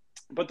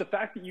 but the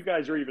fact that you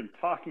guys are even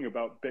talking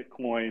about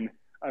Bitcoin,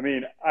 I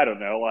mean, I don't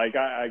know. Like,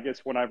 I guess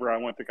whenever I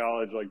went to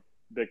college, like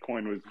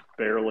Bitcoin was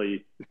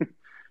barely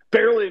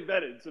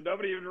invented, so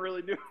nobody even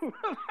really knew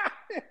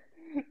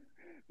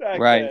back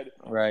Right,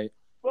 then. right,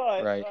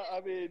 But right.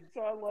 I mean,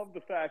 so I love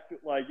the fact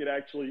that like it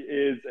actually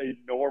is a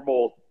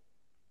normal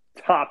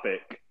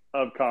topic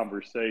of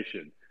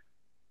conversation.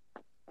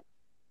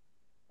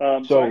 So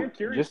I So am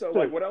curious just though,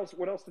 like to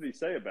what else did he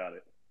say about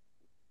it?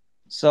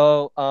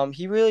 So,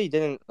 he really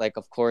didn't like.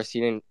 Of course,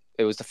 he didn't.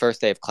 It was the first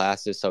day of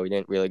classes, so he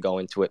didn't really go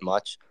into it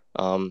much.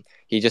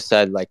 He just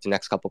said like the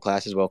next couple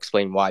classes will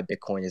explain why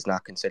Bitcoin is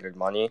not considered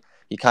money.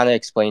 He kind of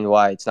explained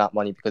why it's not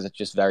money because it's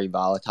just very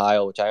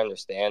volatile, which I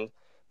understand.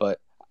 But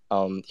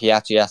he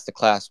actually asked the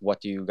class,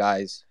 "What do you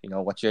guys,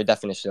 what's your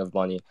definition of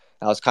money?"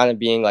 I was kind of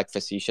being like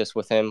facetious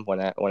with him when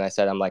I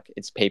said I'm like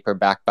it's paper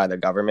backed by the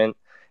government,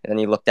 and then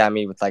he looked at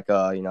me with like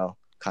a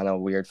kind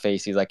of weird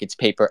face. He's like, "It's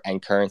paper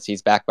and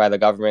currencies backed by the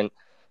government."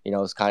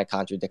 Is kind of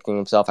contradicting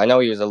himself. I know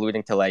he was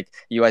alluding to like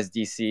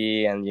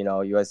USDC and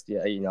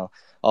USD,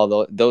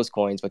 all those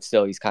coins, but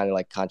still he's kind of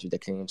like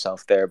contradicting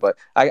himself there. But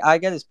I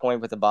get his point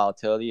with the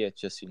volatility.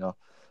 It's just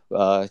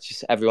it's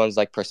just everyone's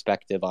like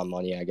perspective on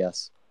money, I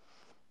guess.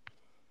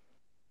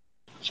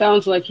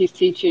 Sounds like he's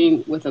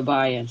teaching with a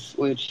bias,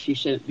 which he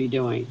shouldn't be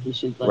doing. He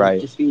should like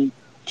Right. just be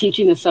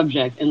teaching the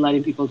subject and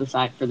letting people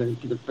decide for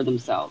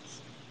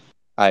themselves.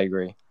 I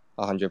agree,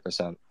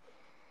 100%.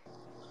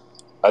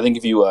 I think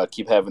if you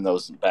keep having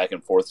those back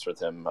and forths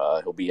with him,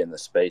 he'll be in the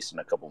space in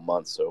a couple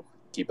months. So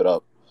keep it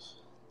up.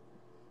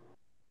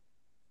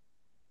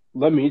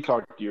 let me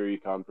talk to your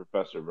econ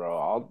professor,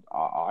 bro.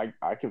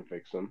 I can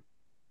fix him.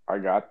 I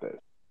got this.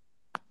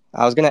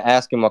 I was gonna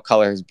ask him what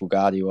color his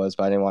Bugatti was,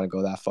 but I didn't want to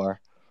go that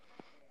far.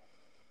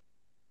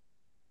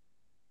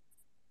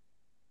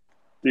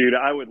 Dude,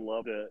 I would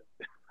love to.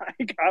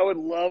 I would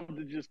love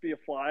to just be a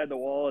fly on the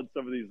wall in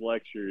some of these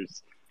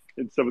lectures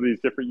in some of these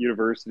different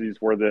universities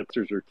where the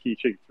professors are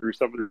teaching through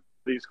some of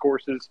these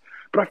courses.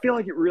 But I feel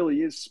like it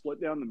really is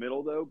split down the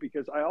middle, though,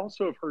 because I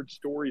also have heard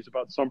stories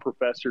about some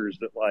professors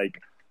that like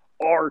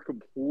are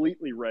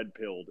completely red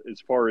pilled as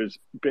far as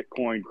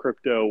Bitcoin,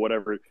 crypto,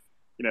 whatever.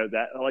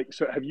 That like.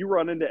 So, have you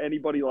run into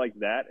anybody like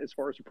that as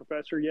far as a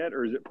professor yet,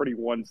 or is it pretty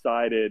one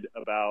sided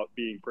about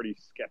being pretty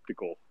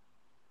skeptical?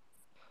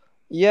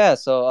 Yeah,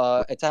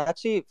 so it's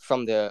actually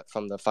from the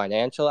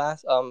financial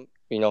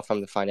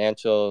from the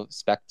financial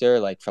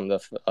specter, like from the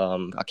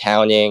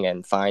accounting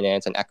and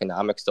finance and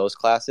economics, those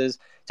classes.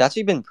 It's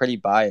actually been pretty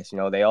biased.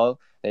 They all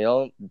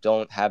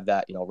don't have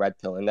that red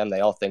pill in them. They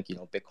all think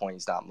Bitcoin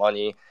is not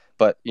money.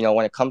 But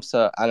when it comes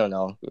to I don't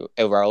know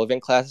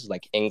irrelevant classes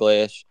like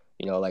English,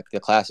 like the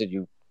classes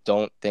you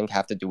don't think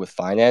have to do with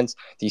finance,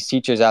 these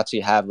teachers actually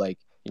have like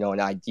an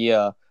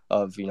idea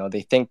of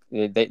they think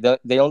they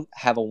don't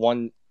have a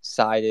one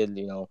sided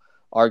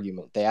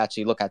argument. They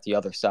actually look at the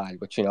other side,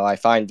 which I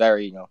find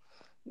very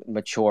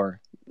mature.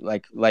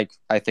 Like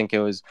I think it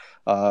was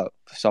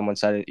someone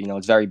said it.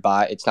 It's very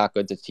it's not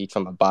good to teach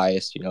from a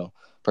biased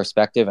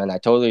perspective, and I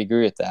totally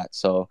agree with that.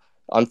 So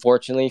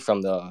unfortunately,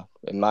 from the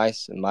in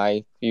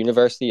my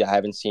university, I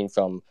haven't seen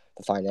from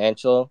the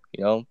financial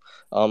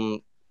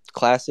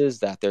classes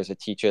that there's a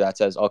teacher that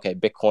says, okay,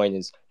 Bitcoin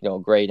is a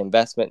great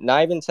investment.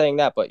 Not even saying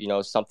that, but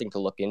something to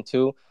look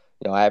into.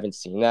 I haven't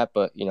seen that,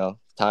 but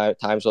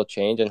times will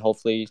change, and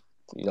hopefully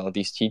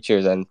these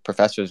teachers and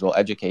professors will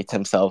educate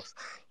themselves.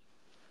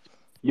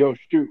 Yo,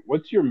 shoot,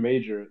 what's your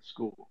major at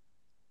school?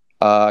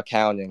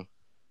 Accounting.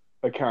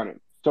 Accounting.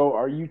 So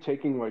are you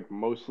taking like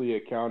mostly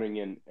accounting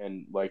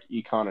and like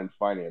econ and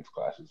finance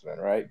classes then,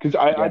 right? Because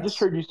I just Yes.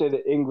 heard you say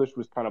that English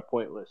was kind of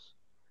pointless.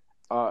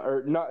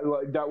 Or not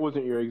like that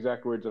wasn't your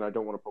exact words, and I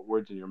don't want to put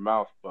words in your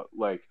mouth, but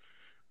like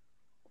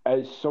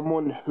as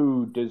someone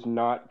who does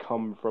not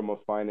come from a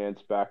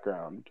finance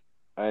background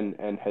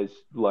and has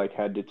like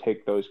had to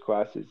take those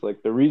classes,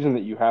 like the reason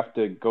that you have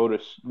to go to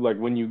like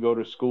when you go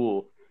to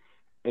school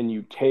and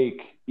you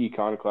take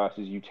econ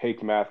classes, you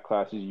take math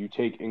classes, you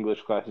take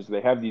English classes,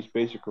 they have these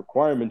basic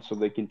requirements so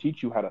they can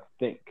teach you how to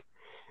think.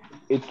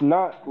 It's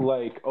not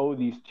like, oh,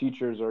 these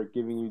teachers are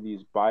giving you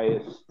these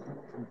bias,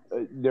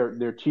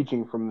 they're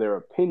teaching from their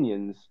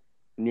opinions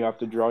and you have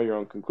to draw your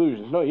own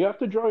conclusions. No, you have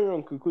to draw your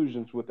own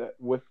conclusions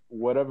with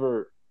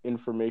whatever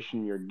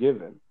information you're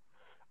given.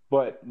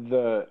 But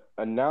the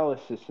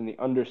analysis and the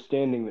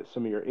understanding that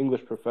some of your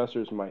English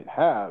professors might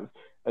have,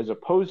 as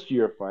opposed to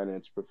your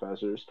finance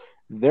professors,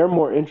 they're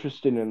more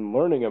interested in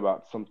learning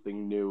about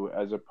something new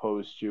as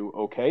opposed to,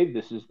 okay,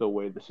 this is the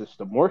way the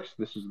system works.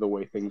 This is the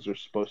way things are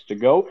supposed to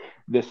go.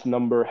 This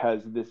number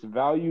has this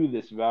value.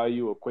 This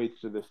value equates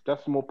to this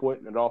decimal point,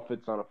 and it all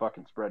fits on a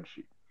fucking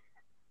spreadsheet.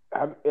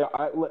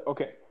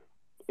 Okay,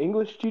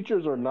 English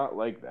teachers are not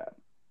like that.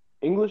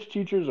 English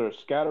teachers are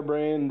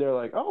scatterbrained. They're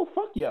like, oh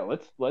fuck yeah,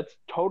 let's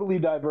totally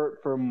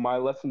divert from my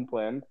lesson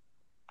plan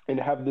and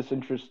have this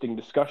interesting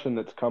discussion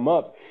that's come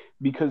up,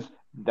 because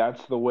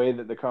that's the way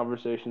that the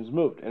conversation's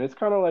moved. And it's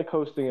kind of like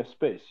hosting a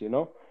space, you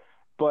know?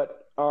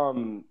 But I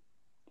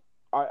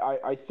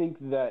think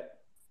that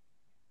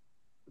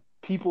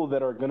people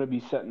that are going to be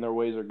set in their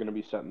ways are going to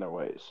be set in their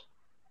ways.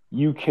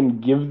 You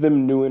can give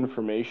them new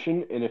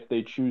information, and if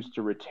they choose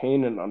to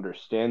retain and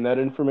understand that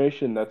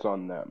information, that's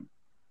on them.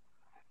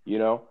 You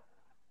know?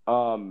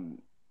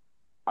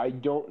 I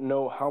don't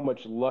know how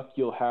much luck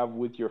you'll have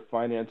with your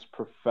finance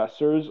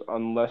professors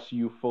unless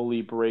you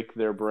fully break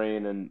their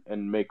brain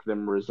and make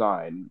them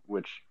resign,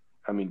 which,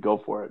 I mean, go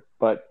for it.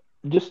 But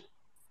just,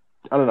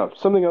 I don't know,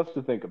 something else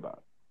to think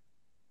about.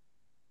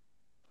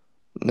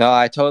 No,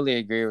 I totally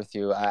agree with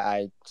you.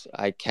 I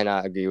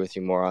cannot agree with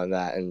you more on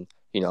that. And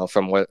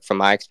from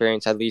my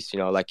experience, at least,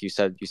 like you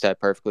said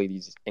perfectly.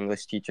 These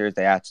English teachers,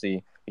 they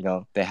actually,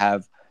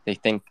 they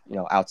think,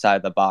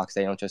 outside the box.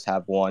 They don't just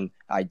have one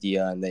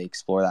idea and they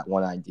explore that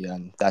one idea.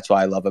 And that's what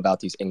I love about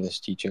these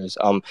English teachers.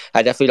 I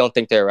definitely don't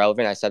think they're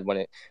irrelevant. I said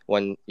when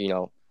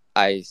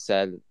I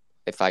said,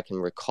 if I can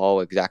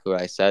recall exactly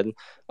what I said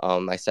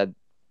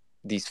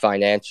these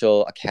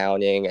financial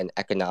accounting and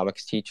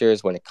economics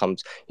teachers, when it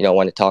comes, when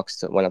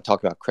I'm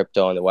talking about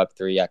crypto and the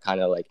Web3, I kind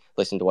of like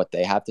listen to what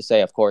they have to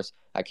say. Of course,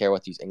 I care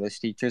what these English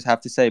teachers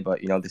have to say, but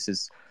this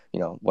is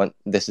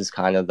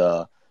kind of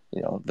the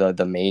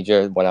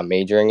major, what I'm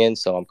majoring in.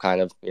 So I'm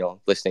kind of,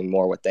 listening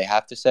more what they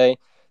have to say.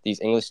 These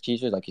English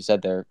teachers, like you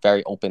said, they're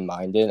very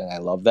open-minded, and I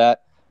love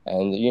that.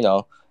 And,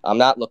 I'm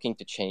not looking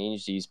to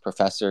change these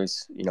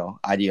professors,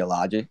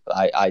 ideologies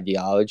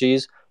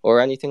or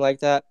anything like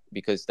that,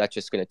 because that's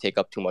just going to take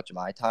up too much of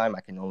my time.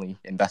 I can only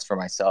invest for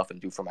myself and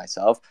do for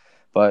myself.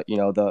 But,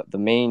 the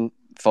main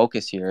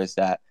focus here is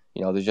that,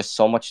 there's just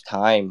so much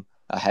time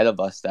ahead of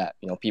us that,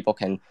 people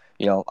can,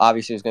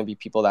 obviously there's going to be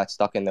people that's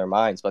stuck in their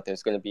minds, but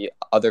there's going to be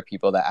other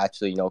people that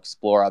actually,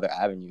 explore other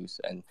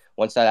avenues. And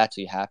once that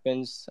actually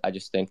happens, I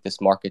just think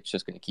this market's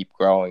just going to keep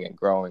growing and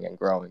growing and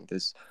growing.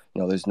 There's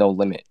no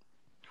limit.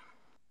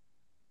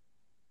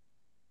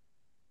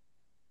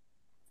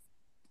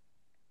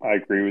 I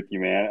agree with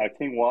you, man. I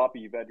think Whopper,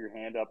 you've had your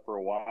hand up for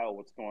a while.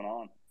 What's going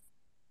on?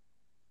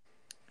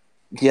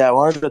 Yeah, I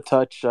wanted to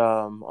touch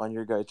on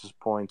your guys'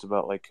 points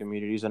about like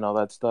communities and all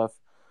that stuff.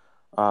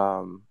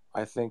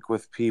 I think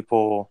with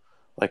people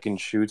like in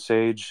Shoot's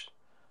age,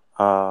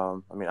 I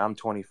mean, I'm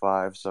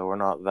 25, so we're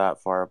not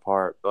that far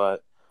apart,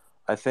 but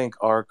I think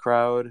our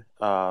crowd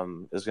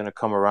is going to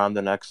come around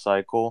the next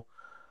cycle,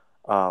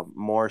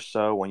 more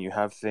so when you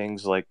have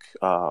things like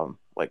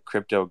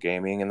crypto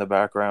gaming in the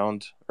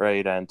background,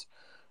 right? And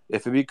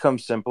if it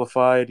becomes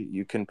simplified,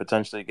 you can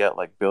potentially get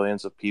like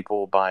billions of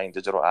people buying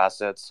digital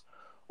assets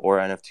or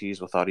NFTs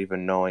without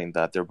even knowing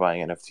that they're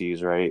buying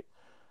NFTs, right?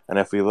 And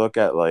if we look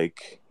at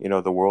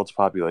the world's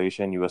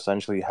population, you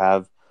essentially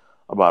have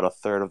about a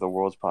third of the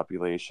world's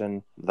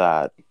population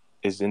that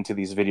is into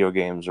these video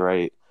games,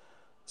 right?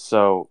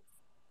 So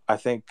I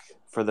think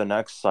for the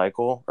next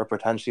cycle or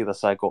potentially the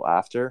cycle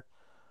after,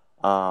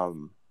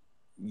 um,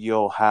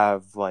 you'll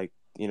have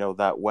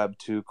that Web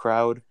 2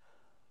 crowd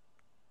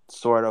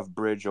sort of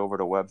bridge over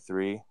to Web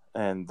 3.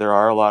 And there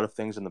are a lot of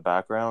things in the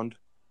background,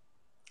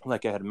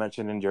 like I had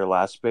mentioned in your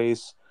last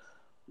space,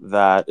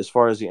 that as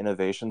far as the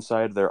innovation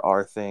side, there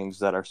are things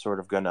that are sort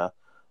of going to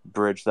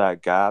bridge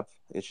that gap.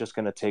 It's just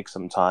going to take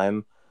some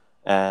time.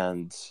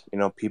 And,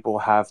 people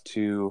have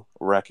to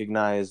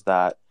recognize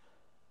that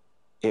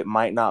it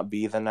might not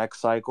be the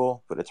next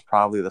cycle, but it's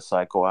probably the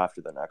cycle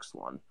after the next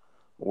one,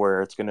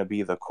 where it's going to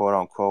be the quote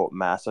unquote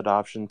mass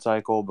adoption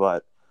cycle.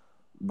 But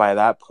by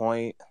that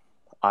point,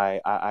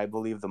 I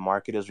believe the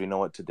market as we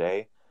know it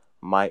today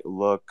might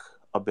look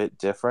a bit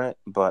different.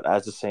 But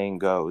as the saying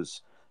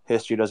goes,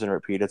 history doesn't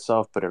repeat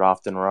itself, but it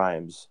often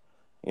rhymes,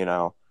 you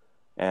know.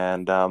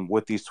 And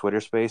with these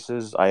Twitter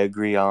spaces, I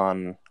agree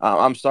on.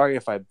 I'm sorry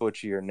if I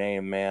butcher your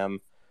name,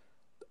 ma'am.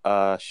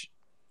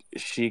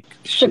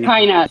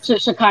 Shekinah.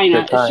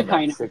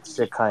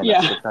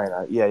 Yeah.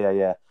 Shekinah.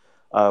 Yeah.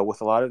 With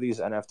a lot of these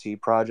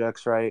NFT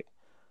projects, right?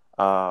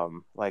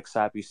 Like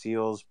Sappy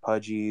Seals,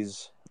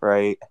 Pudgies,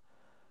 right?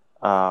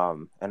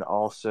 And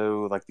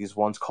also like these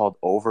ones called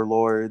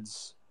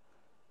Overlords.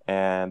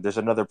 And there's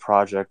another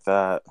project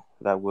that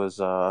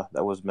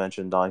was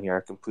mentioned on here.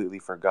 I completely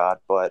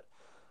forgot, but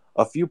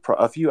a few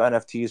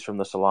NFTs from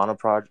the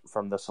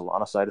from the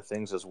Solana side of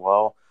things as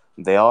well.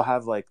 They all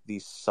have like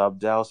these sub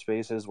DAO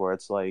spaces where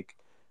it's like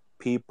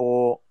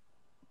people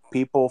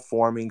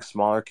forming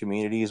smaller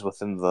communities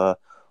within the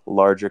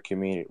larger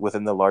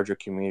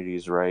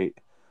communities, right?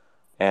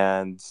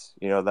 And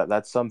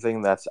that's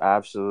something that's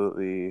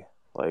absolutely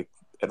like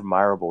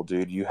admirable,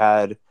 dude. You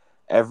had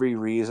every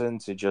reason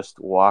to just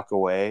walk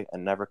away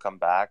and never come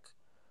back,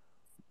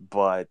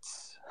 but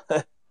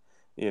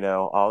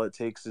all it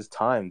takes is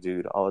time,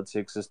 dude. All it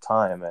takes is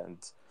time. And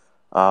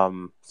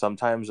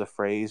sometimes the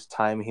phrase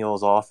 "time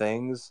heals all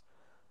things"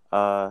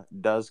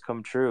 does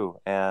come true.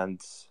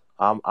 And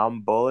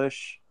I'm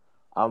bullish.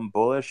 I'm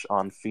bullish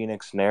on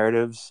Phoenix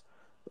narratives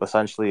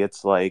essentially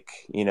it's like,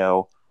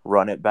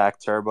 run it back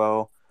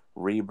turbo,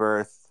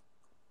 rebirth,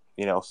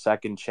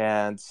 second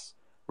chance,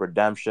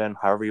 redemption,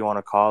 however you want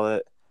to call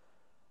it.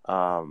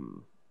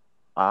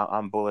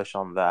 I'm bullish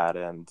on that,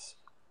 and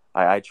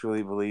I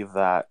truly believe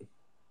that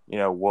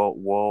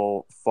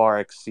we'll far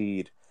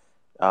exceed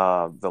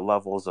the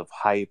levels of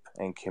hype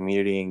and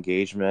community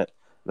engagement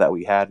that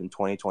we had in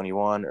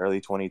 2021,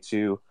 early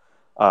 22,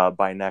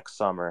 by next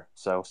summer.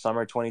 So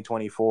summer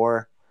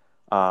 2024,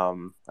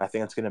 I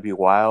think it's going to be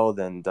wild.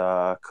 And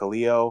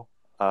Kaleo,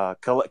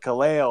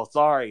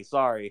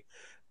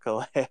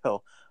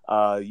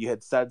 you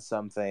had said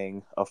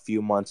something a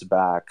few months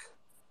back,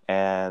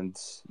 and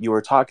you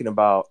were talking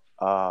about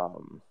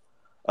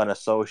an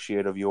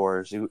associate of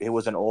yours. It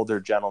was an older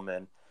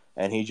gentleman,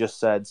 and he just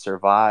said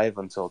survive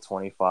until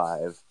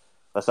 25,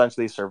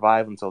 essentially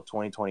survive until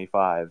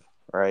 2025,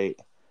 right?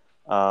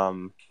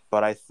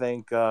 But I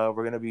think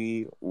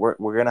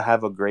we're gonna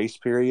have a grace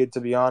period,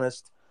 to be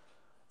honest.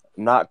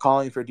 I'm not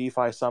calling for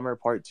DeFi Summer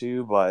Part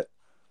 2, but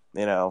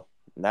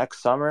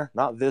next summer,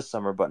 not this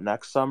summer, but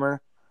next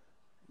summer,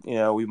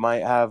 we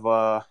might have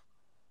a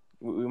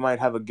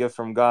gift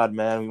from God,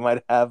 man. We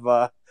might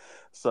have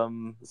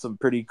some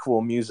pretty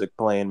cool music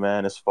playing,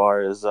 man, as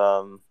far as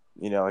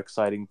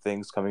exciting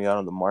things coming out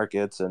on the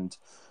markets and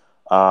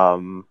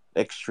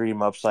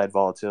extreme upside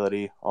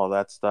volatility, all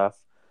that stuff.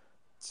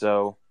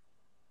 So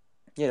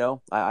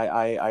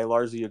I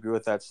largely agree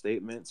with that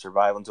statement.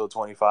 Survive until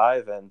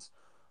 25, and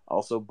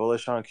also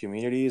bullish on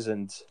communities,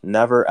 and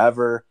never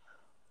ever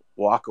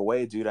walk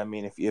away, dude. I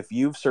mean, if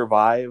you've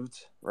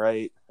survived,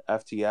 right,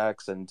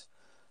 FTX and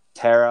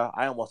Terra,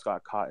 I almost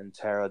got caught in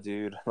Terra,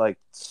 dude. Like,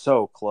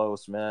 so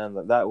close,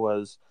 man. That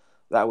was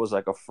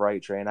like a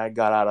freight train. I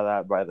got out of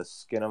that by the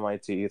skin of my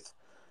teeth.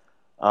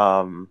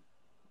 Why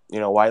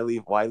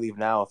leave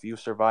now? If you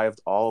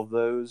survived all of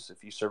those,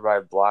 if you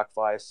survived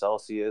BlockFi,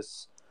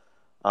 Celsius,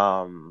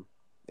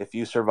 if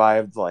you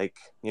survived a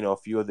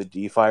few of the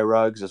DeFi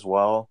rugs as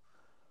well,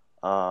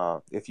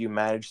 if you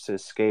managed to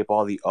escape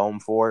all the Ohm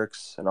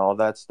forks and all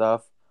that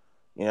stuff,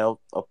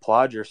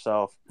 applaud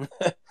yourself.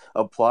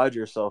 Applaud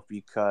yourself,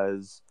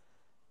 because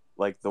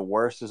the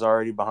worst is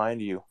already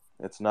behind you.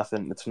 It's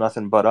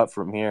nothing but up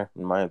from here,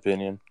 in my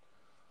opinion.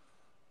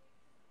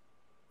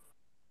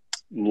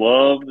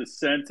 Love the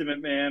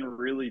sentiment, man.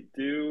 Really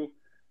do.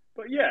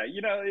 But yeah,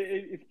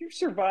 if you've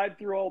survived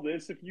through all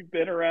this, if you've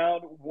been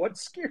around,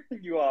 what's scaring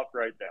you off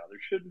right now? There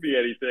shouldn't be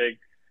anything.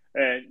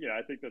 And,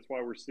 I think that's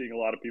why we're seeing a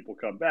lot of people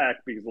come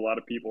back, because a lot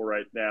of people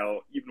right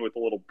now, even with a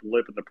little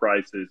blip in the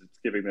prices, it's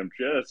giving them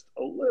just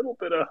a little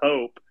bit of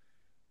hope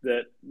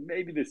that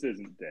maybe this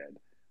isn't dead.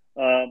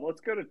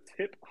 Let's go to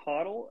Tip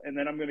Hodl, and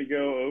then I'm going to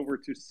go over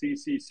to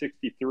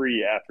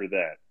CC63 after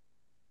that.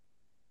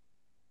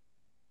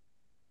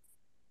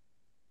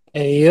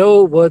 Hey,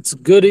 yo, what's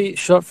goody?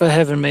 Shot for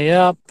having me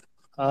up.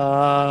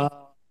 I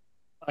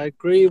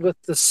agree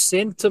with the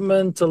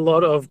sentiment. A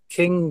lot of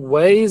King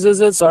Ways,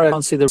 is it? Sorry, I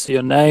can't see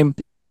your name.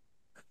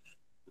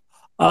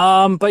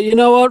 But you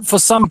know what? For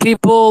some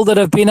people that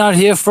have been out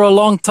here for a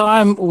long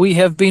time, we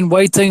have been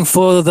waiting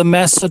for the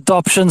mass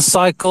adoption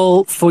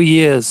cycle for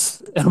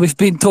years. And we've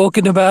been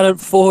talking about it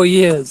for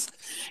years.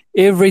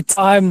 Every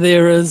time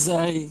there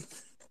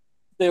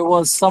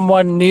was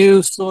someone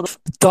new sort of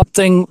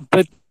adopting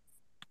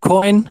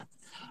Bitcoin,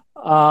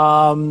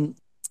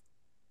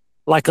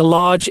 like a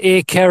large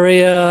air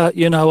carrier,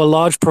 a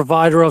large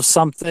provider of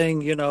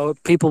something,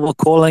 people were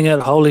calling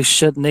it, holy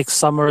shit, next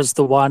summer is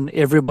the one.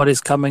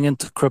 Everybody's coming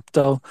into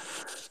crypto.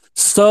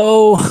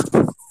 So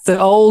the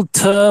old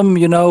term,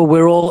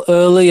 we're all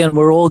early and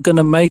we're all going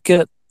to make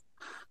it.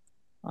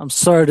 I'm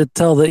sorry to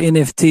tell the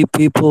NFT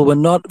people, we're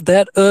not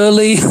that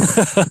early.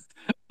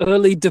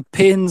 Early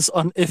depends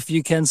on if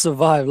you can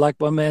survive, like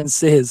my man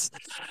says.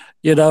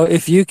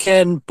 If you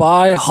can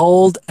buy,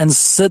 hold, and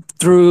sit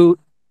through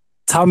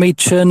tummy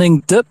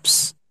churning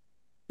dips,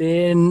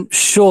 then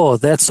sure,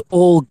 that's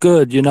all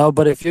good,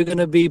 but if you're going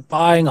to be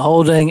buying,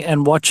 holding,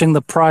 and watching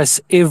the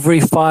price every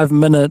 5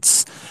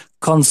 minutes,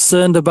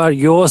 concerned about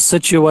your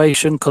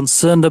situation,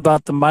 concerned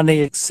about the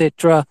money,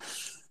 etc.,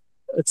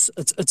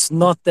 it's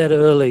not that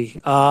early.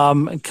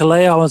 And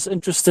Kalei, I was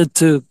interested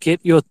to get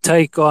your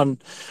take on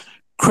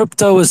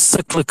crypto is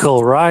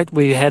cyclical, right?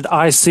 We had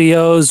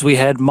ICOs, we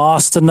had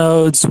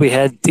masternodes, we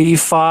had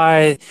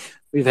DeFi,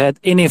 we've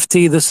had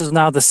NFT. This is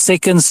now the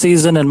second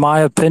season, in my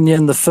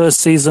opinion. The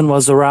first season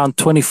was around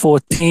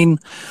 2014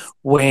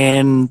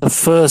 when the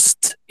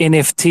first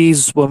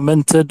NFTs were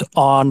minted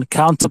on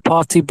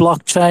Counterparty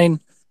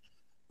blockchain.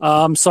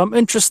 So I'm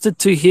interested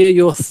to hear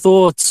your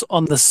thoughts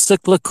on the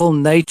cyclical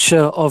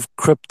nature of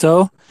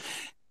crypto.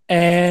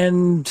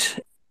 And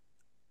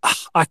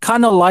I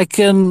kind of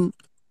liken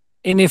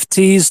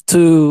NFTs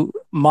to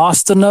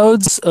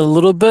masternodes a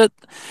little bit,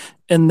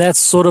 and that's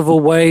sort of a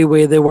way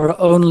where there were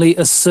only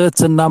a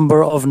certain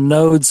number of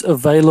nodes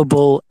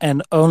available,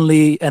 and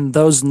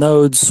those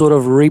nodes sort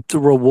of reaped the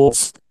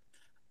rewards.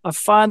 I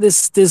find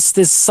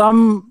there's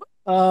some,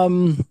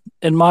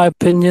 in my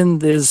opinion,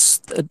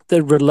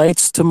 that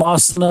relates to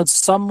masternodes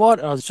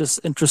somewhat. I was just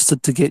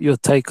interested to get your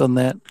take on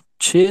that.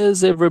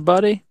 Cheers,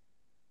 everybody.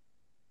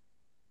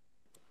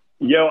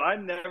 Yo, I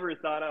never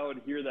thought I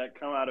would hear that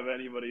come out of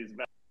anybody's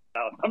mouth.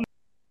 I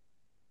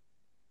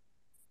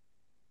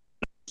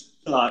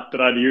thought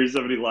that I'd hear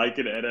somebody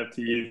liken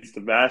NFTs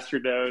to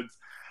masternodes.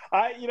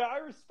 I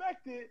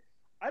respect it.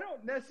 I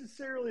don't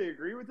necessarily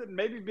agree with it.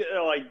 Maybe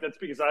that's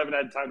because I haven't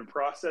had time to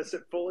process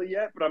it fully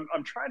yet. But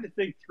I'm trying to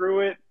think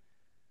through it.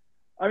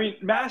 I mean,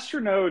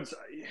 masternodes.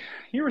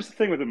 Here was the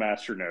thing with a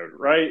masternode,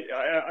 right?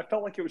 I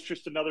felt like it was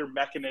just another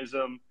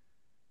mechanism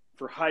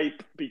for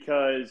hype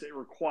because it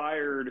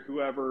required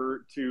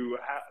whoever to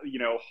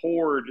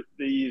hoard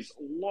these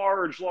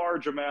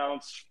large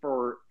amounts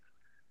for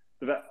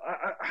that.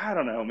 I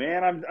don't know,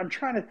 man. I'm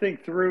trying to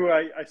think through.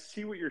 I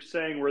see what you're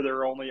saying where there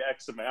are only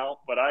X amount,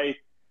 but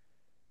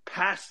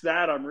past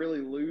that I'm really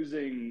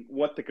losing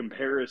what the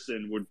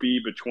comparison would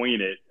be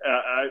between it.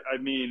 I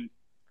mean,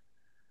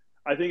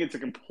 I think it's a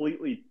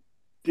completely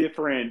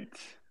different,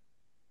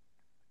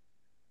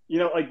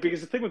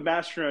 because the thing with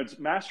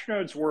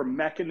masternodes were a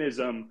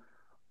mechanism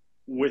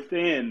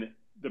within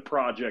the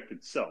project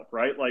itself,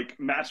 right? Like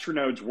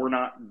masternodes were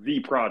not the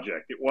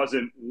project. It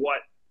wasn't what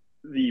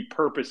the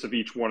purpose of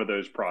each one of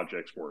those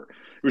projects were.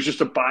 It was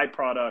just a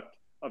byproduct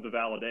of the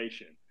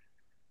validation.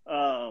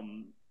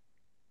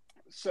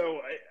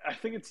 So I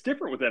think it's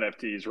different with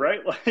NFTs, right?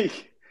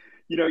 Like,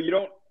 you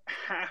don't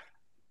have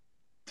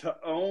to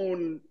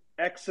own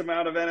X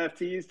amount of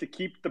NFTs to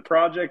keep the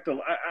project.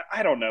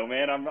 I don't know,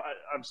 man.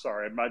 I'm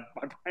sorry. My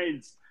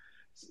brain's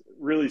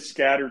really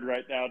scattered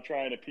right now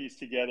trying to piece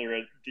together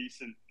a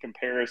decent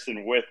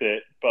comparison with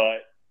it.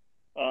 But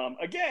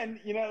again,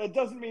 it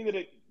doesn't mean that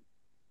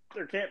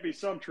there can't be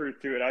some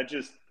truth to it.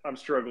 I'm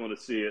struggling to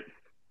see it.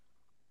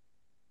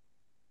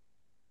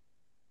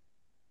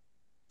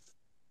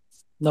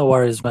 No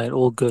worries, mate.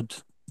 All good.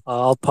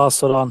 I'll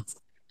pass it on.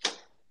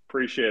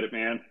 Appreciate it,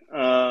 man.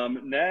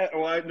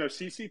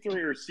 CC3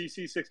 or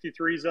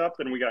CC63's up,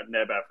 then we got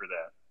Neb after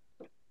that.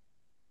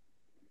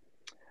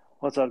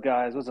 What's up,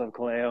 guys? What's up,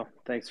 Kaleo?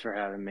 Thanks for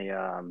having me.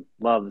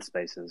 Love the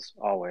spaces,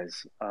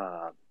 always.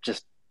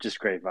 Just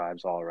great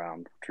vibes all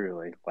around,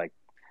 truly. Like,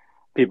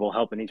 people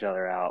helping each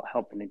other out,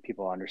 helping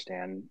people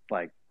understand,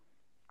 like,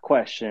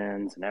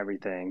 questions and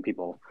everything.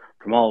 People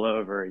from all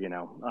over,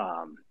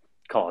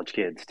 college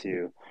kids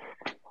to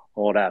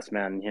old-ass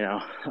men,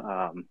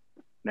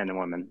 men and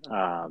women.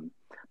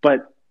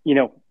 But,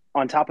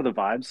 on top of the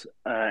vibes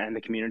and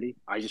the community,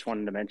 I just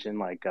wanted to mention,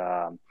 like,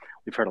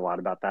 we've heard a lot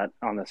about that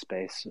on this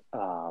space.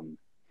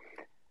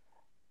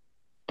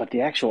 But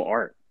the actual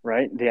art,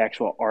 right? The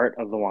actual art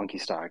of the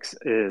wonky stocks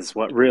is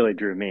what really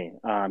drew me.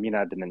 I've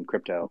been in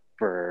crypto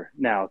for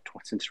now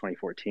since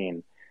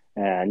 2014.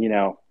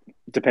 And,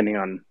 depending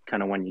on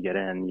kind of when you get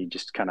in, you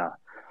just kind of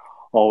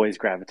always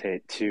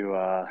gravitate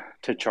to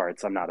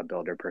charts. I'm not a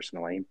builder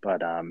personally,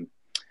 but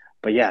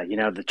yeah,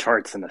 the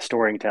charts and the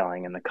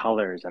storytelling and the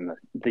colors and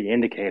the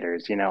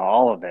indicators,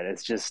 all of it.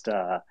 It's just,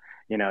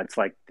 it's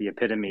like the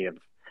epitome of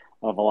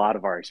a lot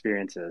of our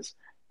experiences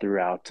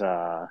throughout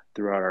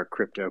our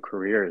crypto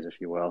careers, if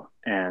you will.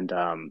 And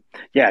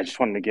I just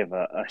wanted to give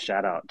a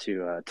shout out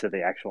to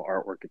the actual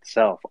artwork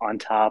itself, on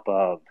top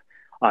of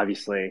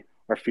obviously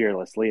our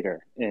fearless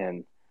leader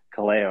in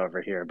Kaleo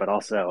over here, but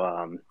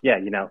also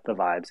the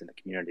vibes in the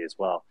community as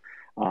well.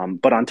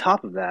 But on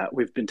top of that,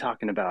 we've been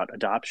talking about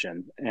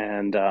adoption,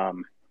 and I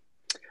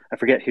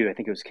forget who, I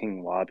think it was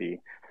King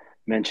Wabi,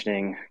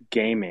 mentioning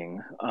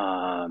gaming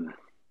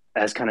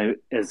as kind of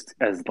as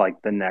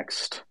like the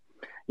next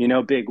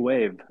big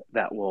wave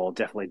that will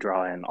definitely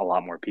draw in a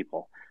lot more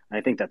people. And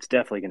I think that's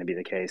definitely going to be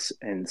the case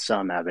in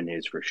some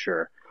avenues for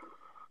sure.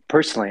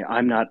 Personally,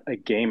 I'm not a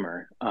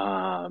gamer,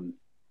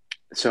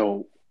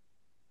 so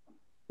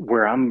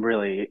what I'm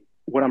really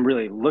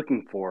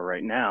looking for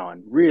right now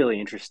and really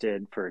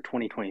interested for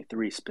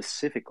 2023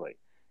 specifically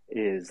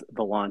is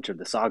the launch of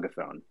the Saga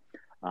phone.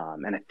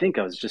 And I think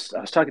I was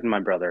talking to my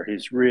brother,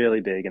 who's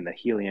really big in the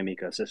Helium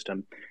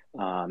ecosystem.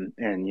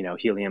 And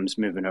Helium's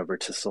moving over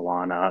to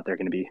Solana. They're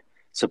going to be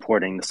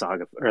supporting the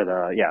Saga, or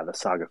the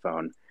Saga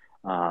phone.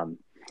 And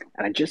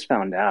I just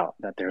found out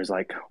that there's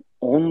like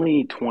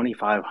only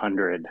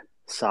 2,500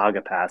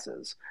 Saga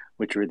passes,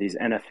 which were these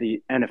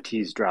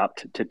NFTs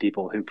dropped to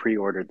people who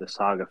pre-ordered the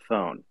Saga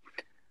phone,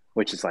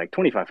 which is like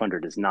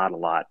 2,500 is not a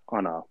lot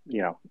on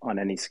on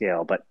any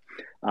scale. But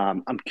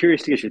I'm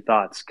curious to get your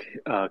thoughts,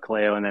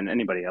 Kaleo, and then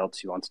anybody else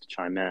who wants to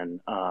chime in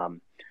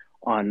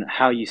on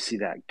how you see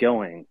that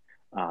going,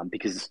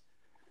 because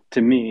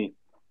to me,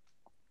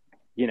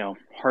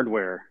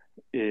 hardware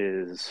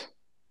is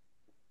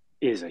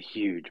a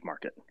huge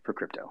market for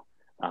crypto,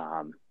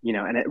 and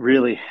it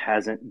really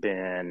hasn't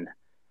been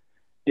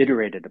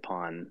iterated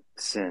upon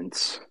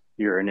since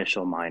your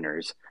initial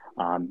miners,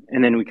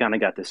 and then we kind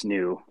of got this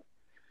new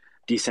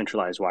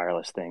decentralized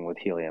wireless thing with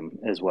Helium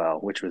as well,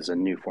 which was a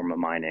new form of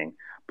mining.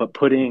 But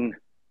putting,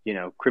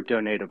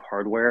 crypto native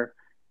hardware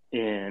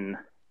in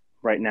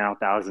right now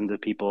thousands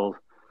of people's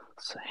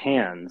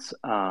hands,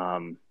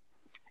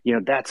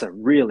 that's a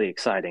really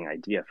exciting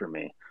idea for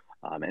me.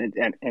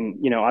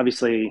 And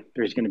obviously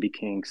there's going to be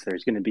kinks.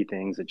 There's going to be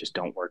things that just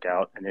don't work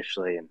out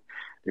initially, and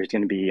there's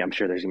going to be, I'm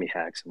sure there's going to be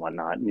hacks and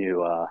whatnot,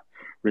 new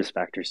risk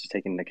factors to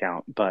take into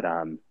account. But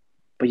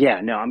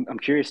yeah, no, I'm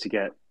curious to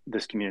get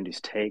this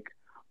community's take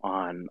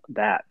on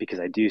that, because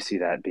I do see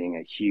that being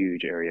a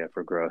huge area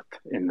for growth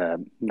in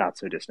the not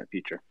so distant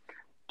future.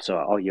 So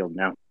I'll yield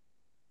now.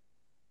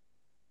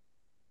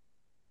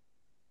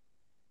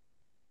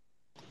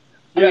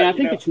 I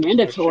think it's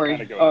mandatory.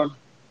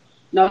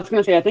 No, I was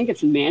going to say, I think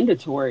it's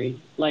mandatory.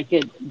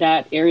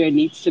 That area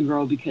needs to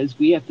grow because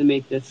we have to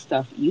make this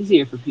stuff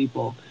easier for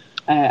people.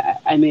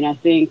 I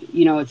think,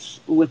 it's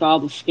with all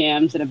the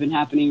scams that have been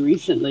happening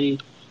recently.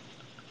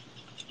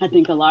 I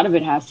think a lot of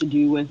it has to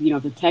do with,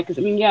 the tech.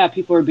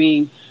 People are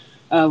being,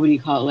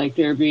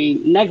 they're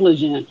being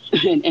negligent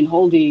and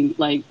holding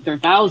their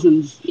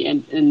thousands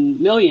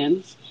and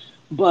millions.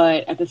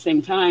 But at the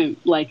same time,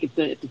 if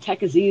the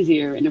tech is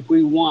easier and if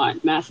we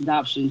want mass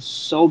adoption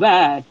so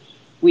bad,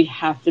 we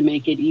have to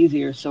make it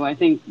easier. So I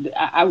think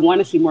I want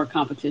to see more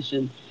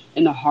competition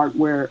in the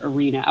hardware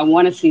arena. I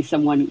want to see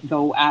someone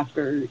go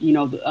after,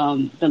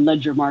 the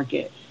ledger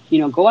market,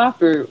 go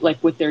after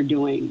what they're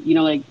doing,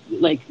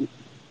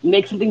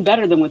 make something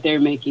better than what they're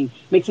making,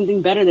 make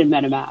something better than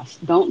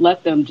MetaMask. Don't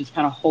let them just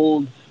kind of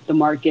hold the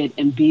market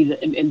and be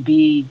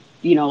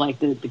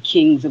the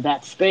kings of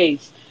that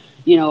space,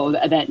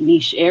 that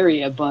niche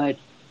area. But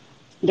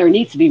there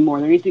needs to be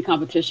more. There needs to be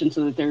competition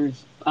so that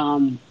there's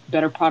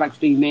better products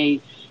being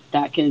made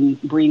that can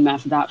bring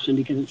mass adoption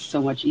because it's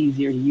so much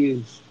easier to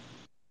use.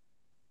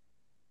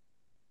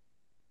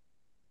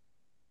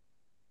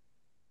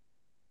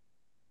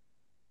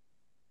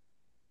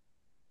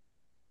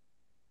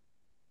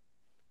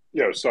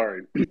 Yo,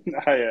 sorry.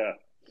 I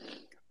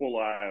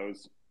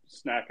was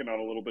snacking on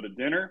a little bit of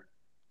dinner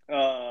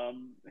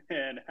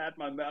and had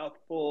my mouth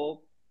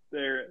full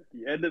there at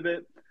the end of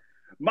it.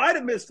 Might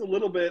have missed a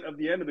little bit of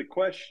the end of the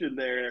question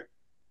there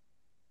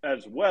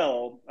as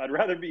well. I'd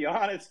rather be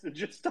honest than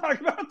just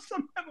talk about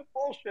some type of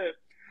bullshit.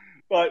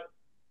 But,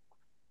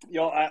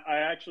 I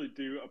actually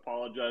do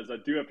apologize. I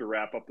do have to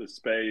wrap up this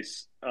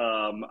space.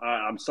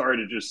 I'm sorry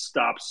to just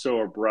stop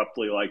so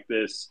abruptly like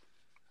this.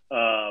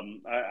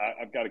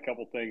 I've got a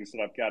couple things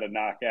that I've got to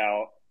knock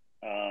out.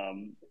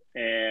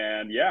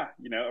 And yeah,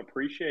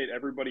 appreciate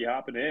everybody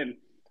hopping in.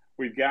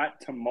 We've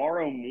got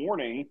tomorrow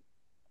morning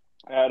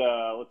at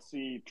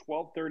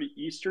 12:30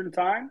 Eastern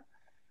time,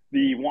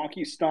 the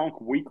Wonky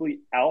Stonk Weekly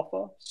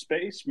Alpha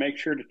space. Make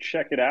sure to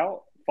check it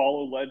out.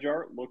 Follow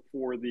LedgeArt. Look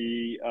for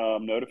the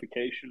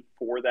notification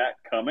for that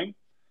coming.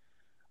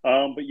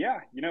 But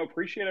yeah,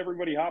 appreciate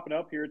everybody hopping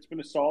up here. It's been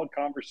a solid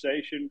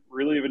conversation.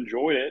 Really have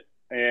enjoyed it.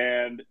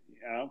 And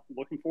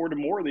looking forward to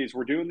more of these.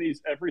 We're doing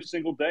these every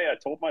single day. I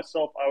told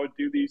myself I would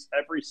do these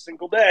every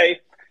single day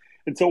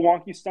until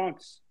Wonky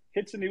Stonks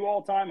hits a new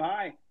all-time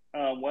high.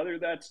 Whether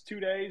that's 2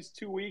 days,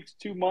 2 weeks,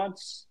 2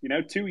 months,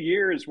 2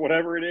 years,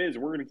 whatever it is,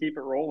 we're going to keep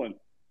it rolling.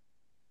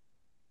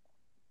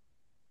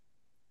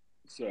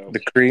 So the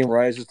cream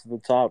rises to the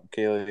top,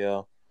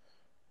 Kaleo.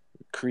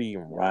 The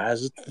cream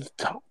rises to the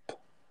top.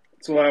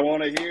 That's what I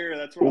want to hear.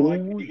 That's what I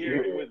like to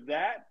hear. And with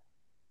that,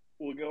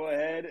 we'll go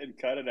ahead and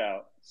cut it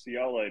out. See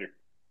y'all later.